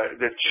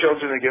the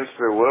children against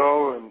their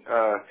will. And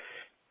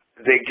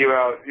they give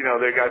out, you know,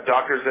 they got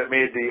doctors that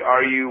made the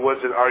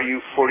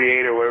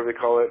RU48 or whatever they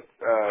call it.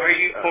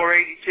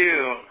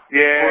 RU482.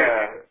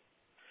 Yeah.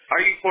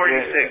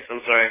 RU46, yeah.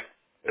 I'm sorry.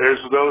 There's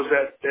those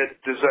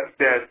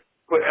that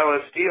put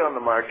LSD on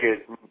the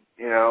market,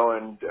 you know,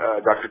 and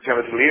Dr.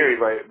 Timothy Leary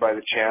by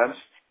the chance.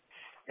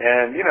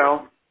 And, you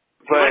know,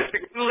 but... Like the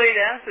Kool-Aid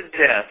acid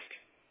test.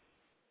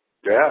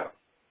 Yeah.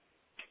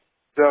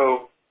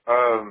 So,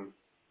 and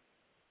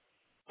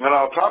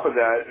on top of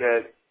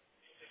that,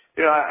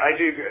 you know, I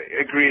do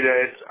agree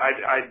that it's,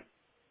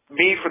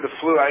 me for the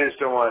flu, I just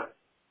don't want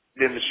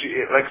them to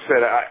shoot. Like I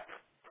said,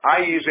 I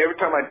usually, every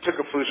time I took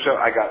a flu shot,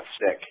 I got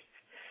sick.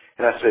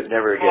 And I said,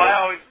 never again. Well, I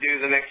always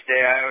do the next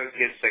day. I always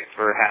get sick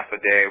for half a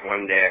day,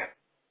 one day.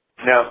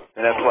 No,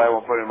 and that's why I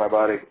won't put it in my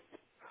body.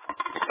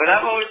 But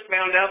I've always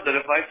found out that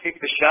if I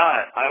take the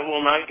shot, I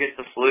will not get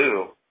the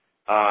flu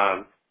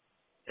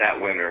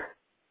that winter.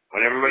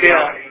 When everybody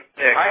else is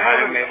sick,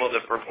 I'm able to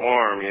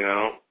perform, you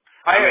know.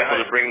 I'm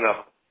able to bring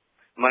the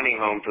money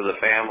home to the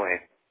family.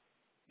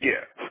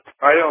 Yeah.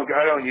 I don't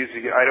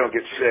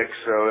get sick,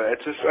 so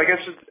it's just, I guess,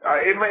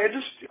 it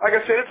just, like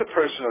I said, it's a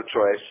personal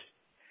choice.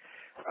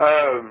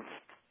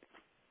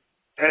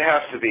 It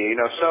has to be, you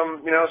know,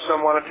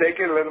 some want to take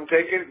it, let them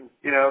take it,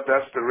 you know, if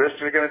that's the risk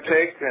they're going to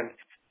take, then,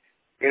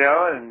 you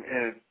know,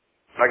 and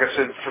like I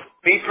said, for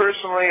me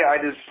personally, I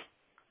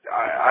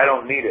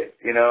don't need it,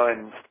 you know,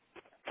 and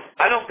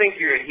I don't think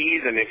you're a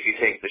heathen if you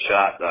take the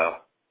shot, though.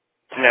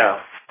 No.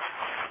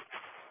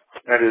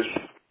 That is...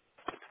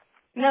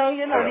 No,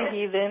 you're not a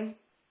heathen.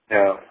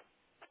 No.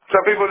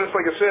 Some people, just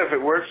like I said, if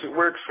it works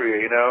for you,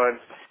 you know, and,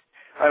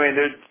 I mean,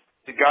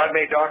 God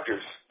made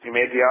doctors. He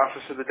made the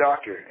office of the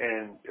doctor,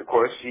 and, of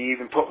course, he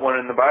even put one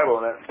in the Bible,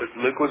 and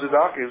Luke was a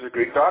doctor. He was a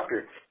Greek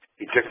doctor.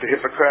 He took the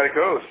Hippocratic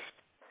Oath.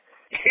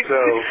 So,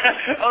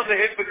 oh, the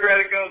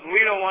Hippocratic Oath.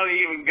 We don't want to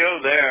even go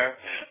there.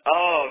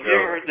 Oh, have you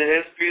ever heard the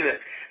history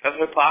of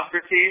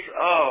Hippocrates?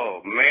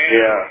 Oh, man.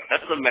 Yeah.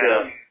 That's a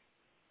mess.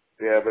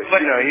 Yeah, but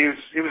you know, he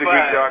was a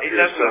Greek doctor, it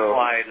doesn't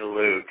apply to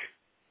Luke.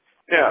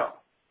 Yeah.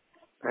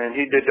 And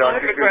he did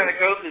doctor. The Hippocratic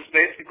Oath is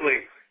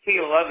basically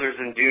heal others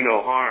and do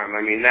no harm.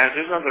 I mean,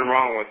 there's nothing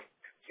wrong with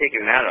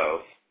taking that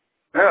oath.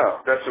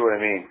 No, that's what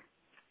I mean.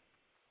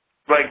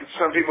 Like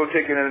some people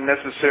taking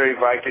unnecessary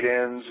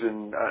Vicodins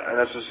and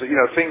unnecessary, you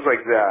know, things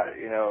like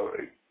that. You know,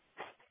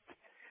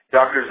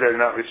 doctors that are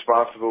not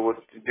responsible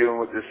with doing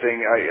with this thing.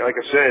 Like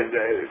I said,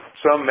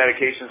 some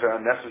medications are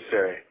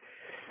unnecessary.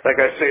 Like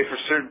I say, for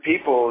certain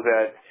people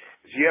that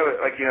if you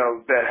have, like, you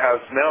know, that have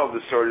mental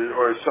disorders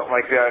or something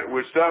like that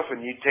with stuff,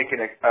 and you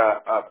taking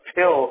a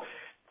pill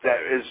that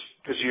is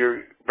because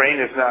your brain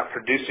is not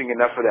producing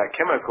enough of that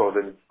chemical,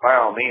 then by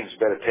all means, you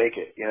better take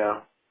it. You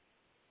know,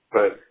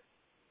 but.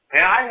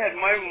 And I had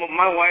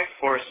my wife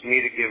forced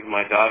me to give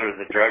my daughter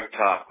the drug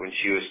talk when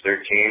she was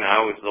 13.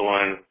 I was the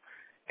one,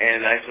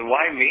 and I said,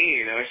 "Why me?"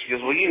 You know, she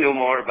goes, "Well, you know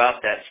more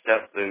about that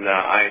stuff than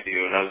I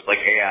do." And I was like,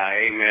 "Yeah,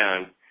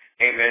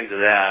 amen to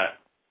that."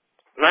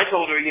 And I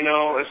told her, you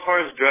know, as far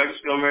as drugs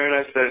go, Marion,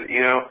 I said, you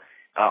know,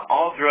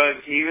 all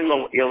drugs, even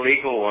the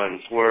illegal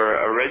ones,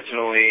 were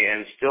originally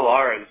and still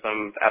are in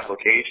some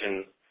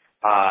applications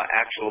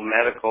actual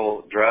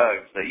medical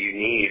drugs that you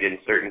need in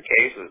certain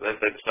cases. I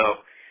said, so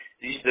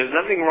there's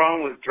nothing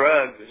wrong with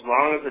drugs as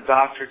long as the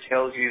doctor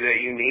tells you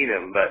that you need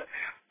them. But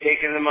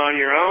taking them on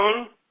your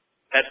own,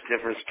 that's a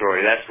different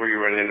story. That's where you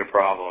run into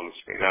problems,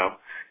 you know,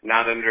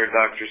 not under a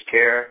doctor's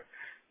care,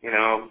 you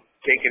know.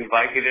 Taking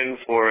Vicodin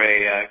for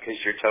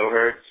because your toe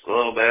hurts a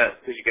little bit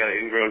because you got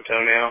an ingrown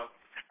toenail.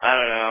 I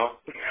don't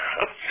know.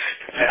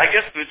 I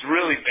guess if it's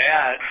really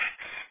bad.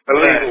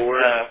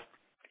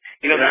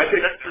 You know, that's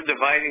the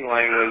dividing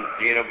line when,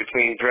 you know,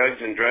 between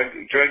drugs and drug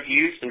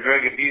use and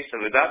drug abuse.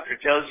 If the doctor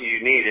tells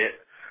you need it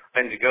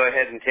and to go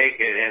ahead and take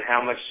it and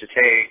how much to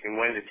take and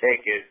when to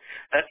take it,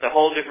 that's a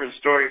whole different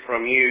story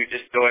from you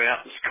just going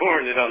out and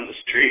scoring it on the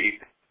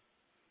street.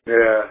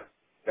 Yeah,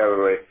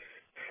 definitely.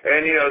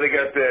 And, you know, they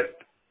got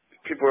that,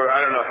 people are,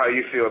 I don't know how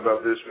you feel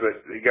about this,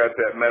 but they got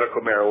that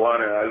medical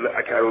marijuana.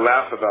 I kind of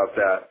laugh about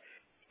that.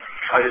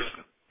 I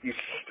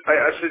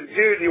said,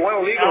 dude, you want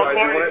to legalize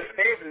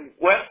it?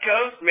 West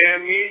Coast,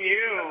 man, me and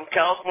you,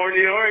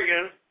 California,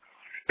 Oregon,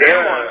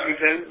 and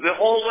Washington. The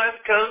whole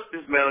West Coast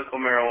is medical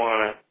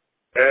marijuana.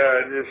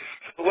 Yeah,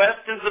 the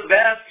West is the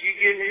best. You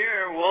get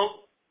here,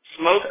 we'll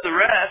smoke the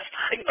rest.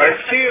 I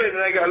see it,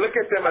 and I look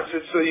at them. I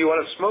said, so you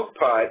want to smoke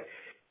pot?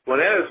 Well,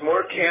 that is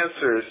more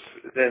cancerous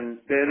than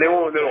they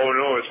won't. Oh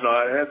no, it's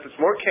not. It's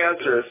more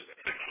cancerous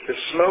to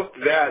smoke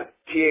that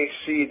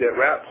THC, that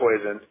rat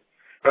poison,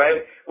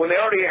 right? When they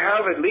already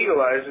have it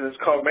legalized and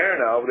it's called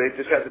Marinol, they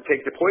just have to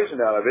take the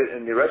poison out of it,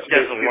 and the rest of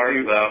it doesn't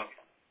work though.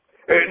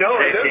 No,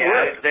 it doesn't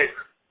work.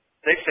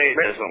 They say it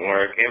doesn't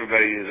work.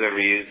 Everybody who's ever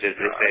used it,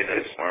 they say it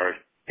doesn't work.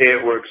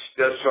 It works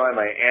just fine.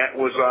 My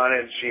aunt was on it,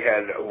 and she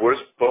had the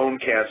worst bone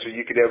cancer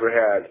you could ever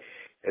have.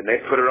 And they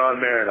put her on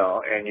Marinol,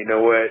 and you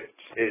know what?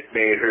 It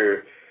made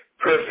her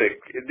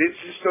perfect. It's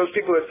just those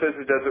people that says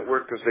it doesn't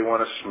work because they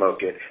want to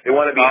smoke it. They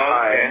want to be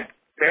high.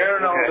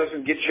 Marinol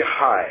doesn't get you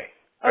high.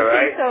 All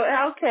right?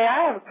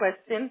 I have a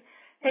question.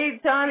 Hey,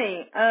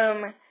 Johnny,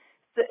 so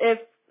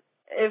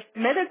if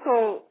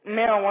medical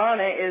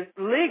marijuana is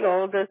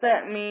legal, does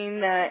that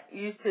mean that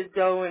you should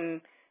go and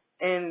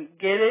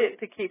get it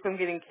to keep from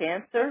getting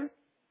cancer?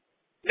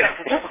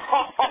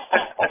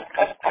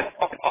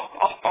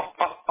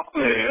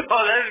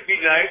 Oh, that'd be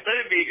nice.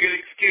 That'd be a good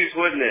excuse,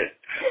 wouldn't it?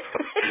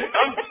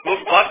 I'm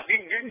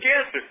fucking good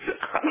cancer.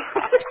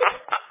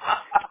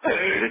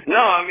 No,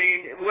 I mean,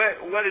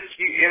 what it's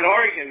in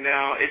Oregon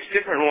now. It's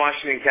different in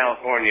Washington,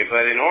 California,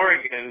 but in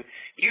Oregon,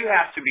 you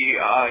have to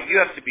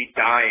be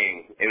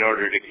dying in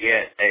order to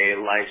get a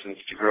license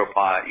to grow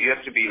pot. You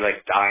have to be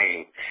like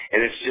dying,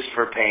 and it's just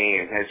for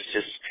pain.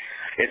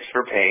 It's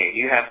for pain.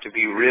 You have to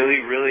be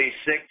really, really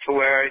sick to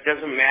where it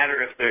doesn't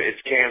matter if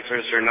it's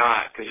cancerous or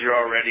not, because you're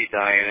already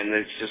dying, and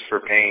it's just for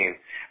pain.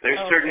 There's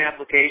certain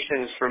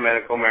applications for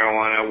medical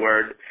marijuana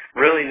where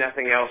really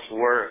nothing else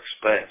works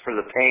but for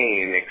the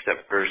pain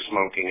except for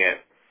smoking it.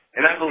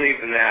 And I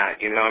believe in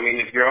that, you know. I mean,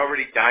 if you're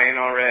already dying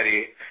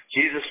already,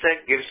 Jesus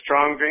said, give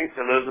strong drink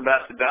to those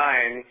about to die.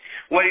 And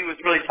what he was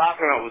really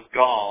talking about was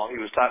gall. He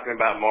was talking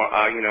about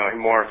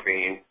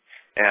morphine.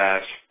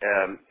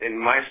 In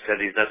my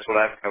studies, that's what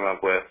I've come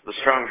up with. The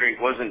strong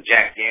drink wasn't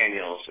Jack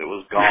Daniels; it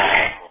was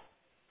gall,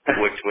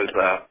 which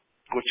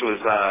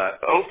was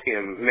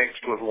opium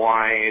mixed with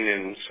wine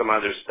and some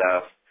other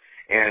stuff.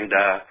 And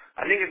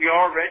I think if you're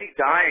already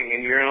dying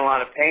and you're in a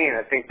lot of pain,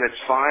 I think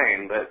that's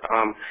fine. But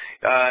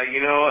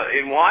you know,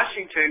 in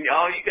Washington,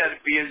 all you got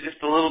to be is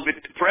just a little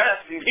bit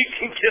depressed, and you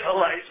can get a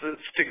license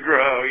to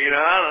grow. You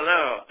know, I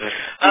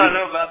don't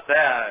know about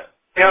that.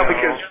 Yeah,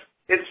 because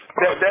it's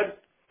that.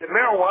 The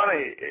marijuana,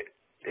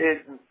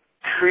 it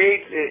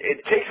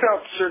takes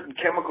out certain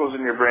chemicals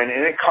in your brain,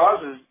 and it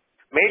causes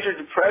major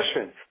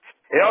depression.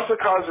 It also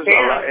causes a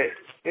lot.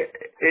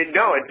 It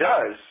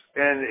does,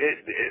 and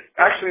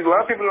actually a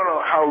lot of people don't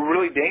know how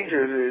really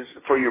dangerous it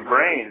is for your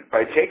brain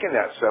by taking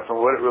that stuff and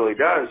what it really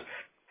does.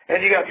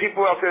 And you got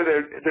people out there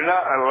that they're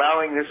not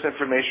allowing this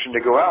information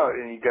to go out,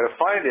 and you got to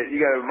find it.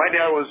 My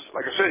dad was,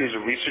 like I said, he's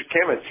a research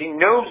chemist. He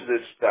knows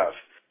this stuff.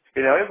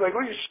 You know, he's like,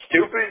 well, you're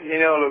stupid.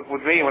 You know,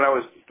 with me, when I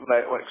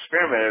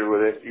experimented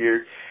with it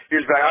years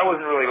back, I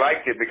wasn't really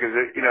liked it because,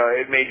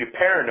 it made you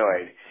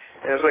paranoid.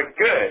 And it was like,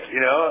 good,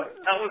 you know.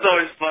 That was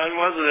always fun,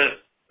 wasn't it?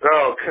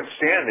 Oh, couldn't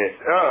stand it.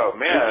 Oh,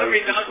 man.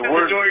 Somebody knocked on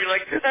the door, you're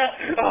like,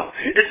 oh,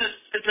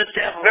 it's a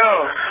devil.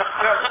 No,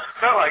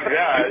 not like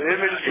that. It's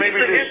a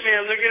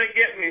hitman. They're going to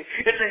get me.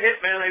 It's a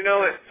hitman. I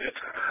know it.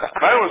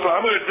 I'm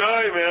going to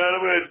die, man.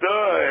 I'm going to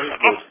die.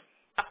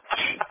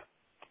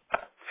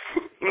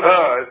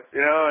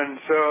 And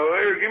so,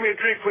 hey, give me a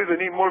drink, please. I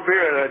need more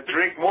beer. And I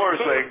drink more,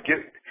 so I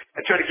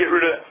try to get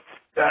rid of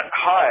that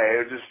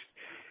high.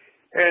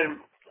 And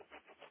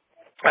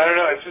I don't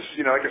know. It's just,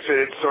 like I said,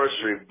 it's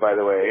sorcery, by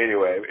the way.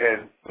 Anyway,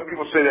 and some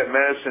people say that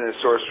medicine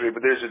is sorcery,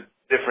 but there's a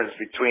difference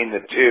between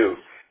the two.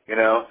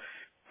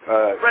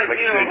 Right.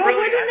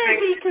 Wouldn't it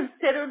be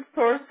considered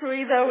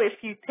sorcery though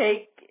if you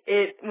take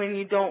it when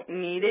you don't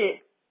need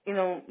it?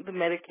 The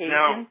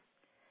medication.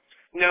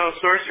 No,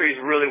 sorcery is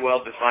really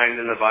well defined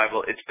in the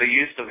Bible. It's the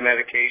use of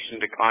medication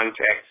to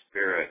contact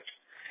spirits.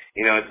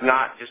 It's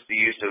not just the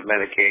use of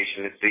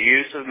medication. It's the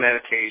use of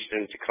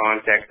medication to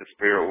contact the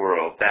spirit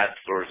world. That's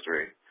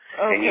sorcery.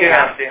 Okay. And you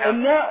have to have,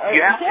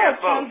 you have to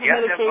have both. You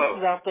have to have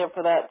both. Out there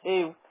for that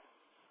too.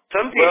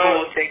 Some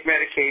people will take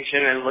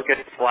medication and look at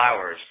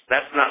flowers.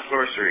 That's not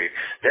sorcery.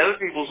 The other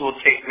people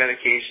will take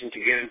medication to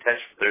get in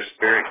touch with their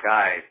spirit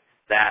guide.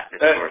 That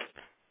is sorcery.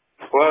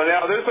 Well,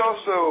 now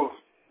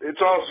it's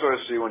all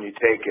sorcery when you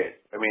take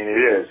it. I mean, it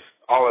is.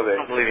 All of it. I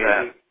don't believe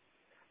that.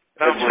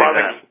 I don't believe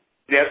that.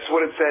 That's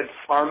what it said,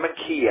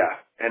 pharmakia.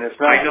 And it's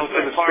not. I know,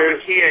 but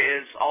pharmakia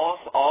is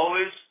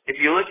always, if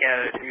you look at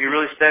it, if you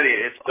really study it,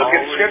 it's look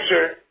always. Look at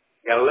Scripture.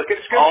 You gotta look at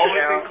Scripture always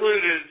now.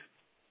 Included.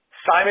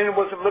 Simon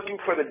wasn't looking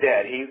for the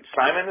dead.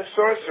 Simon the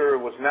sorcerer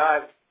was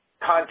not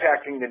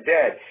contacting the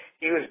dead.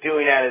 he was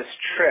doing that as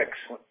tricks,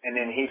 and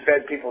then he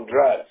fed people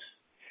drugs.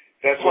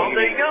 That's what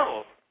there you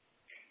go.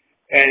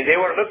 And they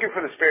weren't looking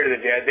for the spirit of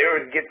the dead. They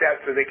would get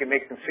that so they can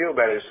make them feel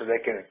better, so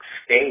they can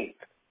escape.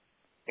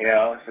 You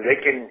know, so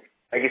they can,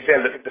 like you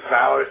said, look at the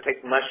flowers,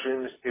 take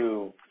mushrooms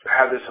to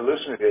have this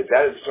hallucinative.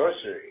 That is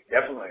sorcery,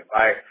 definitely,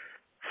 by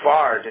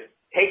far.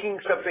 Taking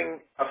something,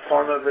 a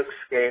form of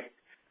escape,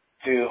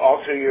 to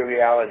alter your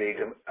reality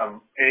to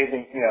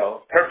anything, you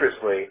know,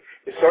 purposely,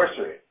 is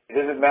sorcery. It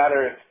doesn't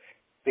matter if,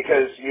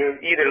 because you're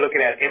either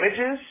looking at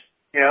images,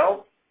 you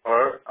know,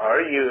 or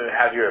you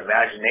have your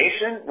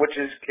imagination, which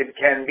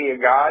can be a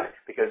god,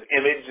 because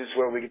image is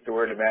where we get the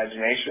word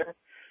imagination.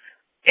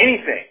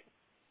 Anything,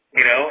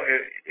 you know,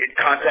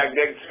 contact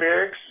dead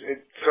spirits,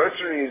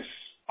 sorcery is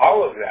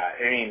all of that.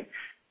 I mean,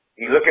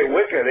 you look at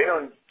Wicca,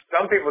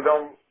 some people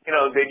don't, you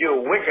know, they do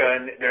a Wicca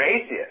and they're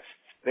atheists.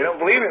 They don't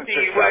believe in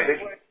suicide.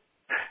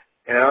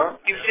 You know?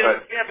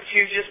 But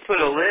you just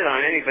put a lid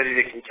on anybody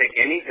that can take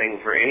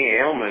anything for any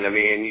ailment. I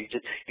mean,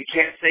 you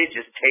can't say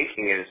just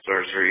taking it as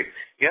sorcery.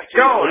 You have to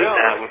include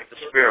that with the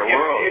spirit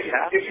world.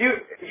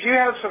 If you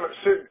have some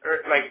certain,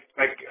 like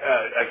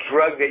a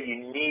drug that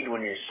you need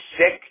when you're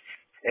sick,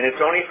 and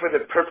it's only for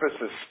the purpose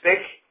of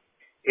sick,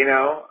 you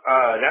know,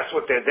 that's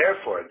what they're there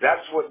for.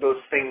 That's what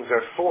those things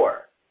are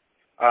for.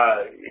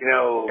 You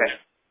know,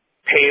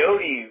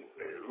 peyote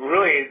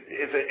really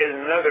is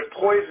another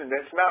poison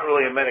that's not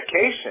really a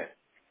medication.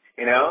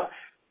 You know,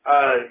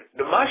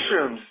 the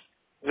mushrooms,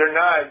 they're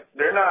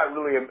not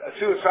really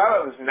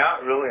suicidal is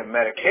not really a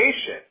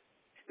medication.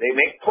 They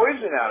make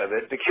poison out of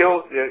it to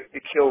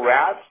kill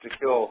rats, to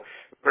kill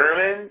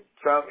vermin.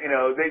 You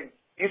know,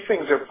 these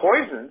things are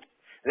poisoned.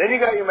 And then you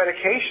got your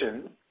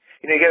medication.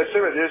 You know, you got to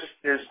remember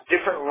there's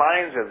different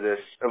lines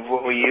of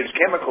what we use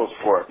chemicals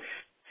for.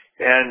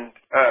 And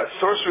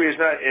sorcery is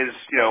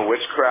you know,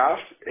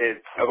 witchcraft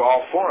of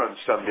all forms.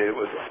 Some did it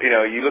with, you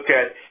know, you look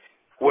at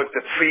what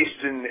the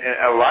priest and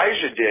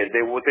Elijah did.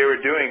 What they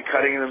were doing,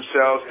 cutting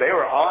themselves. They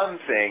were on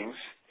things.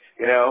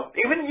 You know,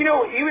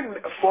 even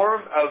a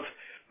form of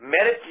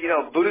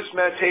Buddhist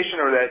meditation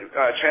or that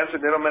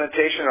transcendental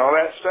meditation, all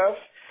that stuff.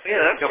 Yeah,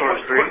 that's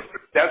sorcery.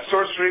 That's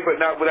sorcery, but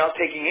not without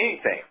taking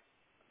anything.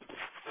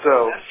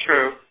 So that's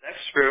true.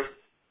 That's true.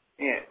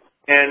 Yeah,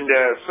 and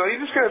so you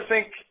just got to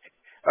think.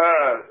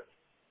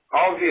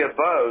 All of the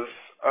above,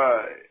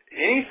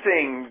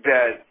 anything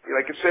that,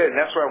 like I said, and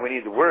that's why we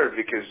need the word,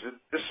 because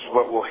this is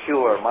what will heal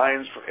our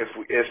minds.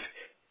 If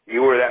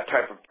you were that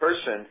type of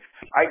person,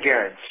 I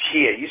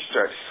guarantee it. You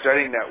start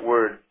studying that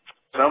word,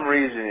 for some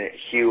reason it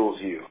heals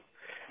you.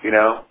 You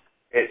know,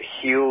 it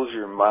heals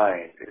your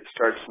mind. It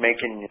starts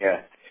making you.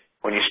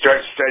 When you start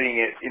studying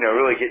it, you know,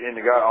 really getting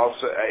into God.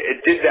 Also,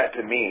 it did that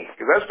to me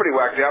because I was pretty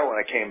whacked out when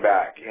I came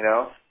back. You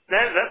know,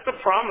 that's the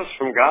promise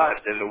from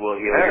God that it will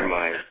heal your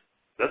mind.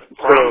 That's the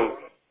problem.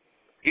 So,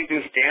 you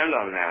can stand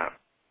on that.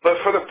 But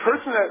for the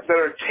person that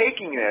are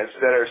taking this,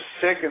 that are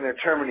sick and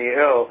they're terminally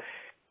ill,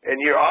 and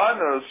you're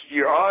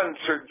on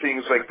certain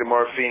things like the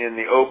morphine and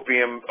the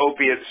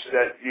opiates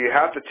that you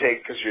have to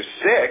take because you're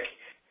sick.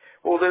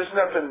 Well, there's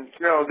nothing,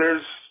 you know,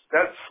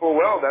 that's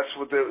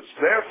what it's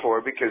there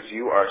for, because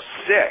you are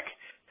sick.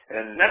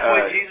 And that's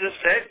why Jesus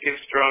said, give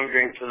strong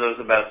drink to those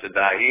about to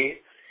die.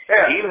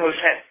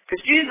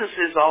 Because Jesus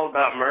is all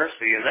about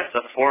mercy, and that's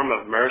a form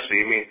of mercy.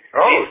 I mean,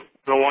 Jesus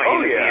doesn't want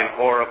you to be in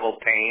horrible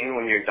pain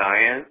when you're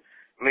dying.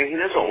 I mean, he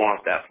doesn't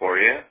want that for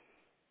you.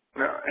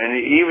 No, and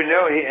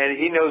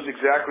he knows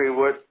exactly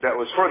what that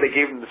was for. They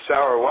gave him the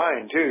sour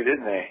wine too,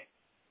 didn't they?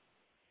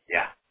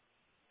 Yeah.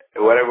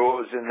 Whatever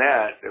was in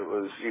that,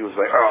 he was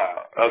like,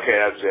 oh, okay,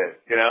 that's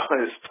it. You know,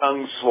 his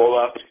tongue swelled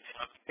up,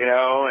 you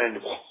know, and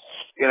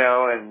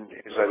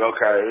he's like,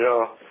 okay, you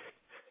know,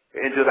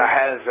 into the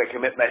hands I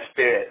commit my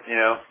spirit, you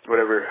know,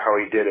 whatever, how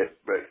he did it.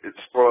 But it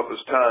swelled up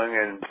his tongue,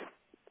 and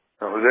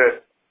that was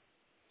it.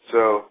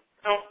 So.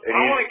 I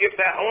want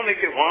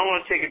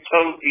to take a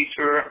total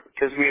detour,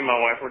 because me and my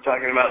wife were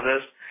talking about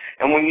this.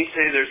 And when you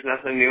say there's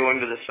nothing new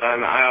under the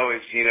sun, I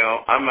always, you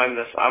know, I'm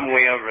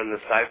way over in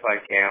the sci-fi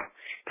camp.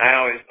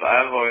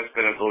 I've always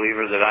been a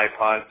believer that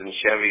iPods and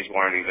Chevys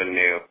weren't even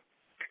new.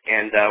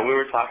 And we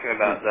were talking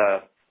about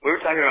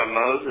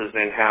Moses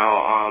and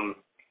how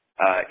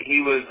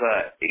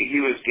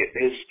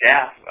his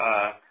staff.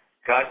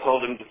 God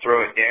told him to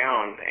throw it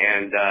down,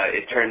 and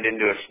it turned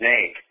into a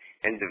snake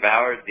and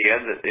devoured the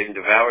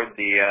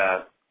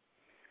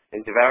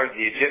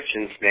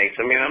Egyptian snakes.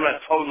 I mean, I'm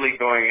not totally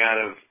going out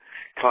of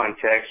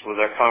context with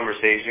our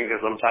conversation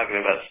because I'm talking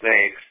about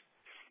snakes.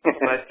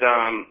 But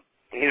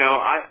you know,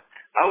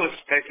 I was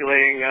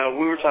speculating.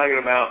 We were talking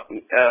about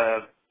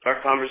our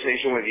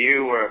conversation with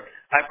you, where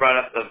I brought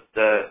up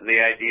the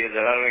idea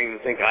that I don't even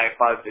think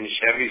iPods and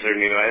Chevys are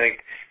new. I think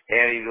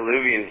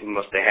antediluvians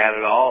must have had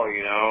it all,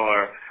 you know,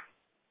 or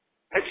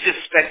it's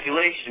just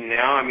speculation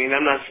now. I mean,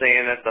 I'm not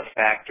saying that's a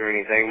fact or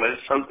anything, but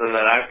it's something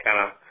that I've kind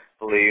of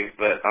believed.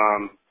 But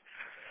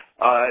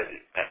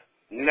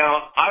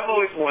Now, I've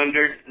always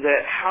wondered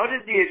that how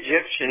did the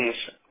Egyptians,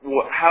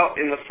 how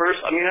in the first,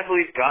 I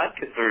believe God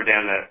could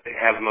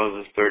have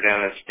Moses throw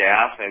down a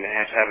staff and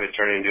have it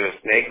turn into a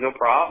snake, no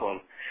problem.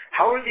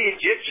 How were the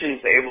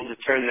Egyptians able to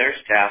turn their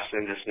staffs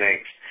into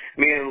snakes?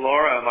 Me and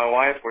Laura, my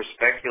wife, were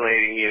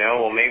speculating,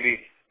 well, maybe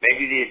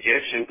the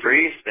Egyptian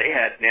priests, they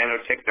had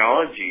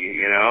nanotechnology,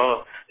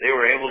 they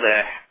were able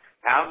to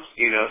have,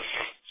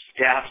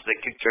 staffs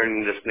that could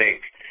turn into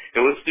snakes. It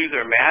was through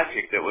their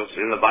magic that was,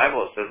 in the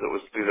Bible it says it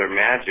was through their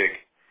magic.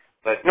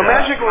 But no,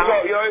 magic was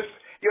you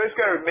always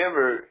got to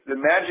remember, the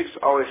magic's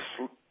always,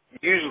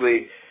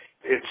 usually,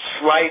 it's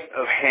sleight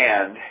of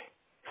hand.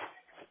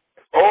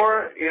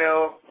 Or,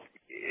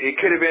 it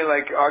could have been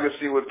like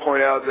Augustine would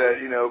point out that,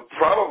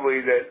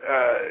 probably that,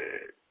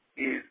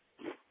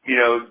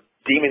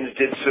 demons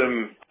did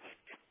some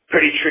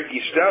pretty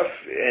tricky stuff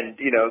and,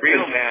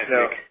 real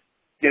magic.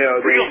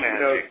 Real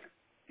magic.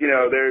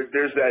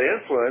 There's that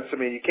influence. I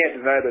mean, you can't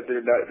deny that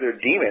they're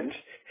demons.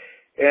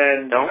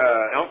 And,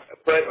 no.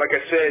 But like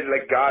I said,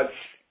 like God's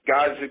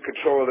in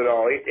control of it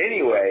all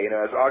anyway.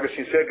 As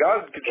Augustine said,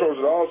 God controls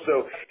it all.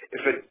 So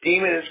if a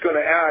demon is going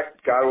to act,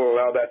 God will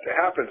allow that to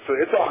happen. So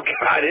it's all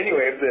God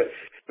anyway. If the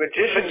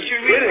magicians But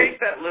should we take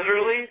that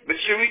literally?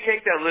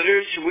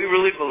 Should we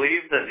really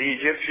believe that the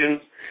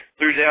Egyptians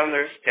threw down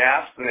their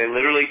staffs and they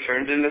literally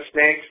turned into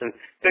snakes? And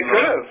they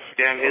could have.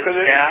 Because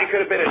it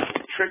could have been a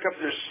trick up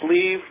their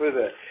sleeve for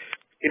the,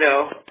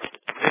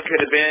 it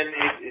could have been,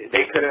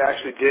 they could have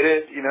actually did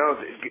it.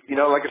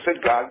 Like I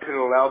said, God could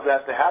have allowed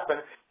that to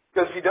happen.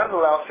 Because he does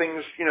allow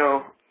things,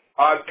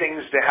 odd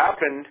things to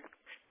happen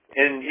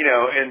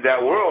in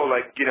that world,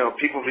 like,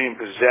 people being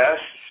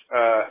possessed,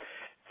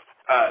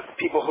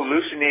 people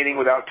hallucinating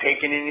without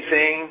taking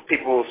anything,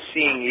 people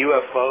seeing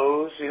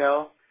UFOs,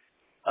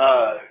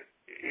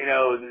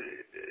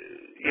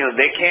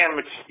 they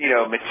can,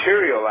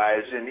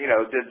 materialize and,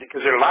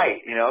 because they're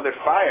light, they're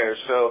fire.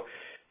 So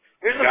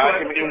here's a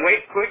question.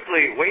 Wait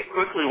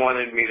quickly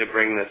wanted me to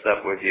bring this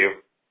up with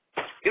you.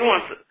 He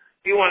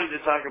wanted to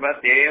talk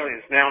about the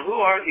aliens. Now, who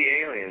are the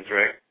aliens,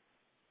 Rick?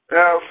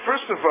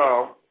 First of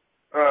all,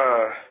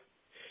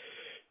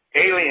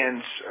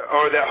 aliens,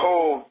 or that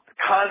whole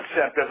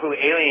concept of who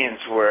aliens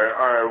were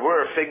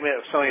a figment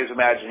of somebody's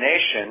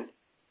imagination.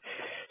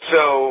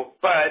 So,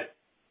 but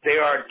they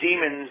are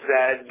demons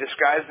that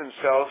disguise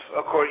themselves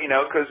according,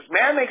 because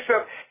man makes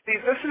up, this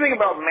is the thing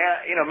about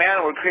man,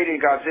 man, we're created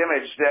in God's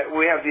image, that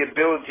we have the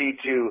ability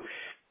to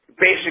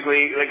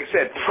basically, like I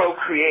said,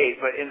 procreate,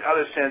 but in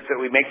other sense that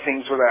we make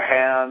things with our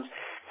hands.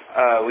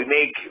 We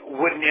make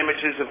wooden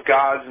images of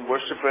gods and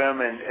worship them,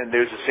 and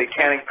there's a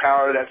satanic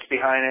power that's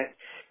behind it.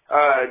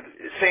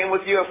 Same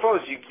with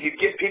UFOs. You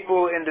get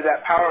people into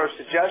that power of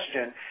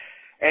suggestion,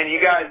 and you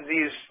got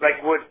these,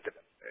 like what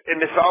in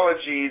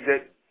mythology,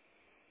 that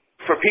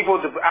for people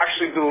to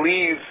actually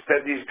believe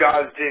that these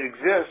gods did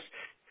exist,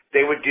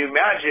 they would do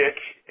magic,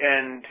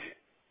 and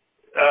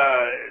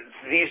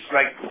these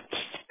like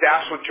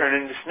staffs would turn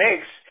into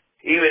snakes,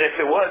 even if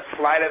it was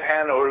sleight of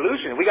hand or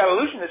illusion. We got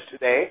illusionists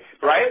today,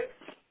 right?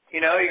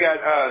 You got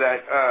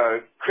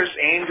that Chris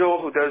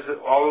Angel who does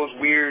all those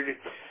weird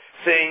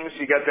things.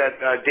 You got that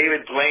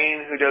David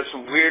Blaine who does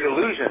some weird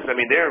illusions. I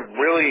mean, they're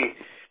really,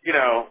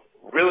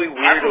 really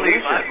weird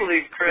illusions. I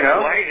believe Chris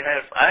White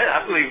has.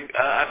 I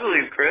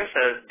believe Chris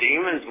has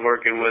demons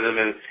working with him,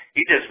 and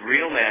he does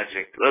real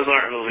magic. Those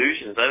aren't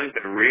illusions. I think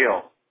they're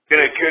real.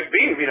 It could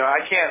be.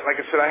 I can't.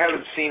 Like I said, I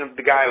haven't seen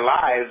the guy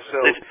live.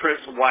 So it's Chris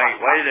White.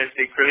 Why did I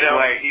say Chris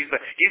White? He's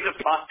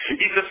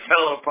a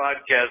fellow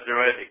podcaster.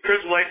 Right?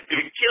 Chris White's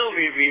gonna kill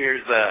me if he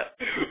hears that.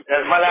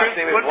 My last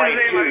name is what's White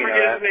his name? too. I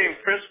forget his name.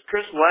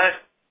 Chris what?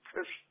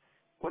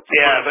 What's his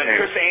name?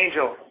 Chris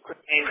Angel.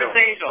 Chris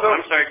Angel. So,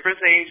 I'm sorry, Chris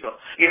Angel.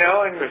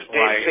 And Chris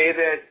they White. Say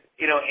that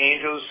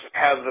angels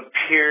have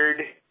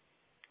appeared,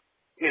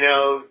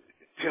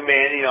 to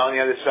men. On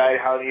the other side,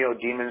 how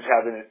demons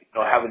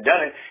haven't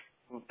done it.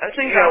 I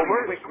think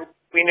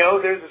we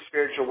know there's a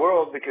spiritual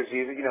world because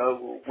we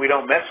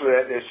don't mess with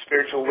it. There's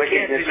spiritual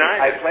wickedness in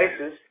high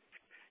places.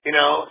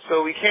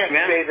 So we can't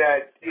say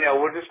that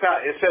we're just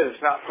not. It says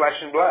it's not flesh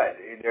and blood.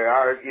 There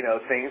are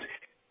things,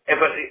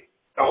 but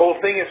the whole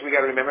thing is we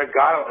got to remember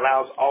God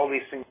allows all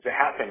these things to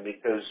happen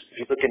because if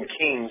you look in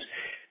Kings,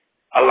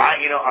 a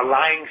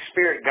lying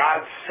spirit.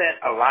 God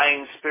sent a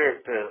lying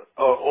spirit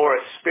or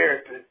a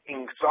spirit to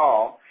King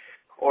Saul,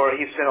 or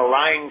He sent a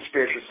lying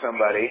spirit to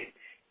somebody.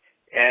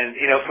 And,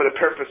 for the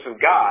purpose of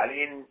God.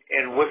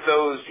 And with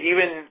those,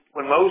 even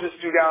when Moses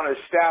threw down his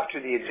staff to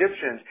the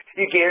Egyptians,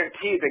 you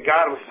guaranteed that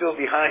God was still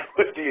behind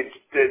what the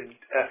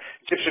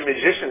Egyptian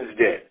magicians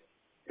did.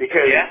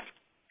 Because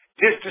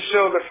just to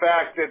show the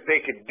fact that they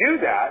could do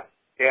that,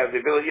 they have the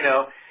ability,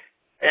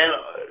 and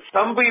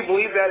some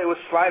believe that it was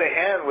sleight of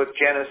hand with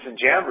Janus and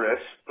Jambres,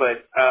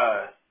 but,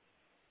 I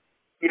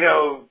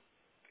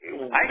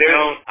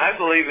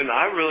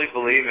really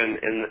believe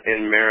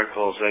in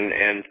miracles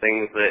and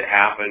things that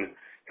happen.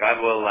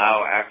 God will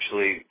allow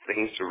actually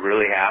things to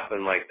really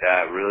happen like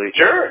that. Really,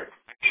 sure.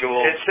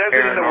 Actual it says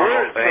it in the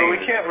Word, things. so we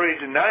can't really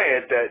deny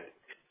it. That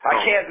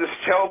I can't just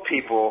tell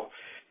people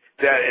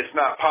that it's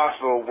not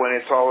possible when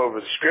it's all over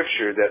the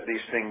Scripture that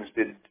these things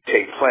did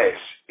take place,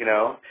 you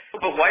know?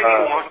 But why do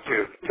you want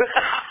to?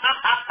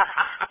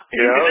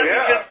 You know,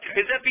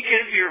 is that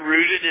because you're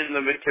rooted in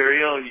the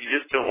material and you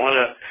just don't want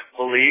to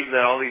believe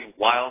that all these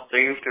wild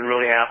things can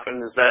really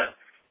happen? Is that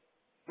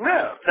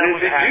No,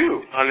 what they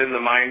do. on in the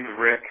mind of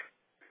Rick?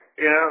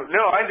 You know,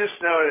 no, I just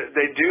know that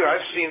they do.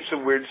 I've seen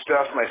some weird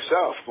stuff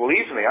myself.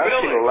 Believe me, I've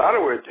Really? seen a lot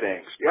of weird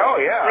things. Oh,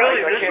 yeah.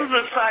 Really? I This is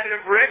a side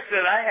of Rick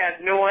that I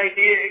had no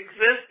idea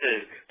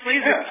existed.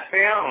 Please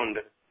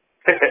expound.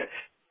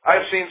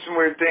 I've seen some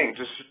weird things.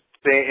 Just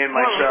in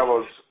my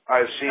travels,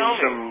 I've seen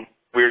some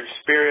weird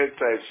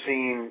spirits. I've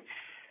seen...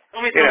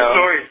 Tell me some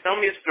stories. Tell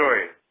me a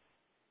story.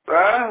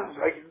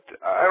 I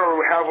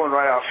don't have one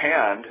right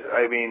offhand.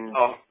 I mean...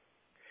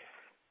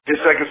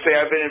 Just like I say,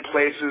 I've been in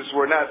places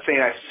where, not saying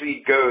I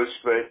see ghosts,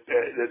 but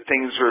that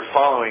things were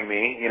following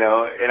me, you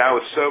know, and I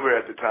was sober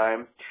at the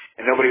time,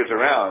 and nobody was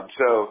around.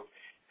 So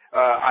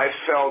I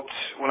felt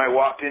when I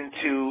walked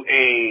into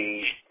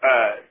a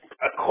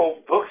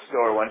cult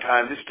bookstore one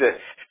time just to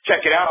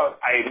check it out,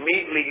 I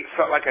immediately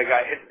felt like I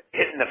got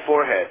hit in the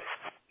forehead.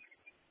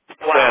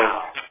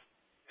 Wow.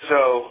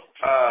 So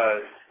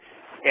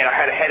and I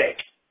had a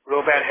headache,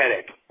 real bad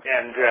headache.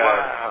 And,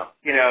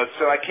 you know,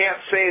 so I can't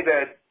say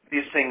that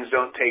these things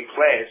don't take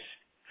place.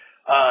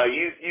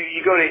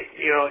 You go to,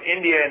 you know,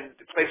 India and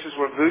places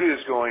where voodoo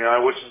is going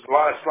on, which is a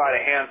lot of sleight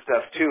of hand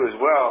stuff too as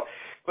well.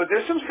 But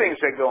there's some things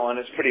that go on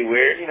that's pretty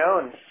weird, you know,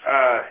 and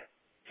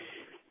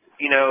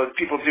you know,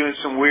 people doing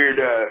some weird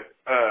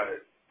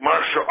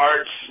martial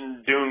arts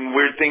and doing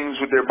weird things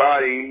with their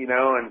body, you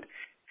know, and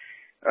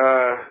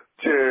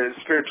to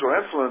spiritual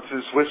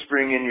influences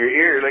whispering in your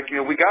ear. Like, you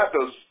know, we got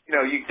those, you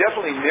know, you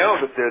definitely know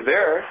that they're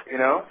there, you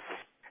know,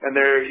 and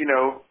they're, you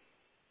know,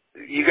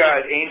 you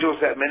got angels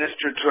that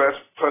minister to us,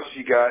 plus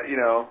you got, you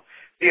know,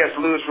 C.S.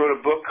 Lewis wrote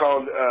a book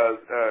called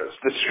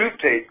The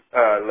Screwtape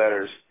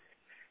Letters,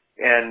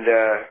 and,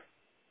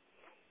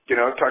 you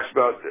know, it talks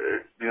about,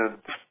 you know,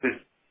 the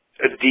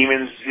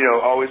demons, you know,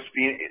 always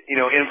being, you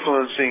know,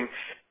 influencing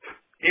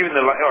even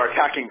or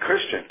attacking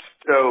Christians.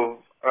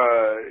 So,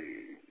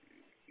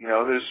 you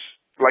know, there's,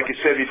 like you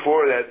said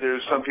before, that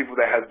there's some people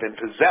that have been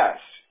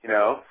possessed, you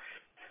know.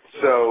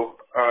 So,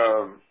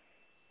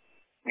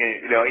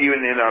 you know,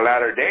 even in our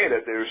latter day,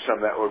 that there were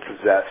some that were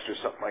possessed or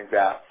something like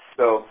that.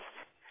 So,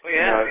 you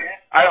know,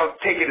 I don't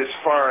take it as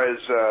far as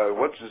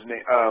what's his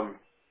name,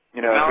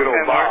 you know, good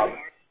old Bob. Larson?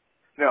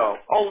 No.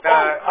 Bob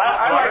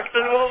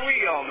Larson. Well,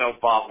 we all know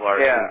Bob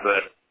Larson,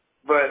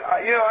 but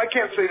you know, I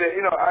can't say that.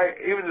 You know,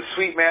 even the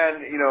sweet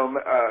man, you know,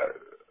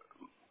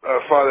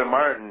 Father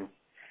Martin.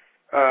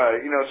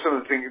 You know, some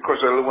of the things. Of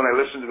course, when I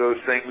listened to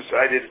those things,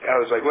 I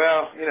was like,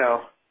 well, you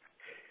know.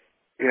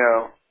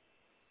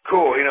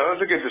 Cool, you know, it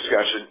was a good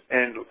discussion,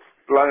 and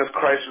as long as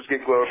Christ was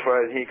getting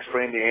glorified, he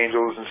explained the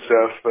angels and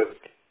stuff, but,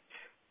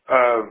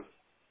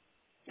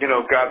 you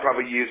know, God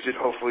probably used it,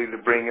 hopefully, to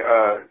bring,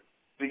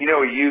 you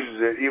know, he uses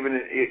it, even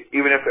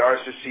if the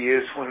RCC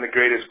is one of the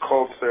greatest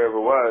cults there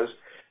ever was.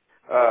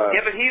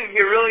 Yeah, but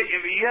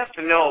you have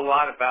to know a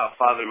lot about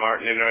Father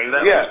Martin, and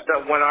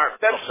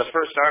the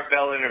first Art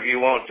Bell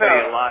interview won't tell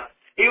you a lot.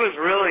 He was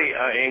really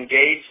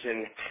engaged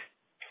in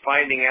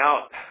finding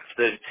out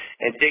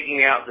and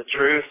digging out the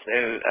truth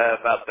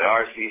about the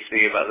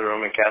RCC, about the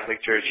Roman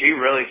Catholic Church. He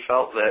really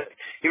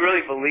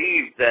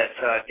believed that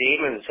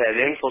demons had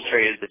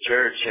infiltrated the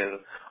church, and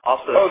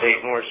also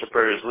Satan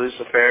worshippers,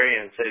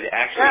 Luciferians, had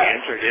actually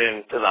entered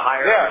into the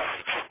hierarchy.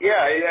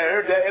 Yeah, I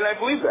heard that, and I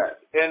believe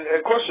that. And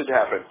of course it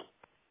happened.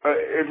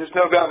 There's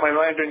no doubt in my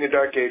mind during the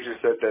Dark Ages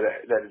that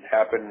it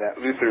happened, that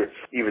Luther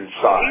even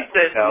saw it.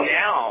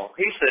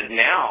 He said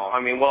now. I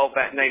mean, well,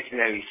 back in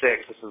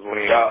 1996, this is when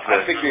he...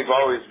 I think we've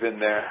always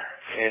been there.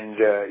 And,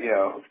 you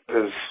know,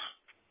 because,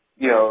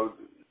 you know,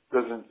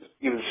 doesn't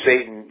even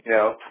Satan, you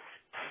know,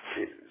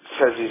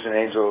 says he's an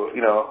angel,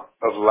 you know,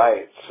 of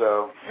light.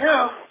 So, you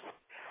know,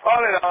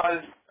 on and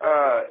on,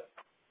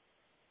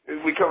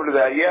 we come to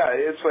that. Yeah,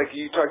 it's like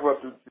you talk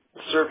about the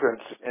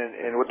serpents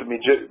and what the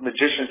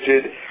magicians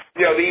did.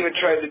 You know, they even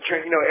tried to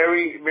train, you know,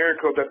 every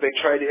miracle that they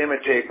tried to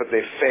imitate, but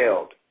they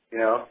failed, you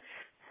know.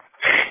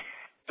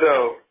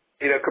 So,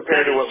 you know,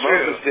 compared to what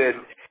Moses did,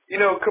 you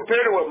know,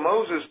 compared to what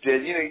Moses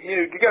did,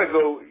 you got to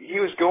go,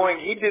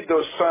 he did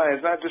those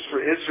signs not just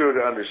for Israel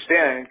to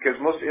understand, because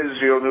most of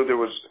Israel knew there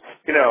was,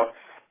 you know,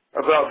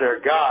 about their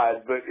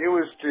God, but it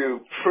was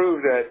to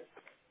prove that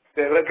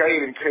look, I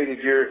even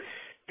created your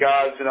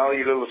gods and all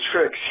your little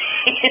tricks,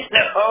 you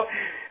know.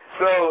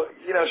 So,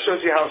 you know, it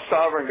shows you how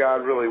sovereign God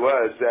really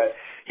was, that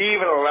he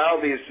even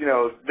allowed these, you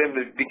know, them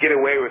to get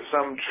away with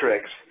some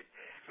tricks.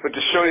 But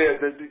to show you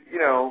that, you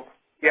know,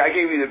 yeah, I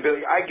gave you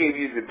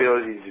the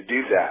ability to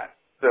do that.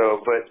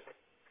 So, but,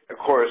 of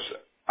course,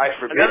 I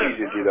forbid you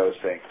to do those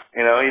things.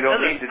 You know, you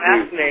don't need to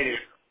do...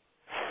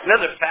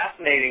 Another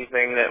fascinating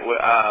thing that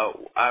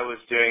I was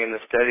doing in the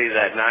study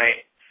that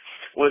night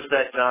was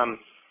that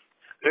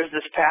there's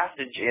this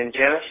passage in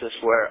Genesis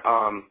where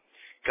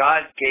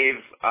God gave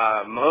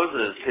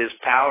Moses his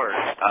powers,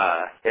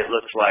 it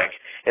looks like.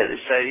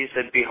 He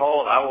said,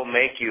 behold, I will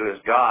make you as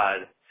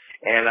God,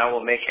 and I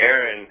will make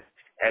Aaron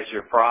as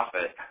your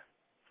prophet.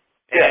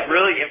 And Yeah. it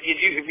really,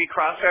 if you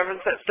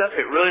cross-reference that stuff,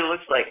 it really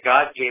looks like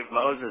God gave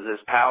Moses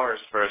his powers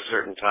for a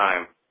certain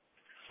time.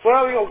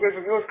 Well, it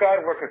was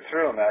God working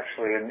through him,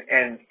 actually,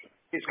 and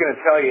he's going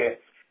to tell you,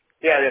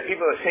 yeah, the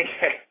people that think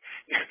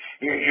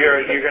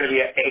you're going to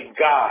be a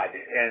god,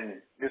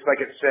 and just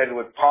like it said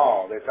with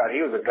Paul, they thought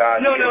he was a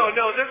god. No,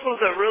 this was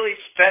a really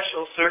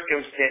special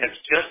circumstance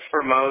just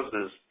for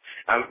Moses,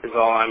 is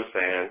all I'm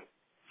saying.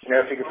 You know,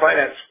 if you can find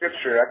that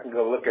scripture, I can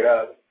go look it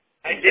up.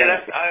 I did.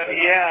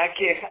 I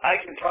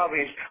can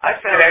probably. I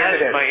found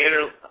that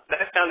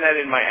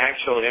in my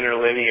actual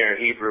interlinear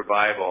Hebrew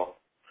Bible.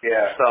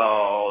 Yeah.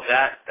 So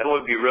that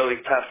would be really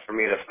tough for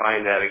me to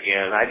find that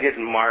again. I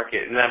didn't mark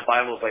it, and that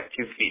Bible's like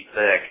 2 feet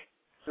thick.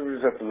 So we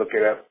just have to look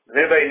it up. If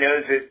anybody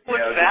knows it, It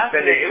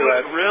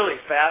was really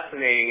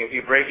fascinating if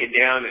you break it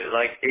down.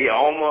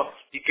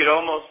 You could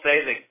almost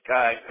say that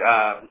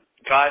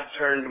God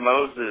turned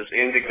Moses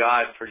into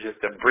God for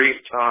just a brief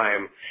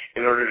time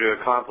in order to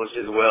accomplish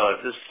his will.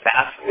 It's just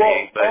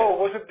fascinating.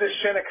 Was it the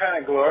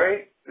Shekinah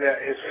glory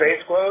that his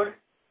face glowed?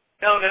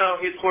 No,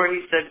 it's where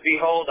he said,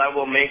 "Behold, I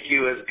will make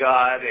you as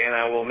God, and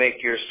I will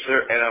make your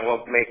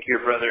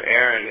brother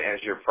Aaron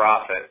as your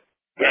prophet."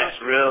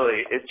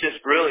 It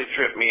just really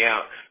tripped me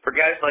out. For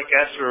guys like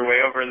us who are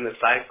way over in the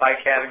sci-fi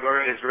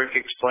category, as Rick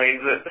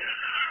explains it,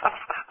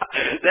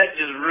 that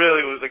just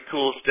really was a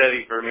cool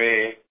study for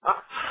me.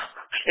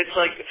 It's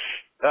like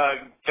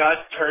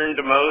God turned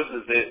to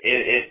Moses.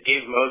 It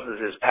gave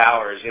Moses his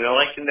powers. You know,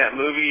 like in that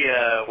movie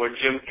where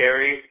Jim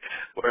Carrey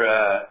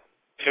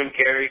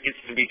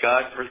gets to be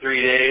God for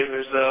 3 days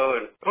or so.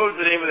 And what was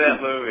the name of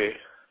that movie?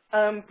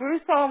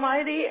 Bruce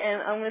Almighty,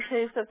 and I'm going to tell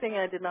you something.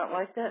 I did not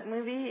like that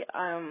movie.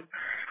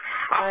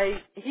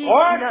 Do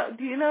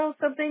you know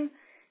something?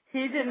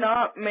 He did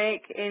not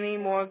make any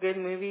more good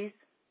movies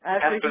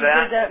after he did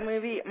that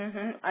movie.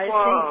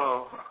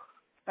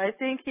 I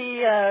think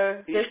he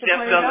disappointed stepped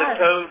on God. the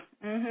toes.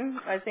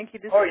 I think he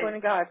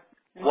disappointed God.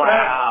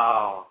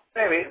 Wow.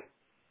 Maybe.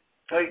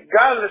 Like,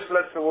 God just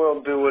lets the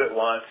world do what it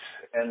wants,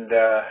 and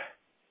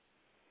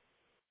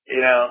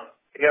he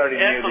already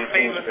knew these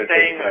things would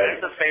take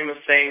place. That's a famous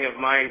saying of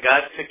mine.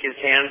 God took his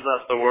hands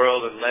off the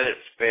world and let it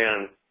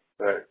spin.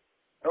 But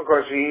of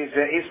course, he's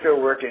still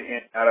working in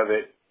and out of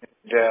it.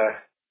 Jim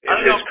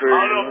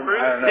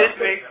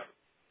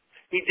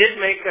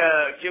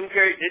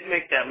Carrey did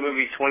make that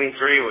movie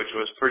 23, which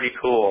was pretty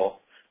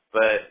cool.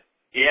 But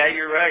yeah,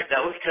 you're right.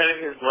 That was kind of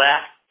his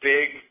last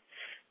big,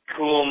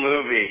 cool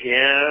movie.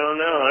 Yeah, I don't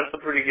know. That's a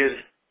pretty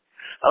good.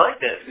 I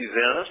like that,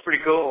 Suzanne. That's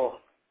pretty cool.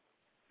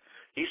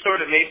 He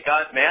sort of made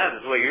God mad,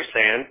 is what you're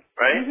saying,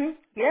 right?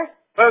 Yeah.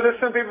 Well, there's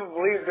some people who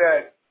believe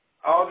that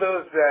all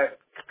those that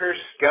curse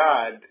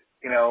God,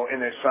 in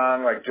their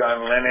song, like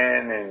John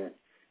Lennon and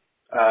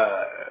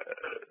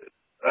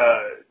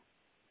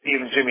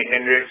even Jimi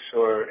Hendrix,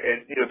 or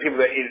people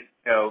that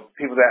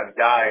have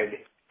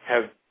died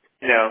have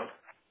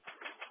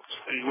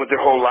with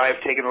their whole life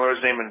taken the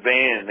Lord's name in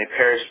vain, and they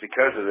perish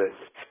because of it.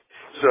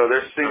 So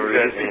there's things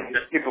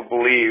that people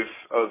believe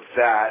of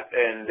that,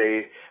 and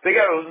they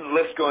got a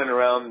list going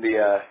around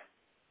the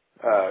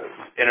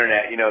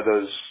internet.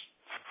 Those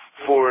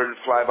forward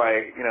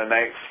flyby,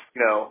 night,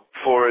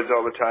 forwards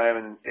all the time,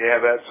 and they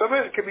have that. Some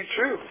of it could be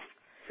true.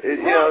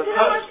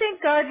 I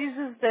think God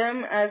uses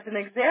them as an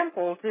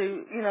example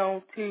to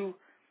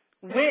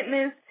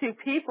witness to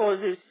people,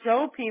 to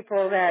show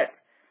people that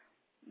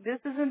this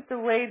isn't the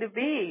way to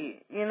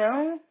be.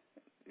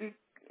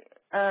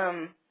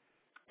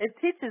 It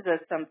teaches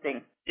us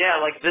something. Yeah,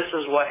 like this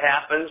is what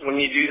happens when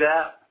you do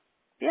that.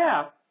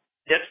 Yeah.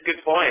 That's a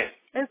good point.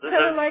 It's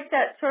kind of like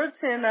that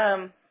church in,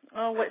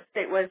 what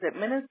state was it?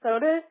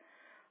 Minnesota,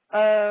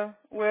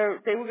 where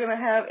they were going to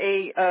have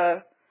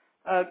a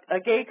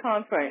gay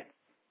conference,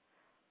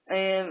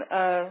 and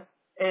a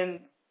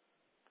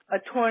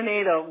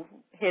tornado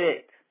hit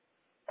it.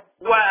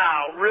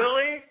 Wow,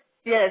 really?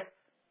 Yes.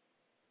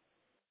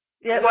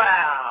 Yep.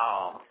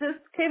 Wow. It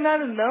just came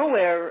out of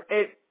nowhere.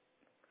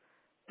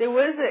 There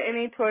wasn't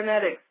any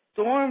tornadic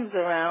storms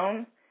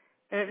around,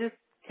 and it just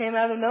came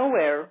out of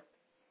nowhere.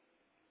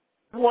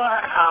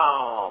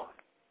 Wow.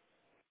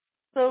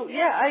 So,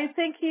 yeah, I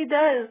think he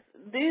does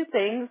do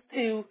things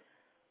to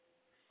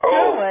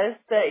show us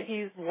that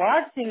he's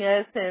watching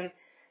us and,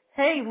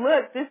 hey,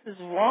 look, this is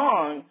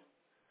wrong.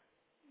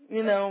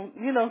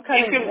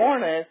 Kind of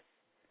warn us.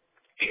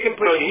 He can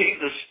put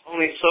Jesus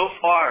only so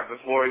far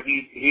before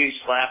he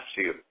slaps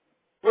you.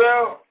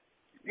 Well,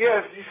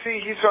 yes, you see,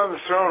 he's on the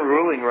throne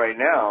ruling right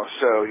now,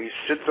 so he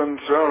sits on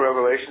the throne.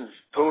 Revelations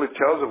totally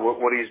tells him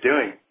what he's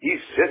doing.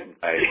 He's sitting.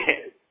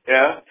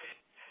 Yeah?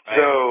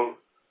 So,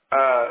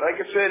 like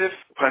I said, if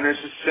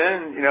punishes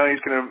sin,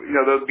 he's going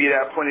to, there'll be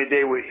that point of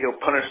day where he'll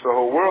punish the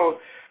whole world.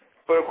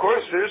 But of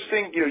course, there's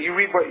things, you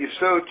reap what you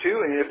sow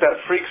too, and if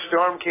that freak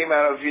storm came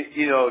out of,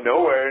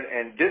 nowhere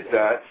and did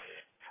that,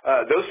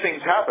 those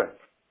things happen.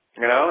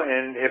 You know,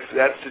 and if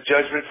that's a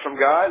judgment from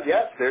God,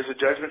 yes, there's a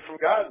judgment from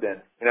God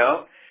then. You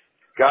know,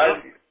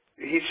 God,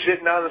 He's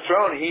sitting on the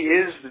throne. He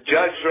is the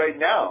judge right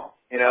now,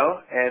 you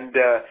know. And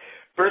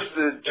first,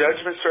 the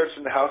judgment starts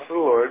in the house of the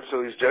Lord,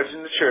 so He's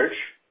judging the church,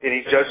 and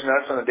He's judging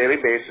us on a daily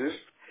basis,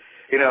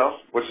 you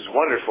know, which is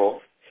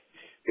wonderful,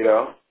 you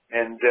know.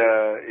 And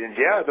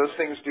yeah, those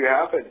things do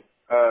happen.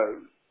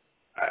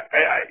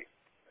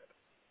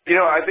 You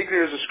know, I think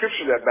there's a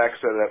scripture that backs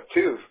that up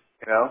too,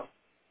 you know.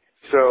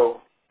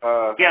 So.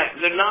 Yeah,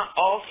 they're not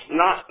all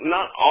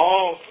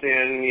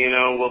sin, you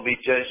know, will be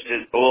judged.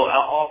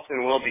 All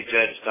sin will be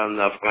judged on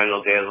the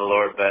final day of the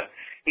Lord, but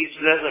He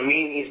doesn't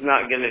mean He's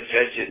not going to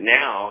judge it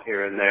now,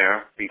 here and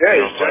there.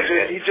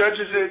 Yeah, He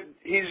judges it.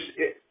 He's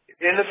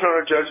in the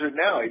throne of judgment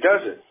now. He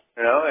does it,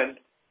 you know, and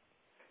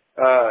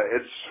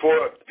it's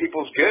for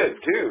people's good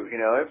too. You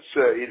know, it's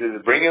either to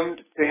bring them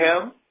to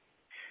Him,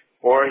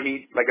 or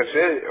He, like I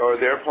said, or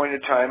their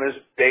appointed time is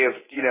they have,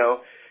 you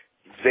know.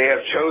 They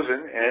have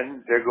chosen,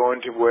 and they're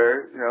going to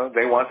where, you know,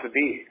 they want to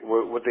be,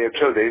 what they have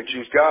chosen. They didn't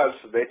choose God,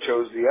 so they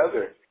chose the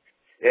other.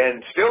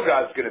 And still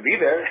God's going to be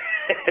there.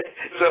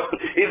 So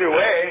either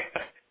way,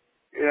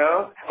 you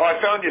know. Oh,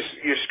 I found your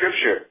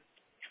scripture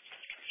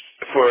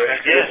for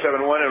Exodus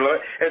 7:1.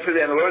 And so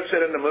then the Lord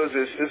said unto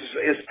Moses, this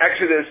is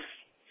Exodus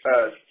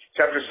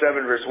chapter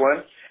 7, verse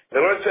 1. The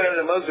Lord said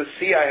unto Moses,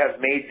 see, I have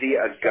made thee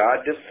a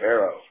god to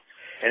Pharaoh,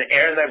 and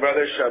Aaron thy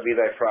brother shall be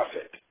thy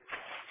prophet.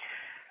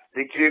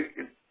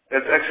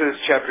 That's Exodus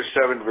chapter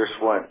 7, verse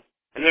 1.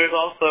 And there's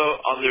also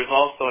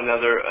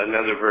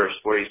another verse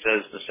where He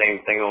says the same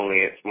thing, only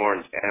it's more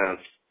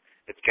intense.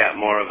 It's got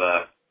more of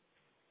a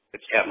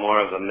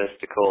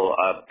mystical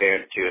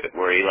bent to it,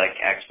 where He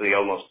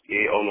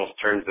almost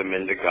turns them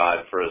into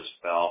God for a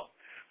spell.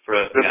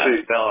 Spell.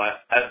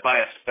 By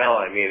a spell,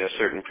 I mean a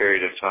certain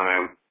period of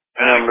time.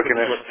 And I'm looking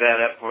at look that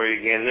up for you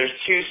again. There's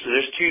two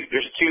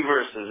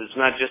verses. It's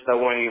not just the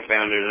one you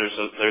found.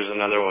 There's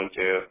another one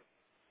too.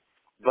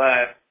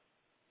 But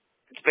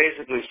it's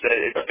basically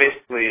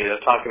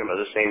talking about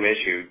the same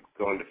issue,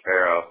 going to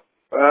Pharaoh.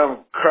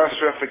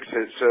 Cross-reference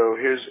it. So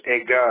here's a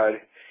God.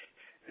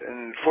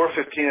 In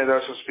 4:15, thou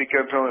shalt speak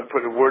unto him and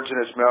put the words in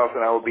his mouth,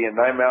 and I will be in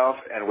thy mouth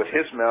and with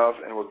his mouth,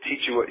 and will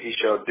teach you what he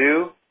shall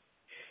do.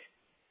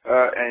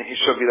 And he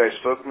shall be thy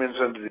spokesman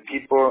unto the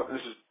people.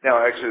 This is now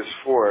Exodus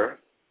 4.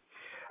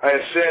 I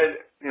have said,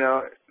 you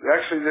know,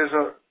 actually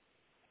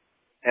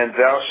and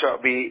thou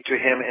shalt be to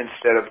him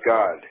instead of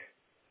God.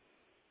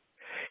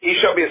 He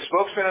shall be a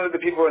spokesman unto the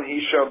people, and he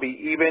shall be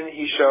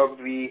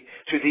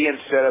to thee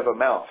instead of a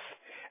mouth,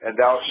 and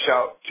thou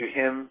shalt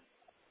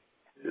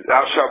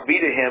be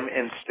to him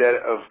instead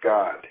of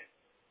God.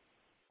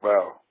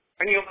 Wow.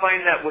 And you'll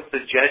find that with the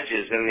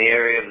judges, in the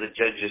area of the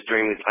judges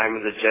during the time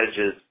of the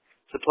judges.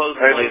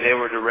 Supposedly they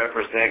were to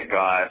represent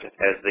God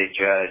as they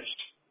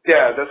judged.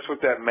 Yeah, that's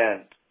what that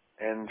meant.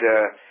 And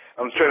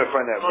I'm trying to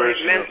find that verse.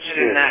 It meant it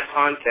in that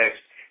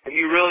context. If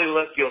you really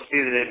look, you'll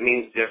see that it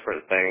means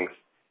different things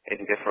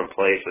in different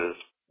places.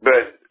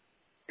 But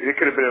it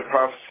could have been a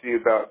prophecy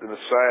about the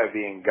Messiah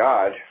being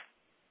God.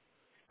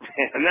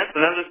 And that's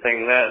another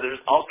thing, that there's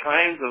all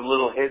kinds of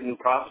little hidden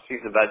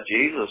prophecies about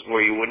Jesus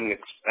where you wouldn't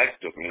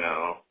expect them, you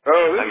know.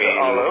 Oh,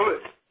 all over.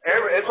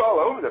 It's all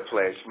over the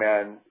place,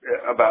 man.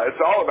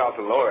 It's all about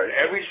the Lord.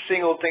 Every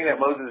single thing that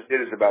Moses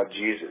did is about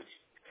Jesus.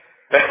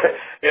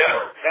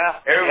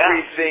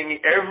 Everything,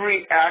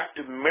 every act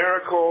of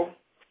miracle,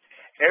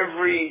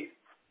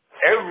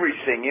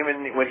 everything,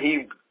 even when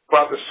he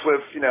brought the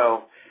swift, you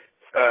know,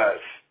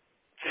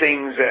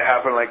 things that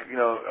happen, like, you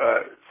know,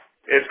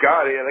 it's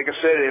God. Like I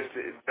said, if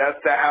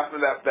that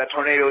happened, that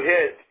tornado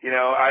hit, you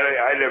know,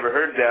 I never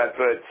heard that,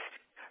 but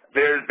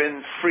there's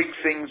been freak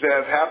things that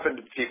have happened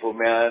to people,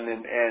 man,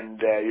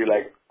 and you're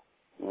like,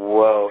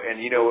 whoa.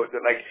 And you know,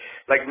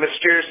 like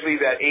mysteriously,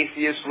 that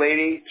atheist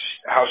lady,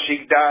 how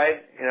she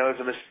died, you know, it's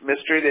a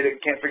mystery. They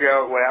can't figure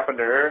out what happened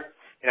to her.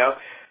 You know,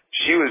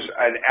 she was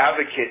an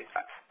advocate,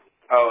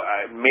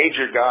 a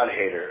major God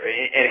hater,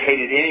 and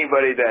hated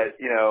anybody that,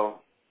 you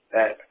know,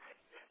 that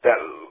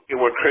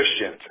were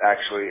Christians,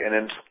 actually. And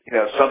then, you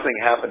know, something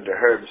happened to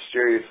her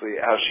mysteriously,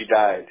 how she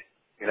died.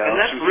 You know, and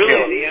that's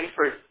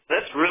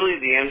really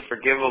the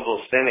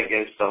unforgivable sin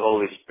against the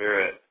Holy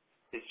Spirit.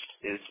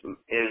 Is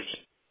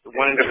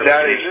one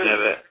interpretation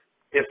of it.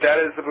 If that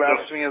is the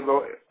blasphemy of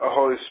the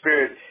Holy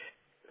Spirit,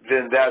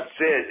 then that's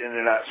it, and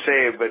they're not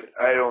saved. But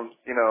I don't,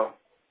 you know,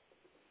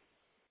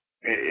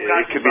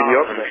 it could be the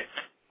ultimate.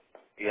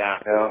 Yeah.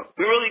 You know?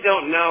 We really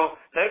don't know.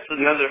 That's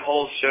another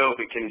whole show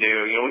we can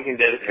do. You know, we can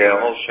dedicate a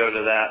whole show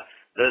to that.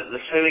 The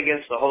sin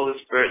against the Holy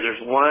Spirit,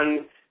 there's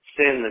one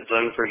sin that's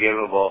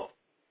unforgivable.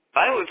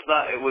 I always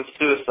thought it was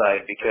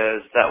suicide,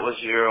 because that was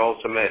your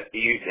ultimate.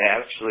 You'd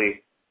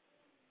actually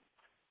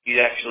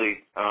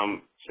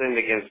sinned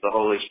against the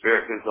Holy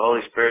Spirit, because the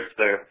Holy Spirit's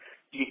there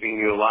keeping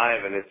you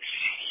alive, and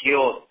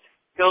he'll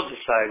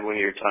decide when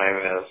your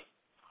time is.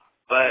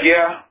 But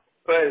yeah,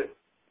 but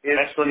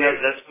that's one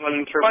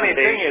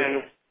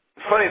interpretation.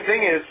 The funny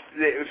thing is,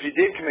 that if you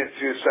did commit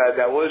suicide,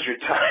 that was your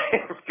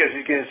time, because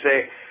you can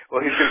say,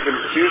 well, he's going to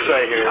commit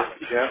suicide here.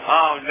 Yeah.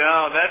 Oh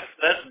no,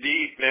 that's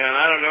deep, man.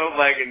 I don't know if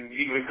I can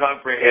even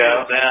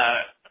comprehend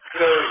that.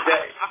 So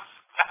that,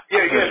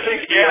 yeah, you're gonna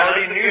think you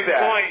already knew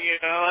that. Point,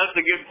 that's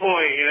a good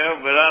point,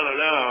 but I don't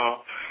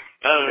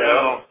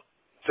know.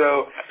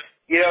 So,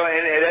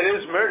 and that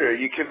is murder.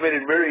 You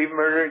committed murder, even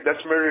murder.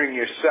 That's murdering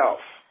yourself.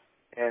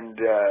 And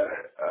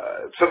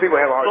some people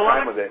have a hard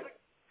time with it.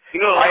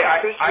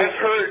 I've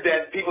heard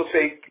that people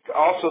say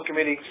also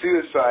committing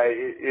suicide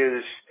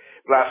is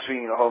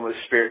blaspheming the Holy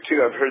Spirit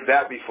too. I've heard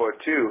that before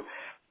too.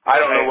 I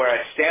don't know where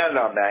I stand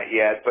on that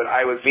yet, but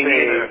I would say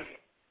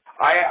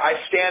I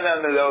stand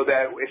on though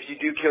that if you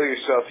do kill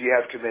yourself, you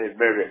have committed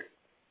murder.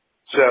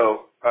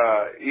 So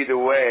either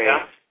way,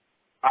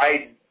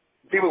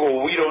 people go,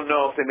 well, we don't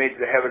know if they made it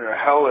to heaven or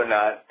hell or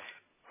not.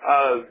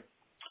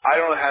 I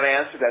don't know how to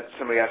answer that to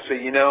somebody. I say,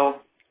 me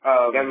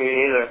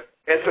neither.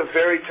 It's a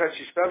very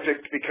touchy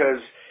subject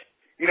because,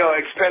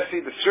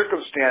 especially the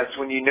circumstance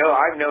when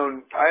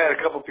I had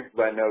a couple people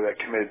that I know that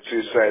committed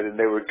suicide and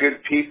they were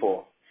good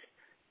people.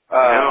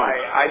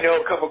 I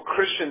know a couple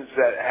Christians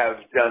that have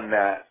done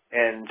that,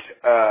 and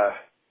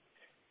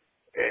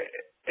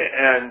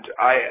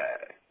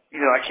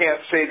I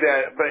can't say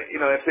that, but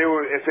if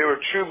they were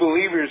true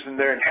believers, then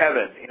they're in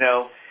heaven,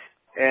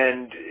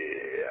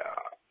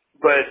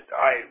 but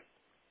I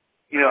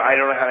don't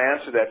know how to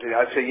answer that.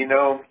 I'd say,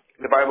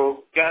 the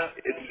Bible, you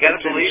got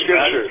to believe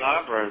God's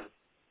sovereign.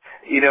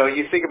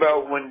 You think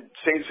about when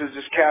Satan says,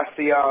 just cast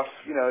thee off,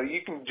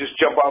 you can just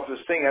jump off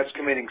this thing, that's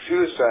committing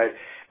suicide,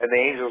 and the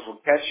angels will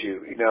catch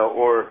you,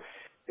 or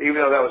even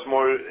though that was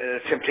more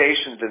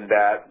temptation than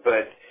that,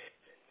 but,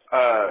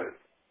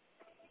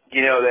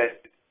 that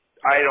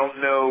I don't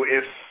know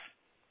if,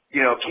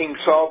 King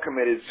Saul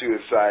committed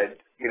suicide,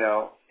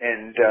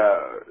 and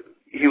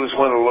he was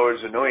one of the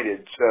Lord's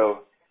anointed,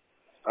 so.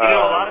 A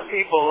lot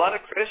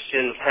of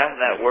Christians have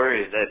that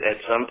worry that at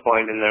some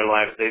point in their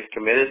life they've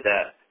committed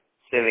that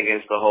sin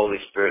against the Holy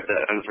Spirit,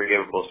 that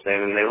unforgivable sin,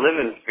 and they live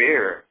in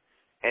fear.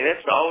 And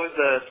it's always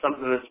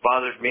something that's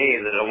bothered me,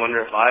 that I wonder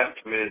if I've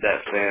committed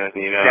that sin,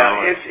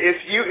 Yeah,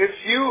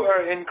 if you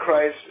are in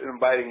Christ and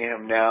abiding in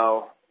Him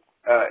now,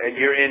 and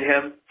you're in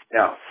Him,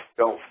 now,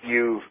 don't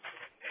you...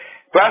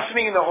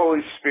 Blaspheming the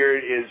Holy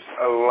Spirit is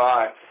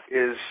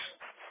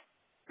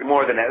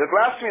more than that. The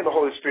blasphemy of the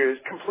Holy Spirit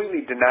is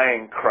completely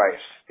denying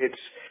Christ. It's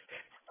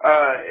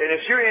and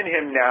if you're in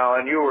Him now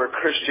and you are a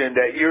Christian,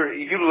 that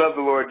you love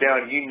the Lord now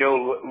and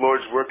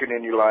Lord's working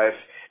in your life,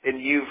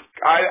 and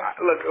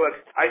look,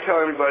 I tell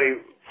everybody,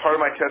 part of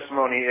my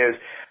testimony is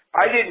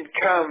I didn't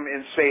come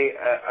and say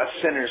a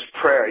sinner's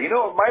prayer.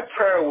 My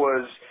prayer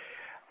was,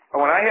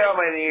 when I hit on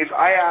my knees,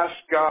 I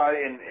asked God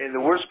in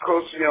the worst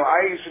close,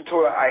 I used to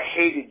told him I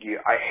hated you.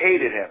 I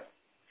hated Him.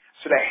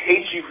 I said, I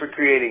hate you for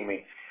creating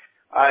me.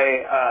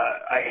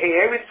 I hate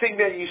everything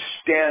that you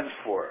stand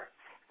for.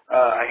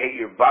 I hate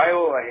your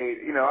Bible. I hate,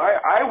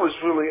 I was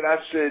really, and I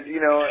said,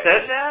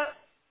 Said that?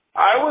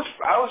 I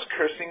was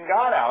cursing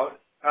God out,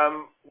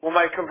 when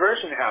my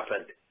conversion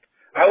happened.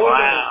 I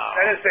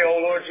didn't say, oh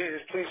Lord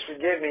Jesus, please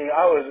forgive me.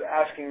 I was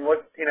asking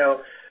what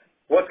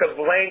the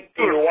blank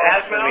do you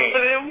want from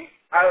me?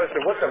 I was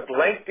saying, what the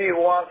blank do you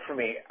want from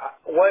me?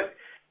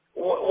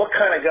 What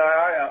kind of God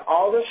I am?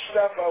 All this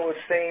stuff I was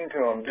saying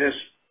to Him, just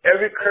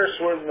every curse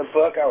word in the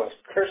book, I was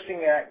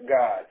cursing at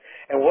God.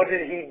 And what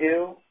did He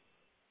do?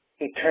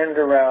 He turned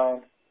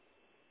around,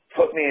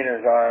 put me in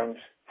His arms.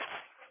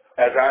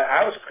 As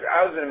I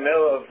was in the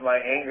middle of my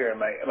anger and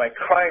my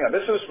crying out.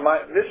 This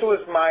was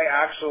my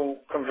actual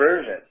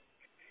conversion.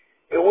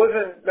 It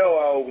wasn't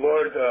oh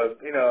Lord,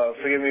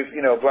 forgive me,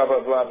 blah blah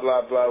blah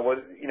blah blah.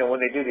 When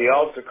they do the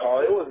altar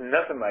call, it was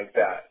nothing like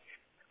that.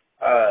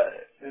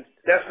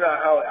 That's not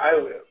how I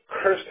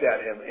cursed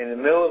at Him in the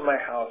middle of my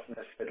house, and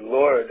I said,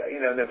 Lord,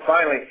 and then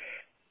finally,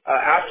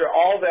 after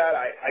all that,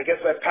 I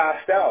guess I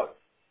passed out,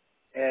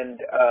 and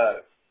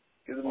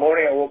the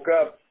morning I woke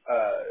up,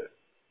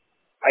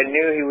 I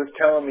knew He was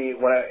telling me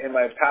in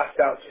my passed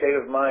out state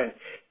of mind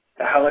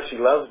how much He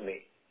loves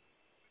me.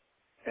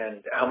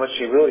 And how much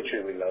He really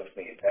truly loves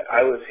me, that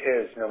I was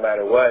His no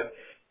matter what.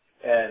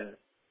 And,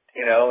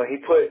 He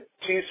put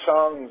 2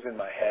 songs in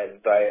my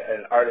head by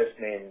an artist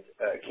named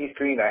Keith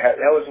Green. That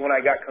was when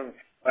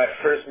when I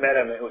first met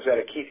him. It was at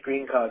a Keith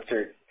Green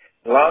concert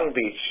in Long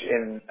Beach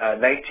in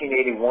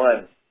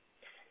 1981.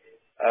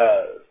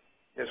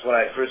 Is when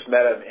I first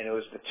met him, and it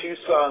was the 2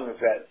 songs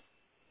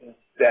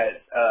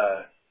that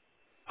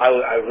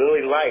I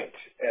really liked.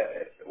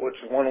 Which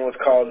one was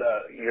called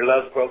Your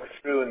Love Broke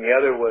Through, and the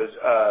other was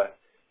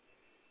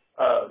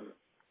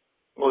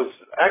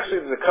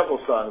there's a couple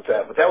songs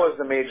but that was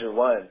the major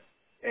one,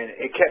 and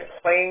it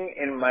kept playing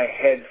in my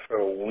head for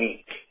a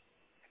week.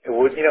 It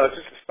would, it's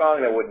just a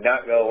song that would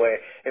not go away.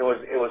 It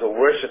was a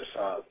worship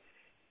song,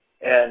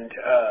 and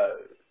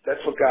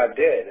that's what God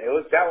did.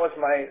 That was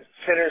my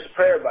sinner's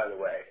prayer, by the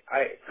way.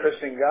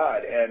 Cursing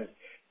God, and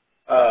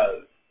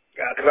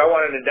because I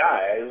wanted to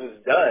die, it was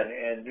done,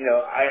 and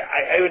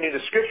I even knew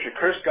the scripture,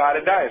 curse God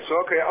and die. So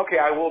okay,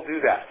 I will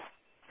do that.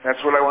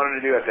 That's what I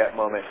wanted to do at that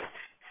moment.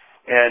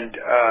 And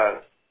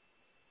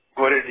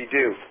what did he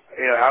do?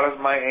 You know, out of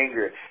my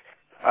anger,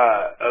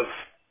 of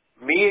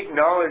me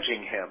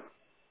acknowledging him,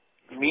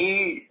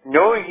 me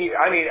knowing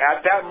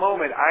at that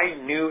moment, I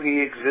knew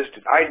he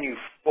existed. I knew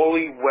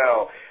fully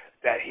well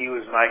that he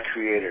was my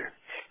creator.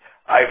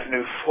 I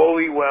knew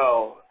fully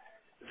well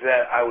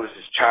that I was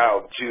his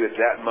child too at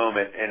that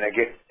moment. And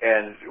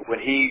when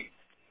he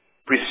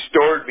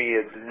restored me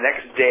the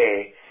next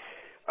day,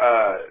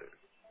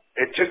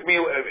 it took me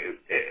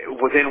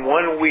within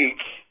 1 week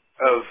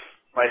of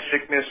my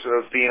sickness,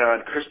 of being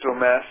on crystal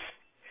meth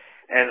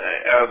and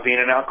of being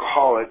an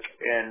alcoholic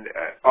and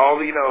all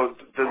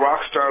the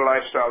rock star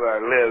lifestyle that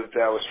I lived,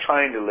 that I was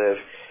trying to live.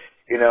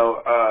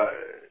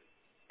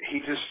 He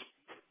just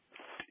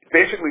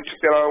basically took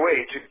that all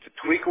away. He took the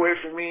tweak away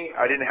from me.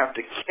 I didn't have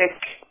to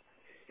kick.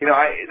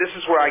 This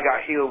is where I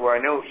got healed, where I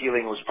know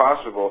healing was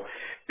possible,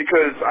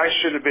 because I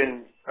should have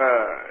been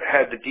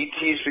had the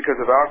DTs because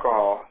of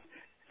alcohol.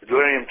 The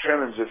delirium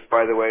tremens, if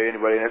by the way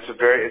anybody,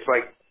 it's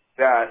like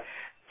that.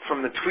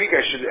 From the tweak,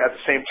 I should at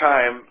the same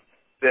time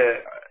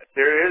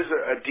there is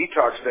a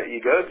detox that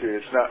you go through.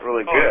 It's not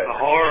really good. It's a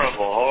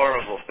horrible,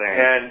 horrible thing.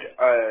 And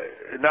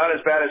not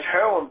as bad as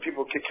heroin.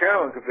 People kick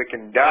heroin because they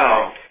can die.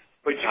 No.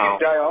 But you can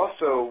die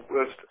also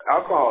with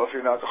alcohol. If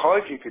you're an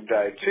alcoholic, you can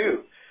die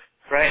too.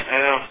 Right, I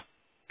know.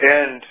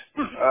 And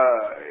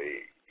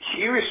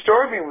he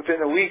restored me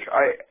within a week.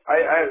 I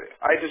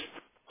just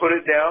put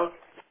it down,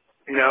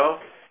 and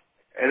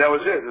that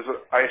was it.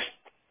 I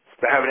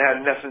haven't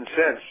had nothing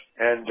since.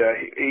 And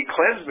he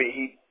cleansed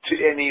me.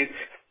 He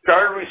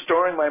started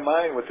restoring my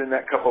mind within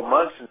that couple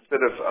months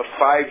instead of a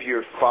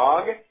 5-year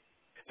fog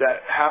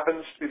that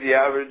happens to the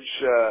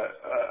average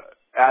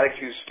addict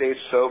who stays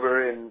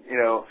sober in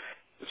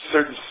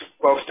certain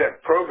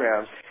 12-step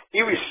programs.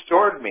 He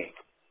restored me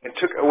and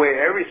took away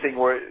everything,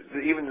 where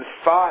even the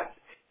thought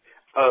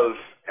of,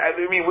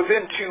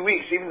 within 2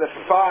 weeks, even the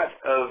thought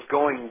of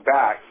going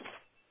back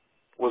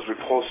was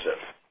repulsive.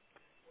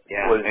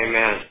 Yeah,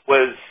 amen.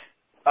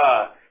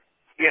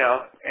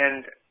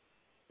 And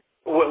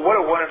what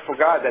a wonderful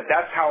God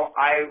that's how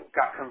I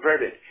got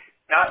converted.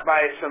 Not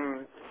by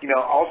some,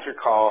 altar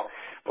call.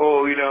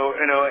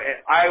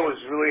 I was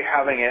really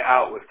having it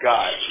out with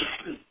God.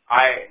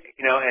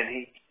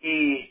 And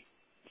he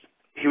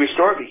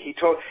restored me.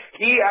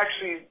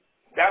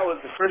 That was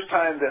the first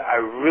time that I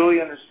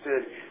really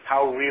understood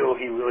how real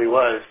he really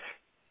was.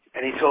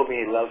 And he told me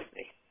he loved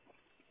me.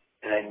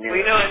 And I knew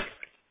it.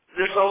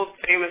 This old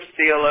famous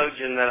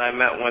theologian that I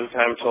met one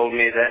time told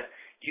me that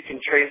you can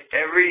trace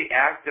every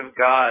act of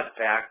God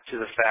back to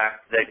the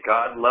fact that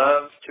God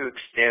loves to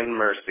extend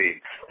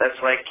mercy.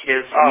 That's like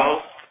it's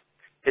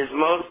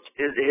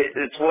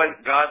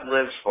what God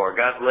lives for.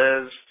 God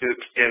lives to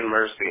extend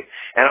mercy.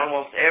 And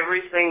almost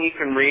everything you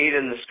can read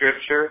in the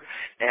scripture,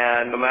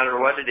 and no matter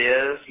what it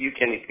is, you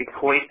can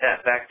equate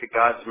that back to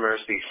God's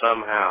mercy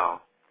somehow.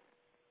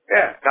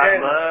 Yeah.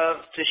 God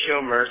loves to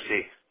show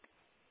mercy.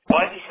 Well,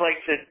 I'd just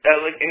like to,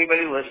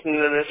 anybody listening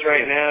to this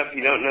right now, if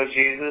you don't know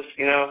Jesus,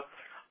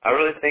 I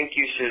really think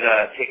you should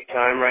take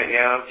time right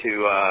now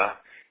to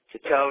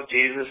tell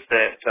Jesus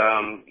that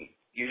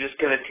you're just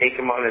going to take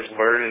him on his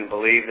word and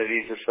believe that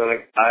he's the Son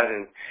of God,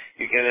 and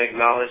you're going to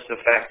acknowledge the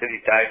fact that he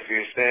died for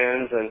your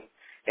sins,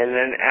 and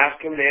then ask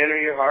him to enter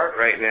your heart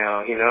right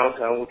now.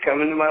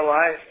 Come into my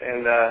life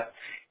and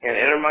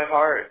enter my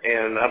heart,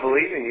 and I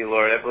believe in you,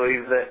 Lord. I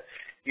believe that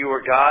you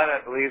are God.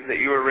 I believe that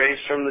you were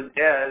raised from the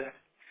dead.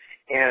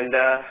 And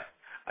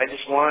I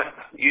just want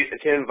you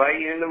to invite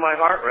you into my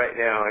heart right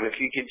now. And if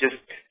you could just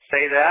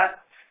say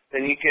that,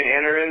 then you can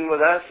enter in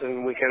with us,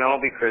 and we can all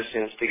be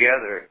Christians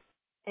together.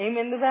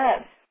 Amen to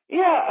that.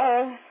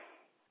 Yeah,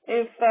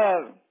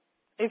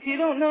 if you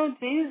don't know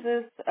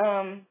Jesus,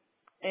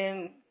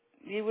 and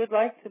you would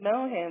like to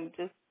know him,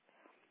 just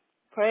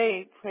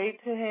pray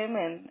to him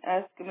and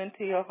ask him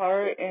into your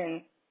heart,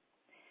 and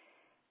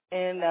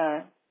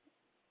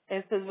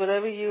it says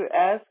whatever you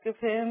ask of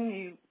him,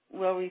 you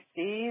will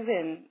receive,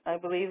 and I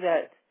believe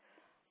that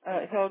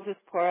he'll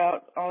just pour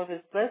out all of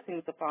his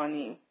blessings upon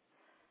you.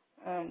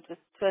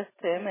 Just trust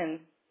him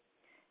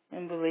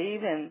and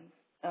believe. And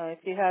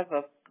if you have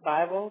a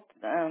Bible,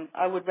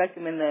 I would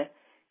recommend the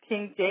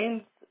King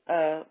James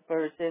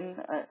version.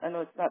 I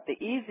know it's not the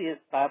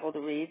easiest Bible to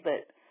read,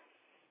 but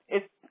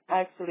it's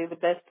actually the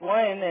best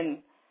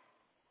one.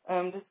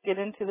 And just get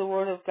into the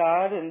Word of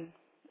God and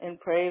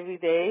pray every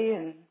day,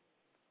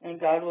 and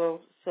God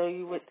will show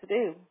you what to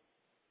do.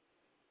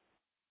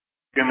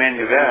 Amen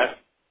to that.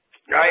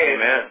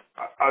 Amen.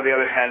 On the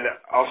other hand,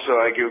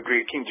 also I do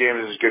agree, King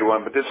James is a good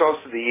one, but there's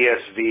also the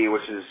ESV,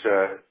 which is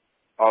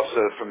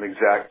also from the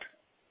exact.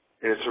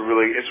 It's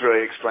really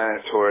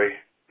explanatory.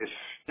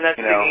 And that's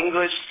the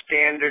English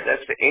standard.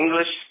 That's the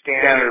English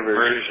standard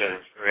version.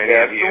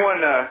 Yeah, it's the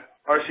one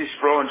R.C.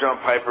 Sproul and John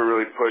Piper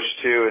really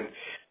pushed too, and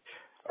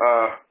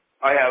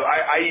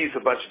I use a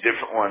bunch of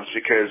different ones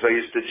because I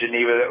used the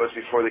Geneva that was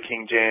before the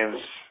King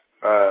James,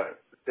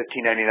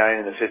 1599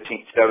 and the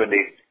 1570.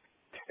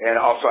 And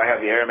also I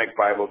have the Aramaic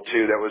Bible,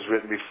 too, that was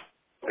written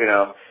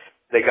before,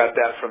 They got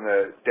that from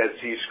the Dead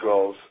Sea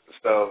Scrolls,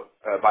 so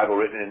Bible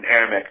written in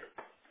Aramaic,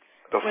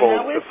 the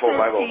full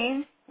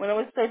Bible. When I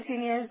was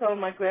 13 years old,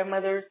 my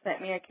grandmother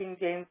sent me a King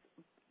James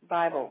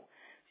Bible.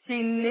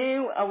 She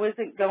knew I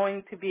wasn't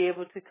going to be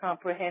able to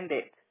comprehend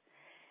it,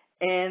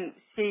 and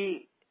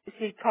she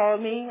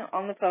called me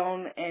on the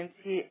phone and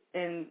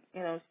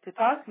to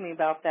talk to me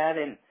about that,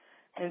 and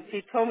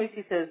she told me,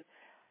 she says,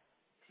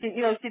 she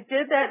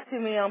did that to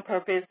me on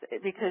purpose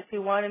because she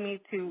wanted me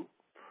to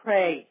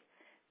pray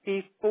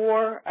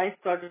before I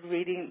started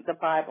reading the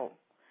Bible.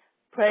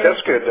 Pray.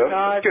 That's good, though.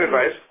 God, that's good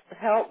advice.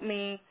 Help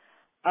me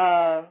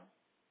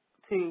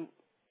to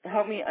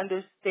help me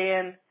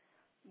understand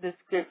the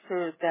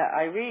scripture that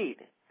I read.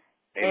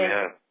 Amen.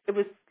 And it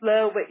was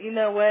slow, but you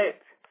know what?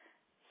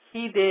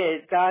 He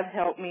did. God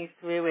helped me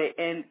through it,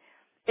 and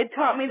it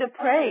taught me to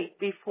pray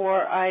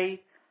before I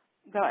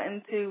got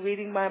into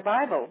reading my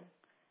Bible.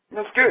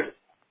 That's good.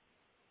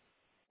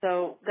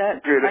 So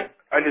that's good.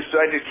 I just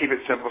keep it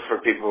simple for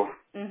people.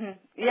 Mhm.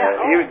 Yeah.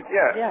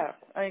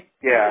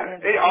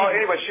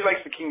 Anyway, she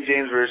likes the King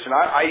James version.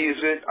 I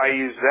use it. I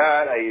use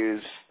that.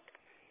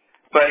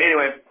 But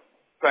anyway,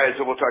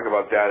 so we'll talk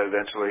about that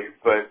eventually.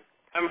 But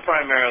I'm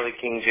primarily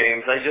King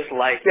James. I just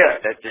like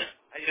it. I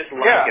just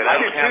like it. I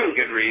don't have a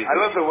good reason.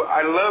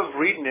 I love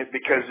reading it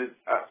because it,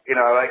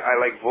 I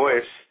like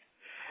voice.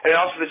 And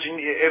also the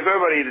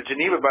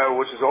Geneva Bible,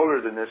 which is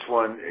older than this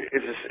one,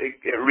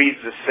 it reads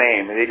the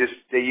same. And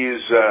they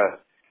use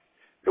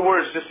the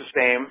words just the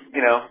same.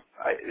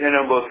 I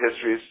know both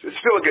histories. It's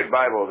still a good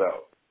Bible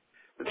though.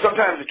 But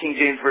sometimes the King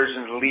James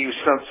version leaves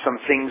some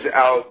things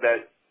out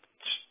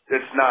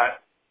that's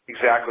not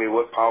exactly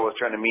what Paul was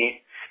trying to mean.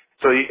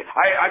 So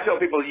I tell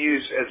people to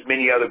use as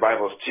many other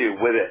Bibles too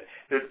with it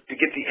to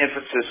get the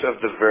emphasis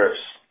of the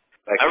verse.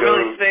 I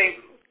really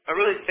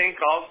think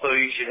also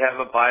you should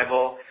have a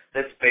Bible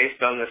that's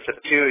based on the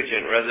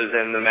Septuagint rather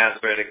than the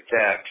Masoretic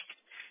text,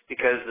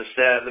 because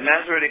the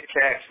Masoretic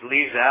text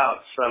leaves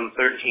out some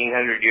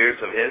 1,300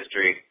 years of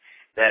history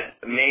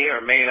that may or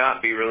may not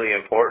be really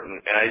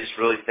important. And I just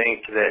really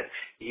think that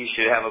you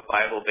should have a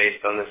Bible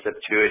based on the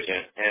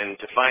Septuagint. And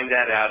to find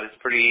that out, it's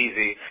pretty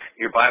easy.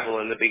 Your Bible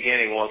in the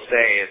beginning will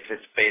say if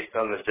it's based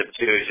on the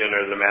Septuagint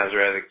or the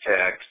Masoretic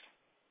text.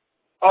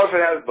 Also,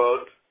 it has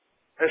both.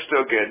 They're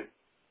still good.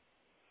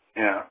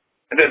 Yeah.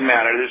 It doesn't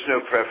matter. There's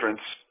no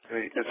preference.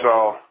 It's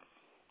all...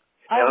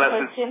 I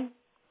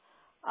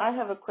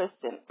have a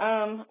question.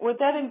 Would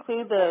that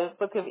include the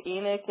Book of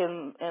Enoch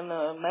and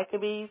the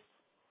Maccabees?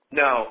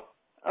 No.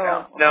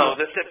 Oh, no.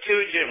 The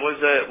Septuagint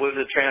was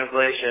a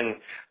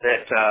translation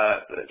that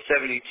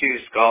 72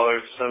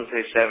 scholars, some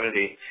say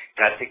 70,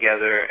 got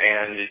together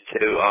and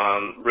to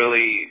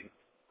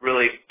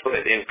really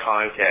put in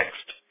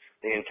context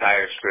the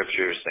entire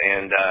scriptures.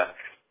 And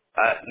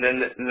then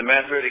the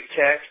Masoretic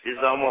text is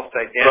almost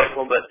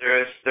identical, but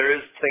there is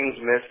things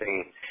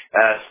missing,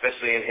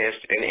 especially in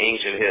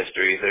ancient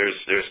history.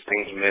 There's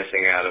things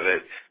missing out of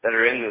it that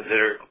are in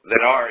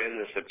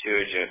the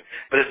Septuagint.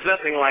 But it's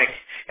nothing like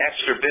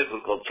extra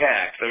biblical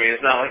text. I mean,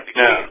 it's not like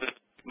the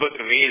Book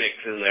of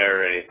Enoch's in there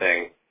or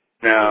anything.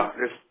 No,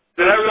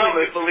 but I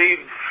really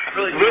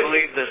do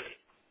believe that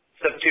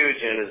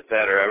Septuagint is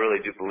better. I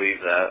really do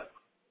believe that.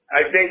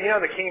 I think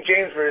the King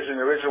James version,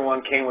 the original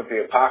one, came with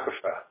the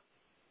Apocrypha.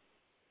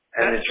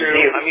 And that's true.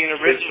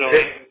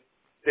 Originally,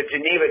 the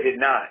Geneva did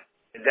not.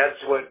 That's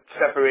what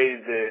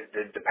separated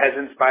the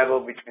peasant's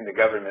Bible between the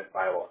government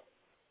Bible,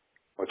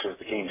 which was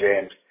the King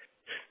James.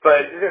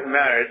 But it doesn't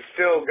matter. It's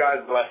still,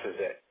 God blesses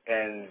it.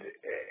 And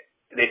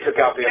they took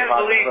out the Apocrypha. You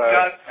can't believe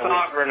God's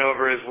sovereign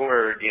over His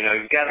Word.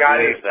 You've got to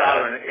believe that.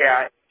 Sovereign.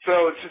 Yeah.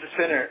 So to the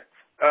sinner,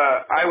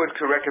 I would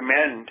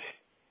recommend...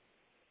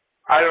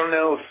 I don't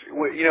know if,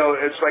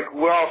 it's like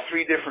we're all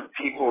three different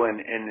people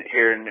in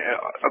here. And,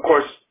 of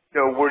course,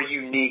 we're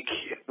unique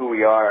in who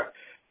we are.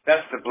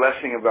 That's the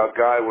blessing about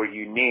God. We're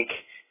unique.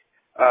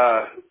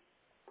 The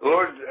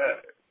Lord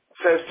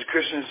says to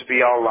Christians to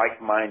be all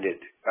like-minded.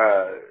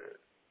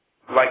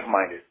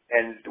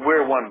 And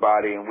we're one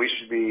body, and we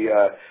should be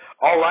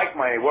all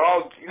like-minded. We're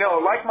all,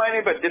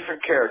 like-minded, but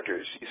different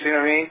characters. You see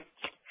what I mean?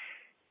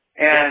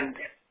 And...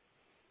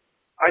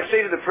 I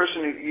say to the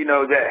person,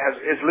 that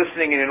is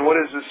listening and what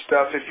is this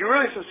stuff, if you're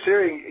really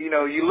sincere,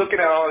 you're looking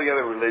at all the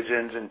other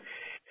religions and,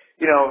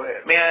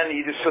 man,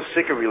 you're just so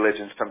sick of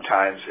religion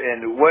sometimes.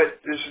 And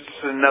this is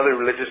just another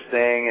religious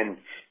thing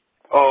and,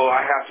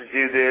 I have to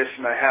do this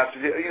and I have to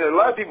do, a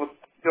lot of people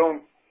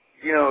don't,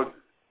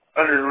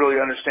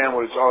 really understand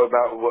what it's all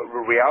about, what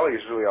reality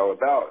is really all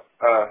about.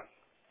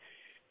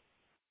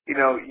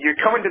 You're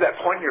coming to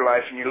that point in your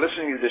life and you're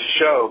listening to this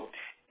show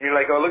and you're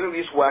like, look at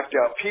these whacked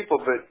out people,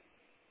 but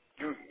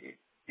the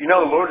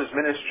Lord is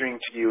ministering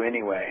to you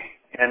anyway.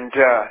 And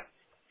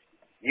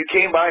you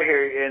came by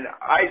here, and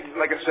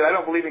like I said, I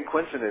don't believe in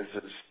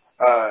coincidences.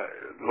 The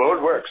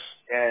Lord works.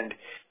 And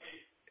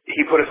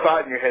He put a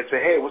thought in your head,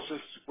 say, hey, what's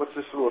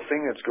this little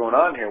thing that's going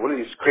on here? What are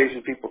these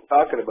crazy people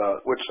talking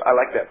about? Which I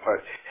like that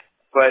part.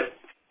 But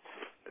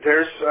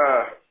there's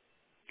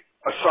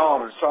a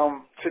psalm,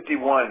 Psalm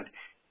 51,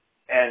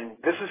 And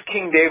this is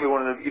King David,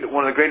 one of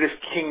the greatest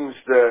kings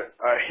the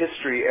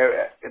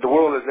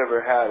world has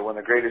ever had, one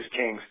of the greatest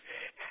kings.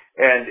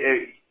 And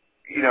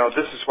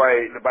this is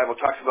why the Bible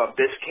talks about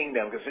this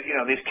kingdom, because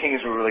these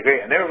kings were really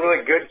great, and they were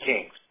really good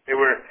kings. They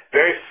were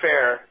very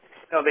fair.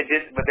 No, they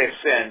did, but they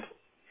sinned.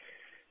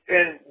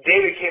 And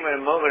David came in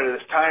a moment at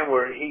this time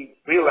where he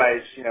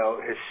realized,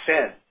 his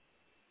sin,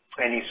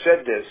 and he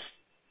said this,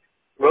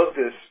 wrote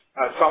this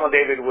Psalm of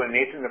David when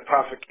Nathan the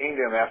prophet came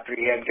to him after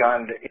he had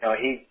gone.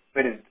 He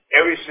committed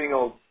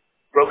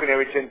broken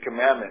every 10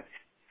 commandment,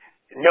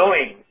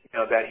 knowing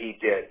that he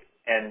did,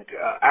 and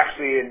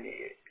actually,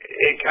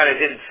 it kind of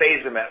didn't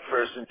faze him at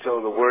first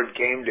until the word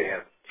came to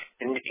him.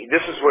 And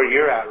this is where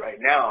you're at right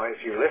now,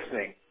 if you're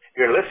listening.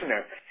 You're a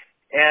listener,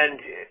 and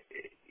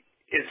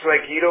it's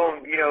like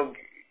you're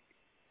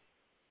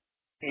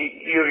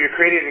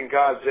created in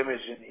God's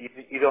image, and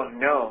you don't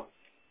know.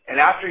 And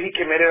after he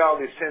committed all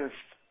these sins,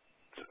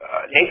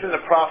 Nathan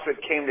the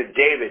prophet came to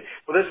David.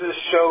 Well, this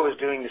show is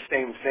doing the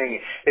same thing.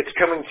 It's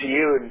coming to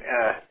you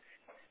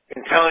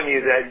and telling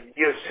you that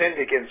you have sinned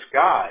against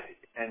God.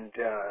 And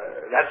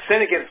that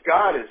sin against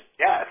God is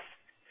death.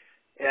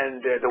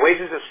 And the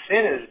wages of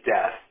sin is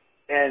death.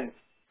 And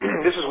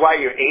this is why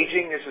you're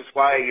aging. This is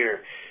why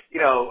you're,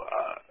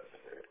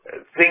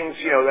 things,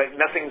 like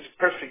nothing's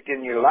perfect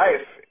in your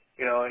life,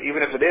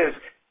 even if it is.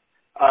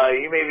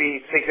 You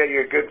maybe think that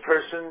you're a good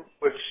person,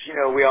 which,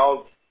 we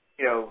all,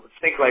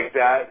 think like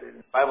that. And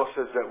the Bible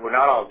says that we're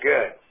not all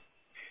good,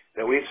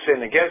 that we've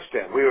sinned against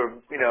Him. We were,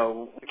 we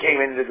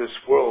came into this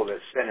world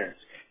as sinners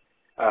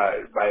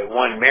by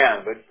one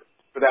man, but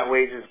for that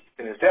wages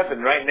in His death.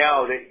 And right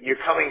now that you're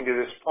coming to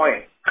this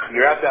point,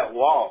 you're at that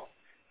wall,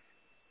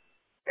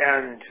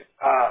 and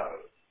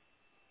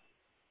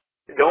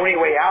the only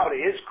way out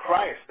is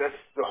Christ. That's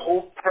the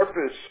whole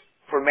purpose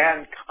for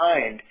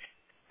mankind,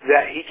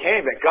 that He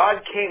came, that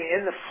God came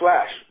in the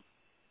flesh,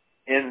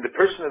 in the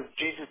person of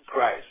Jesus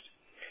Christ.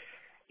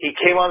 He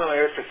came on the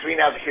earth for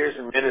 3.5 years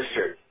and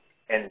ministered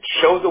and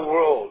showed the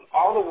world,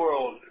 all the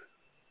world,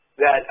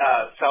 that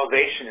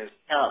salvation has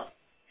come.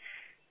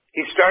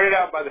 He started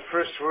out by the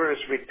first words,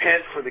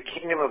 repent, for the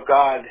kingdom of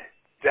God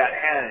is at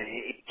hand.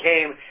 He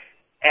came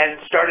and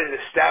started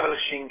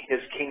establishing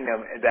His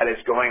kingdom that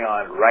is going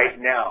on right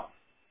now.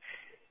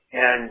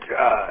 And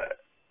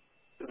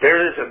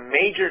there is a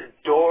major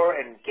door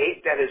and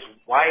gate that is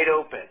wide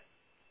open.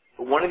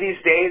 But one of these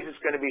days it's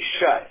going to be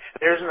shut.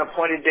 There's an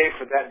appointed day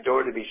for that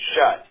door to be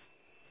shut.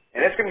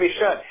 And it's going to be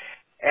shut.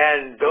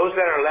 And those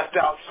that are left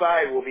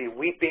outside will be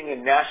weeping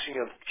and gnashing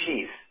of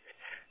teeth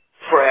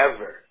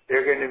forever.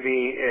 They're going to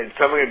be, and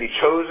some are going to be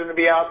chosen to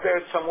be out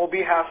there, some will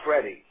be half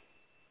ready.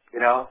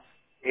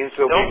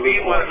 Don't be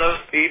one of those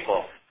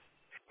people.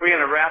 We're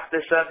going to wrap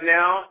this up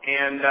now,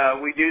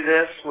 and we do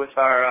this with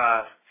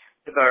our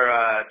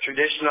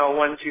traditional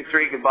 1, 2,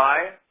 3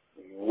 goodbye.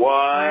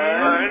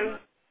 1,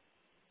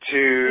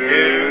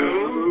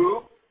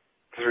 2,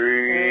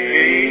 3.